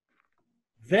powered.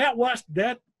 That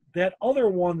other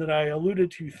one that I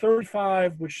alluded to,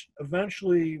 35, which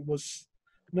eventually was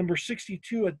number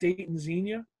 62 at Dayton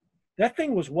Xenia. That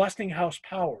thing was Westinghouse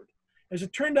powered. As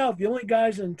it turned out, the only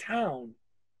guys in town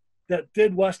that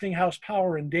did Westinghouse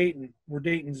power in Dayton were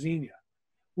Dayton Xenia.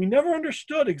 We never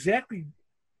understood exactly,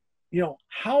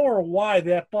 how or why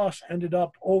that bus ended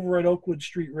up over at Oakwood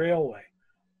Street Railway,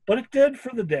 but it did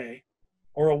for the day,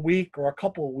 or a week, or a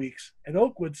couple of weeks. And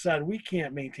Oakwood said, we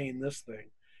can't maintain this thing,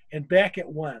 and back it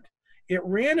went. It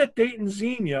ran at Dayton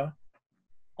Xenia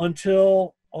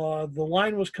until the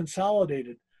line was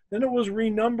consolidated. Then it was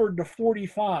renumbered to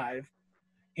 45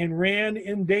 and ran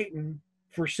in Dayton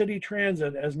for city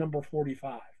transit as number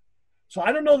 45. So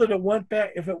I don't know that it went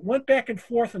back. If it went back and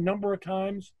forth a number of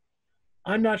times,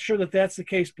 I'm not sure that that's the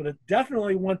case, but it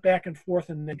definitely went back and forth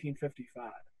in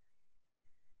 1955.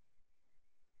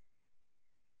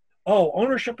 Oh,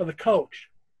 ownership of the coach.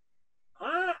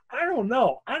 I don't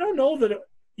know. I don't know that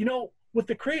with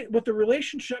the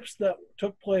relationships that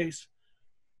took place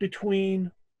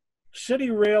between City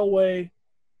Railway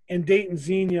and Dayton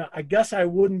Xenia, I guess I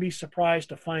wouldn't be surprised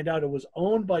to find out it was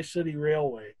owned by City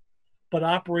Railway, but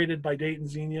operated by Dayton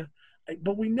Xenia.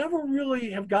 But we never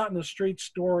really have gotten a straight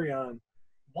story on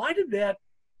why did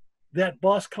that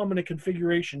bus come in a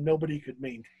configuration nobody could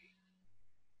maintain.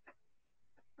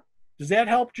 Does that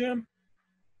help, Jim?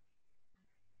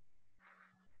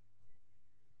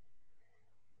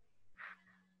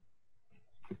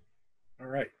 All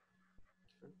right.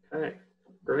 Okay,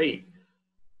 great.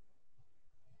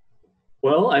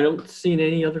 Well, I don't see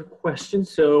any other questions.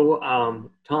 So,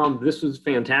 Tom, this was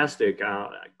fantastic. A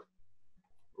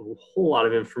whole lot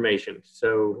of information.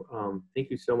 So,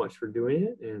 thank you so much for doing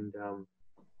it. And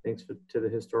thanks to the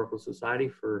Historical Society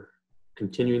for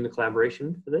continuing the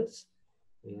collaboration for this.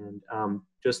 And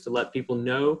just to let people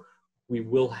know, we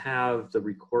will have the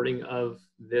recording of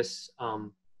this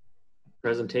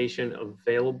presentation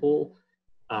available.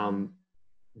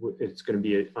 It's going to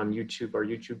be on YouTube, our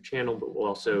YouTube channel, but we'll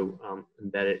also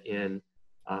embed it in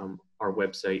our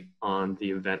website on the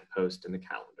event post in the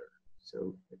calendar.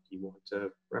 So if you want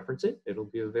to reference it, it'll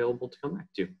be available to come back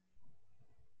to.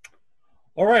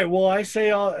 All right. Well, I say,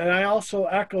 and I also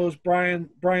echoes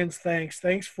Brian's thanks.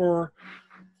 Thanks for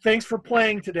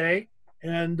playing today.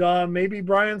 And maybe,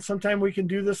 Brian, sometime we can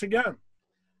do this again.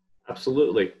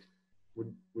 Absolutely.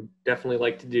 Would definitely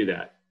like to do that.